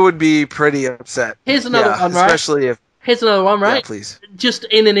 They would be pretty upset. Here's another one, right? Especially if Here's another one, yeah, right? please. Just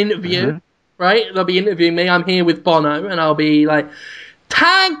in an interview, right? They'll be interviewing me. I'm here with Bono, and I'll be like,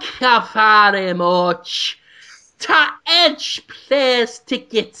 "Thank you very much. To Edge plays the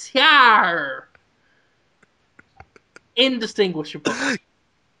guitar." Indistinguishable.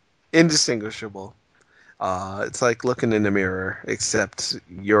 Indistinguishable. It's like looking in a mirror, except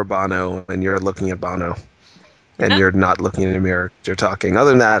you're Bono and you're looking at Bono. And Yeah. you're not looking in a mirror, you're talking. Other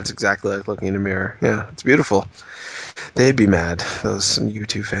than that, it's exactly like looking in a mirror. Yeah, it's beautiful. They'd be mad, those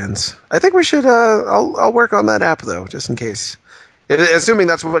U2 fans. I think we should. I'll work on that app though, just in case. Assuming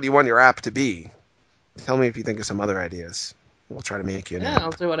that's what you want your app to be. Tell me if you think of some other ideas. We'll try to make you an Yeah, app.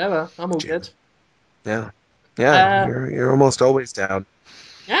 I'll do whatever. I'm all good. Yeah, yeah. You're almost always down.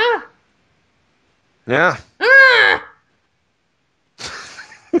 Yeah. Yeah. Ah!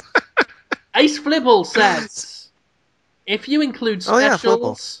 Ace Flibble says, if you include Oh yeah,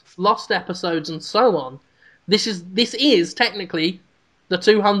 Flipple. specials, lost episodes, and so on, this is technically the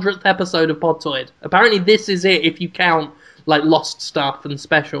 200th episode of Podtoid. Apparently, this is it if you count like lost stuff and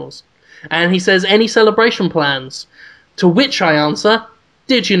specials. And he says, any celebration plans? To which I answer,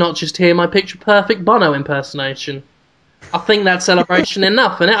 did you not just hear my picture perfect Bono impersonation? I think that's celebration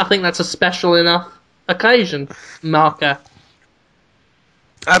enough, innit? I think that's a special enough occasion marker.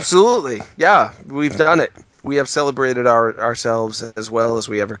 Absolutely. Yeah, we've done it. We have celebrated ourselves as well as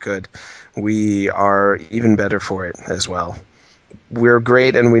we ever could. We are even better for it as well. We're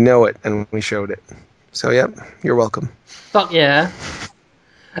great and we know it and we showed it. So, yep, you're welcome. Fuck yeah.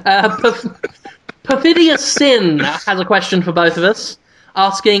 Perfidious Sin has a question for both of us,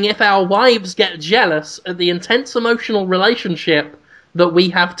 asking if our wives get jealous at the intense emotional relationship that we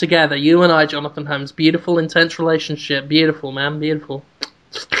have together. You and I, Jonathan Holmes. Beautiful, intense relationship. Beautiful, man. Beautiful.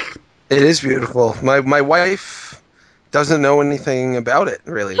 It is beautiful. My wife doesn't know anything about it,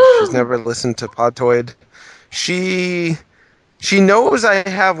 really. She's never listened to Podtoid. She knows I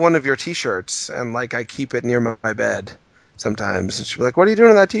have one of your T-shirts, and like I keep it near my bed sometimes. And she'll be like, "What are you doing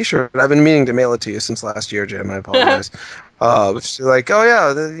with that T-shirt?" I've been meaning to mail it to you since last year, Jim. I apologize. But she's like, "Oh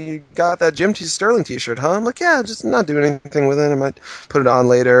yeah, you got that Sterling T-shirt, huh?" I'm like, "Yeah, just not doing anything with it. I might put it on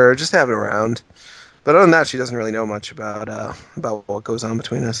later, or just have it around." But other than that, she doesn't really know much about what goes on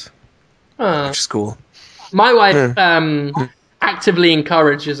between us, which is cool. My wife Yeah. actively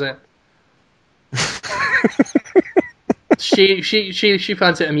encourages it. She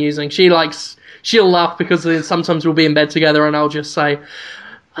finds it amusing. She'll laugh because sometimes we'll be in bed together and I'll just say,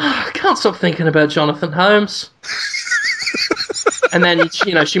 I can't stop thinking about Jonathan Holmes. And then,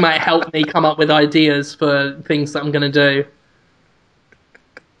 she might help me come up with ideas for things that I'm going to do.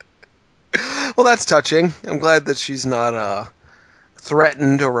 Well, that's touching. I'm glad that she's not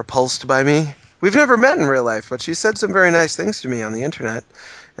threatened or repulsed by me. We've never met in real life, but she said some very nice things to me on the internet.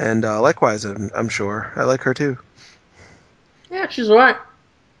 And likewise, I'm sure. I like her too. Yeah, she's alright.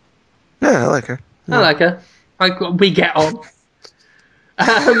 Yeah, I like her. I Yeah. like her. We get on.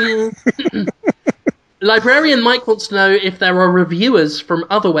 Librarian Mike wants to know if there are reviewers from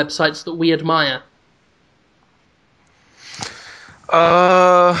other websites that we admire.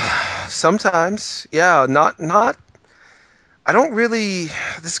 Sometimes, yeah, not. I don't really.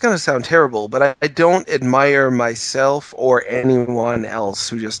 This is gonna sound terrible, but I don't admire myself or anyone else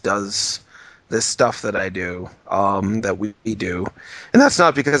who just does this stuff that I do, that we do, and that's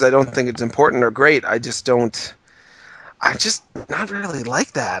not because I don't think it's important or great. I just don't. I just not really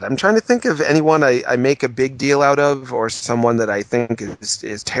like that. I'm trying to think of anyone I make a big deal out of, or someone that I think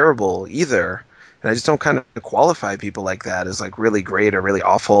is terrible either. And I just don't kind of qualify people like that as like really great or really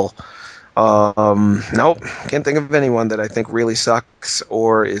awful. Nope, can't think of anyone that I think really sucks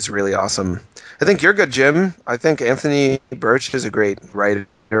or is really awesome. I think you're good, Jim. I think Anthony Birch is a great writer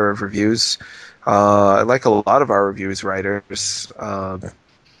of reviews. I like a lot of our reviews writers.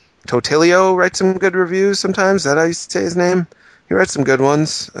 Totilio writes some good reviews sometimes. Is that how you say his name? He writes some good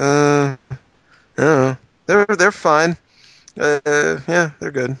ones. I don't know. They're fine. Yeah,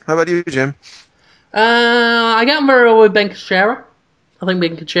 they're good. How about you, Jim? I get on very well with Ben Kuchera. I think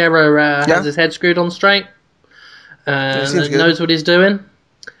Ben Kuchera has Yeah, his head screwed on straight. he seems And good. knows what he's doing.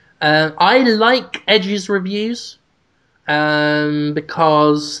 I like Edge's reviews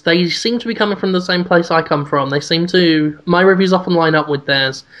because they seem to be coming from the same place I come from. My reviews often line up with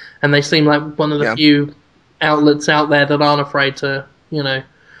theirs, and they seem like one of the Yeah, few outlets out there that aren't afraid to, we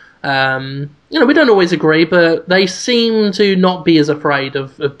don't always agree, but they seem to not be as afraid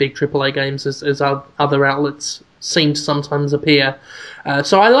of big AAA games as other outlets seem to sometimes appear.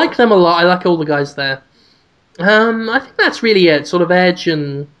 So I like them a lot. I like all the guys there. I think that's really it. Sort of Edge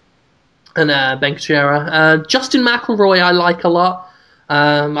and Ben Kuchera. Justin McElroy I like a lot.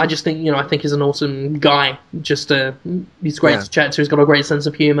 I just think I think he's an awesome guy. He's great yeah. to chat to. He's got a great sense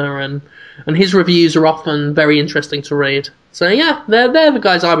of humor, and his reviews are often very interesting to read. So yeah, they're the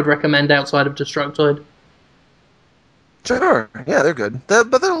guys I would recommend outside of Destructoid. Sure. Yeah, they're good.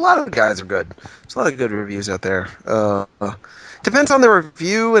 But there are a lot of guys are good. There's a lot of good reviews out there. Depends on the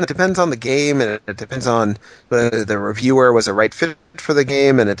review, and it depends on the game, and it depends on whether the reviewer was a right fit for the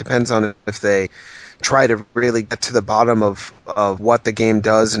game, and it depends on if they try to really get to the bottom of what the game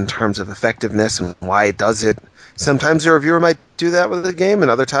does in terms of effectiveness and why it does it. Sometimes a reviewer might do that with a game,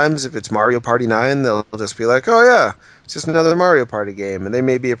 and other times, if it's Mario Party 9, they'll just be like, "Oh yeah, it's just another Mario Party game," and they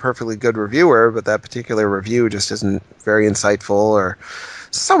may be a perfectly good reviewer, but that particular review just isn't very insightful, or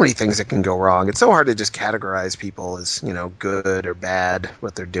so many things that can go wrong. It's so hard to just categorize people as, good or bad,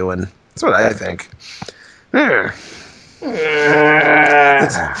 what they're doing. That's what I think. Yeah.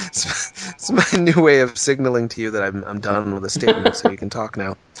 It's my new way of signaling to you that I'm done with a statement, so you can talk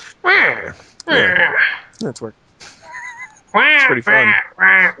now. Yeah, that's work. It's pretty fun.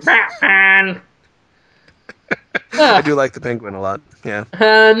 I do like the penguin a lot. Yeah.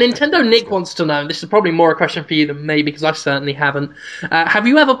 Nintendo Nick wants to know. This is probably more a question for you than me because I certainly haven't. Have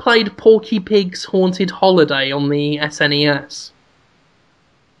you ever played Porky Pig's Haunted Holiday on the SNES?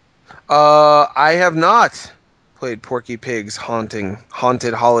 I have not played Porky Pig's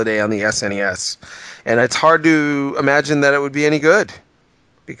Haunted Holiday on the SNES, and it's hard to imagine that it would be any good.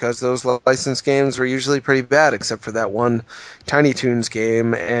 because those licensed games were usually pretty bad, except for that one Tiny Toons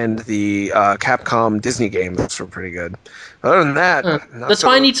game and the Capcom Disney game. Those were pretty good. Other than that, The not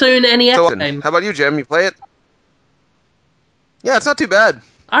Tiny Toon so NES often. game. How about you, Jim? You play it? Yeah, it's not too bad.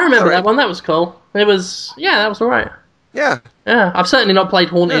 I remember It's all that one. That was cool. That was alright. Yeah. Yeah, I've certainly not played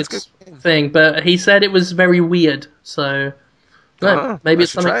Yeah, it's good. Haunted's thing, but he said it was very weird. So, no, Oh, maybe I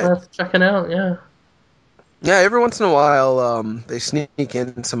it's should something try it. worth checking out. Yeah. Yeah, every once in a while, they sneak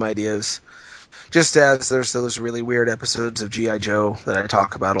in some ideas. Just as there's those really weird episodes of G.I. Joe that I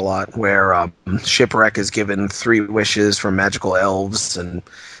talk about a lot, where Shipwreck is given 3 wishes from magical elves, and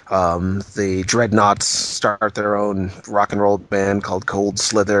the Dreadnoughts start their own rock and roll band called Cold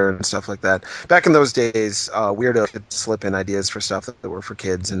Slither and stuff like that. Back in those days, Weirdo could slip in ideas for stuff that were for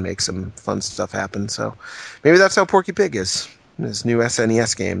kids and make some fun stuff happen. So maybe that's how Porky Pig is. This new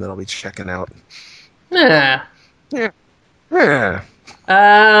SNES game that I'll be checking out. Yeah. Yeah. Yeah.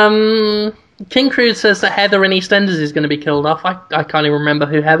 King Crude says that Heather in EastEnders is going to be killed off. I can't even remember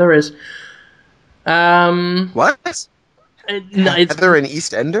who Heather is. What? No, Heather in it's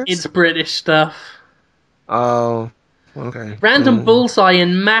EastEnders? British stuff. Oh, okay. Random Bullseye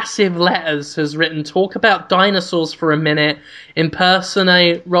in massive letters has written, talk about dinosaurs for a minute,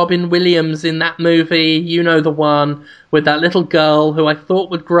 impersonate Robin Williams in that movie, you know the one, with that little girl who I thought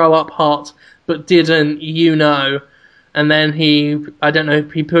would grow up hot, but didn't, you know. And then I don't know,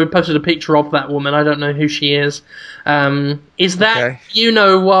 he posted a picture of that woman, I don't know who she is. Is that Okay. you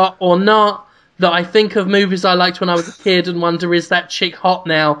know what or not? That I think of movies I liked when I was a kid and wonder, is that chick hot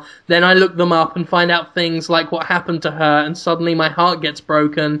now? Then I look them up and find out things like what happened to her, and suddenly my heart gets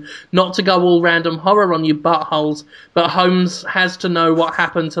broken. Not to go all random horror on you buttholes, but Holmes has to know what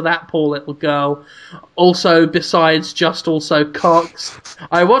happened to that poor little girl. Also, besides just also Cox,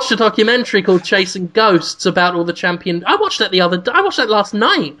 I watched a documentary called Chasing Ghosts about all the champion. I watched that I watched that last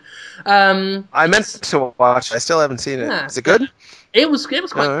night. I meant to watch. I still haven't seen it. Yeah. Is it good? It was quite All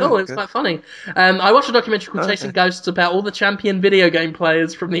cool. right, It was good. quite funny. I watched a documentary called Chasing Okay. Ghosts about all the champion video game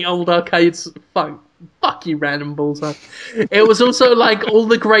players from the old arcades. Fuck you, random bullseye. It was also like all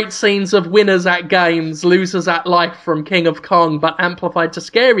the great scenes of winners at games, losers at life from King of Kong, but amplified to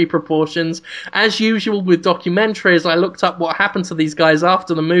scary proportions. As usual with documentaries, I looked up what happened to these guys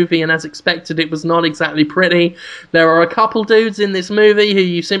after the movie, and as expected, it was not exactly pretty. There are a couple dudes in this movie who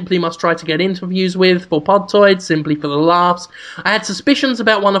you simply must try to get interviews with for Podtoid, simply for the laughs. I had suspicions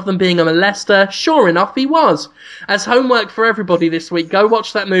about one of them being a molester. Sure enough, he was. As homework for everybody this week, go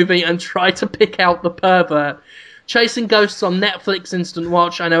watch that movie and try to pick out the pervert. Chasing Ghosts on Netflix Instant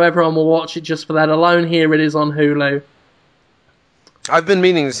Watch. I know everyone will watch it just for that alone. Here it is on Hulu. I've been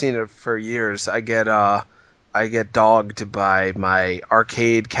meaning to see it for years. I get dogged by my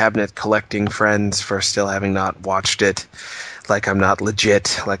arcade cabinet collecting friends for still having not watched it. Like I'm not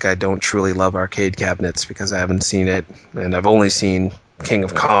legit. Like I don't truly love arcade cabinets because I haven't seen it, and I've only seen King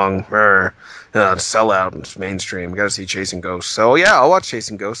of Kong. Sellout. It's mainstream. Got to see Chasing Ghosts. So yeah, I'll watch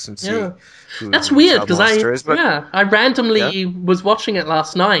Chasing Ghosts and see Yeah. who That's the weird child because molester is. But I yeah. randomly was watching it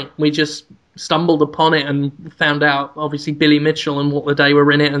last night. We just stumbled upon it and found out obviously Billy Mitchell and What the Day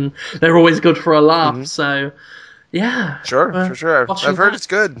were in it, and they're always good for a laugh. Mm-hmm. So yeah, Sure. watching I've heard that. it's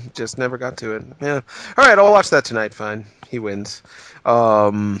good. Just never got to it. Yeah. All right, I'll watch that tonight. Fine. He wins. Roy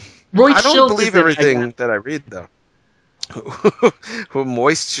I don't Schilt is believe in it again. everything that I read, though. Who,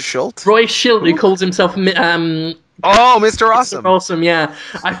 Moist Schult? Roy Schilt, who Who? calls himself Oh, Mr. Mr. Awesome. Awesome. Yeah,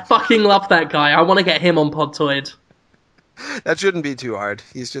 I fucking love that guy. I want to get him on Podtoid. That shouldn't be too hard.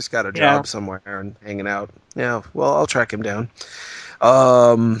 He's just got a Yeah. job somewhere and hanging out. Yeah, well, I'll track him down.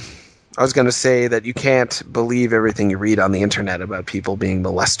 Um, I was going to say that you can't believe everything you read on the internet about people being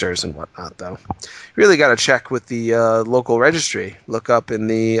molesters and whatnot, though. You really got to check with the local registry. Look up in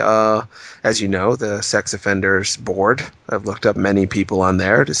the, as you know, the sex offenders board. I've looked up many people on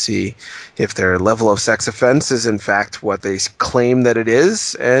there to see if their level of sex offense is in fact what they claim that it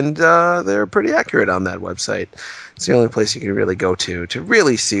is, and they're pretty accurate on that website. It's the only place you can really go to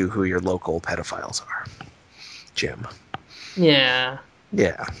really see who your local pedophiles are. Jim. Yeah.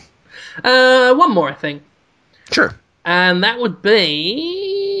 Yeah. One more, I think. Sure. And that would be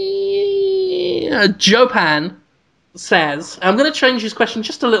Jopan says, I'm going to change his question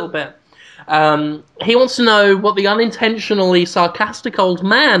just a little bit. He wants to know what the unintentionally sarcastic old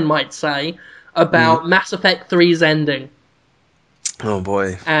man might say about Mass Effect 3's ending. Oh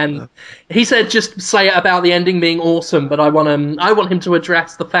boy. And he said just say it about the ending being awesome, but I want him to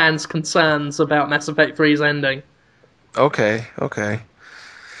address the fans' concerns about Mass Effect 3's ending. Okay.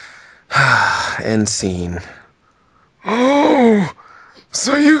 End scene. Oh,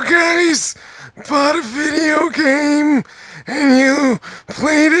 so you guys bought a video game and you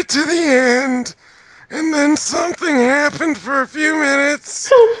played it to the end, and then something happened for a few minutes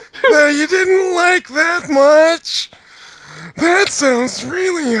that you didn't like that much. That sounds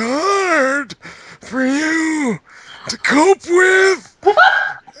really hard for you to cope with.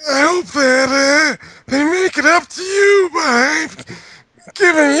 I hope that they make it up to you by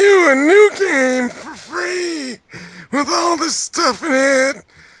giving you a new game for free with all this stuff in it,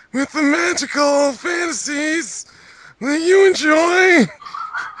 with the magical fantasies that you enjoy.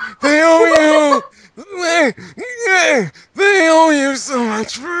 They owe you. They owe you so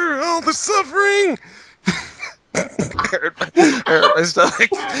much for all the suffering. I hurt my stomach.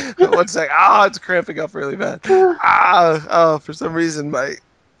 1 sec. Ah, it's cramping up really bad. Oh, for some reason my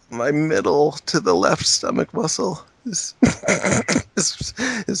middle to the left stomach muscle is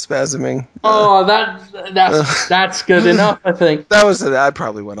is spasming. Oh, that's good enough, I think. That was it. I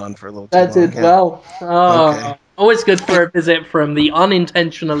probably went on for a little too That long. did Yeah. well. Okay. Oh, always good for a visit from the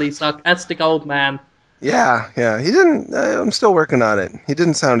unintentionally sarcastic old man. Yeah. He didn't. I'm still working on it. He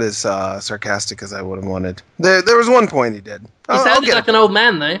didn't sound as sarcastic as I would have wanted. There was one point he did. He I'll sounded get like it. an old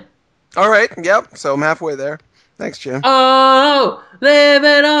man, though. All right. Yep. So I'm halfway there. Thanks, Jim. Oh,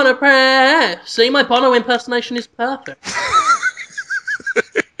 living on a prayer. See, my Bono impersonation is perfect.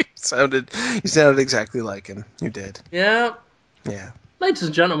 You sounded exactly like him. You did. Yeah. Yeah. Ladies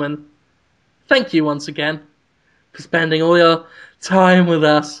and gentlemen, thank you once again for spending all your time with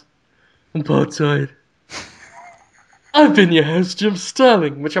us on Podtoid. I've been your host, Jim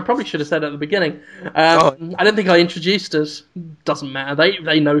Sterling, which I probably should have said at the beginning. I don't think I introduced us. Doesn't matter.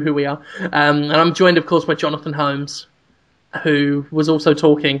 They know who we are. And I'm joined, of course, by Jonathan Holmes, who was also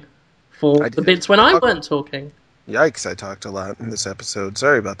talking for the bits when I weren't talking. Yikes, I talked a lot in this episode.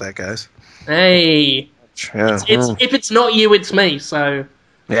 Sorry about that, guys. Hey. Yeah. If it's not you, it's me, so...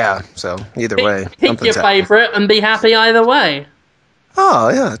 Yeah, so either way. Pick your favourite and be happy either way. Oh,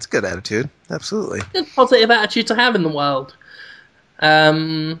 yeah, that's a good attitude. Absolutely. Good positive attitude to have in the world.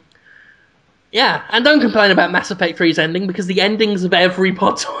 Yeah, and don't complain about Mass Effect 3's ending, because the endings of every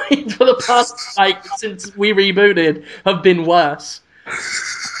Podtoid for the past, since we rebooted, have been worse.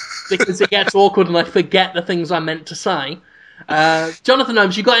 Because it gets awkward and I forget the things I meant to say. Jonathan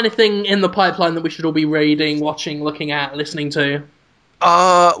Holmes, you got anything in the pipeline that we should all be reading, watching, looking at, listening to?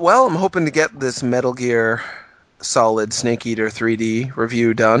 Well, I'm hoping to get this Metal Gear Solid Snake Eater 3D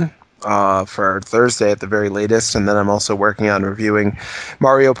review done for Thursday at the very latest, and then I'm also working on reviewing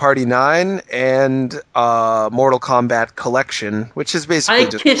Mario Party 9 and Mortal Kombat Collection, which is basically I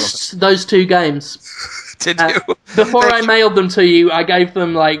kissed those two games. Did you? Before I mailed them to you, I gave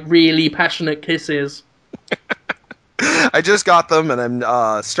them really passionate kisses. I just got them, and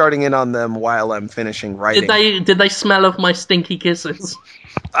I'm starting in on them while I'm finishing writing. Did they smell of my stinky kisses?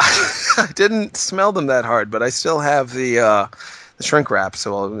 I didn't smell them that hard, but I still have the shrink wrap,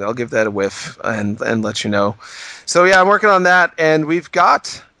 so I'll give that a whiff and let you know. So yeah, I'm working on that, and we've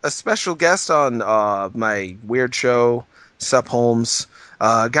got a special guest on my weird show, Sup Holmes,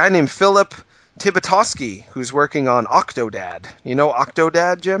 a guy named Philip Tibetowski, who's working on Octodad. You know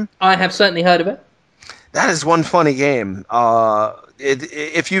Octodad, Jim? I have certainly heard of it. That is one funny game.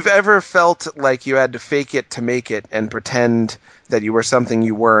 If you've ever felt like you had to fake it to make it and pretend that you were something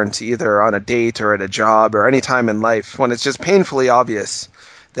you weren't, either on a date or at a job or any time in life, when it's just painfully obvious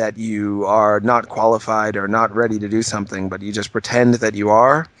that you are not qualified or not ready to do something, but you just pretend that you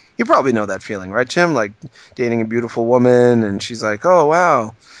are, you probably know that feeling, right, Jim? Like dating a beautiful woman and she's like, oh,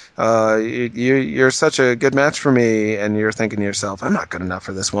 wow. You're such a good match for me, and you're thinking to yourself, I'm not good enough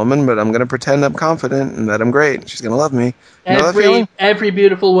for this woman, but I'm going to pretend I'm confident and that I'm great. She's going to love me. You know that feeling? Every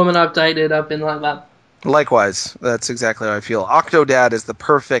beautiful woman I've dated, I've been like that. Likewise, that's exactly how I feel. Octodad is the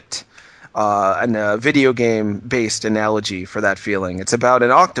perfect video game-based analogy for that feeling. It's about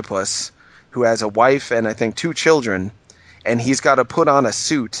an octopus who has a wife and I think 2 children, and he's got to put on a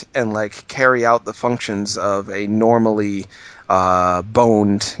suit and carry out the functions of a normally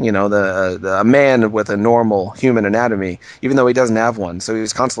boned, a man with a normal human anatomy, even though he doesn't have one. So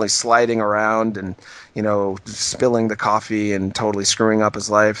he's constantly sliding around and, spilling the coffee and totally screwing up his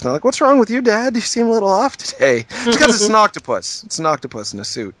life. And they're like, what's wrong with you, Dad? You seem a little off today. It's because it's an octopus. It's an octopus in a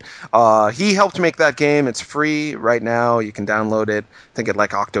suit. He helped make that game. It's free right now. You can download it, I think at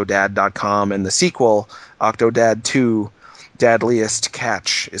octodad.com. And the sequel, Octodad 2, Deadliest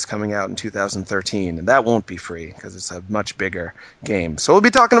Catch, is coming out in 2013, and that won't be free because it's a much bigger game. So we'll be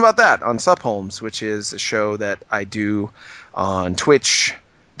talking about that on Sup Holmes, which is a show that I do on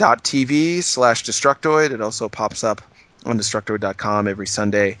twitch.tv/Destructoid. It also pops up on Destructoid.com every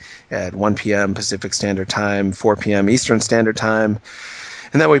Sunday at 1 p.m. Pacific Standard Time, 4 p.m. Eastern Standard Time.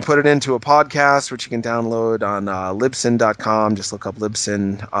 And then we put it into a podcast, which you can download on Libsyn.com. Just look up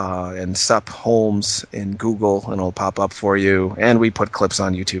Libsyn and Sup Holmes in Google, and it'll pop up for you. And we put clips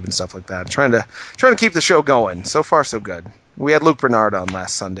on YouTube and stuff like that. Trying to keep the show going. So far, so good. We had Luke Bernard on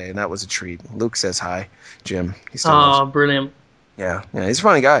last Sunday, and that was a treat. Luke says hi, Jim. He still loves brilliant. Yeah, he's a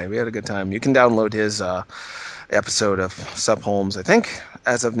funny guy. We had a good time. You can download his episode of Sup Holmes, I think,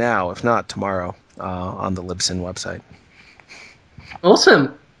 as of now, if not tomorrow, on the Libsyn website.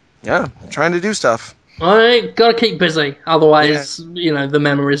 Awesome. Yeah, trying to do stuff. I gotta keep busy, otherwise, the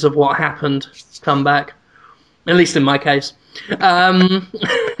memories of what happened come back. At least in my case. A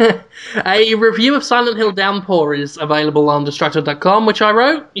review of Silent Hill Downpour is available on Distracted.com, which I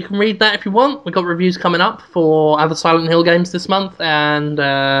wrote. You can read that if you want. We've got reviews coming up for other Silent Hill games this month, and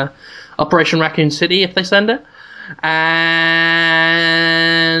Operation Raccoon City if they send it. And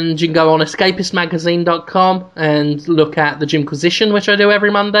you can go on escapistmagazine.com and look at the Jimquisition, which I do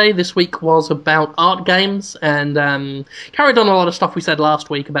every Monday. This week was about art games, and carried on a lot of stuff we said last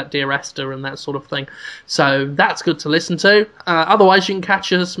week about Dear Esther and that sort of thing. So that's good to listen to. Otherwise, you can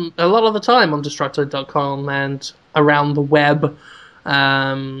catch us a lot of the time on Distracted.com and around the web,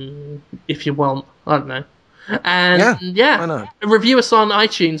 if you want. I don't know. And why not? Review us on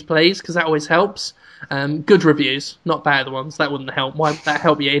iTunes, please, because that always helps. Good reviews, not bad ones. That wouldn't help. Why would that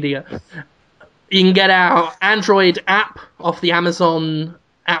help, you idiot? You can get our Android app off the Amazon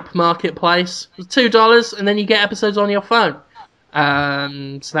app marketplace. It's $2, and then you get episodes on your phone.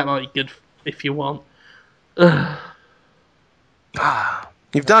 So that might be good if you want. You've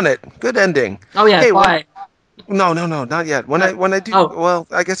done it. Good ending. Oh yeah, hey, bye. No, not yet. When I do, well,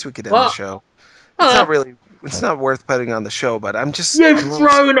 I guess we could end the show. It's not really. It's not worth putting on the show, but I'm just... You've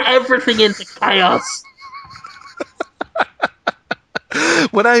thrown everything into chaos!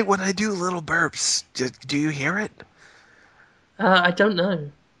 When I do little burps, do you hear it? I don't know.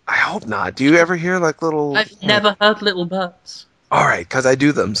 I hope not. Do you ever hear little... I've never heard little burps. Alright, because I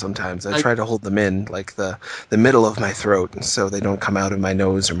do them sometimes. I try to hold them in, the middle of my throat, so they don't come out of my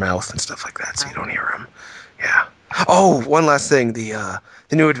nose or mouth and stuff like that, so you don't hear them. Yeah. Oh, one last thing. The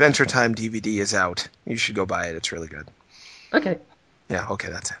new Adventure Time DVD is out. You should go buy it. It's really good. Okay. Yeah, okay,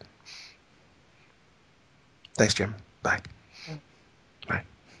 that's it. Thanks, Jim. Bye.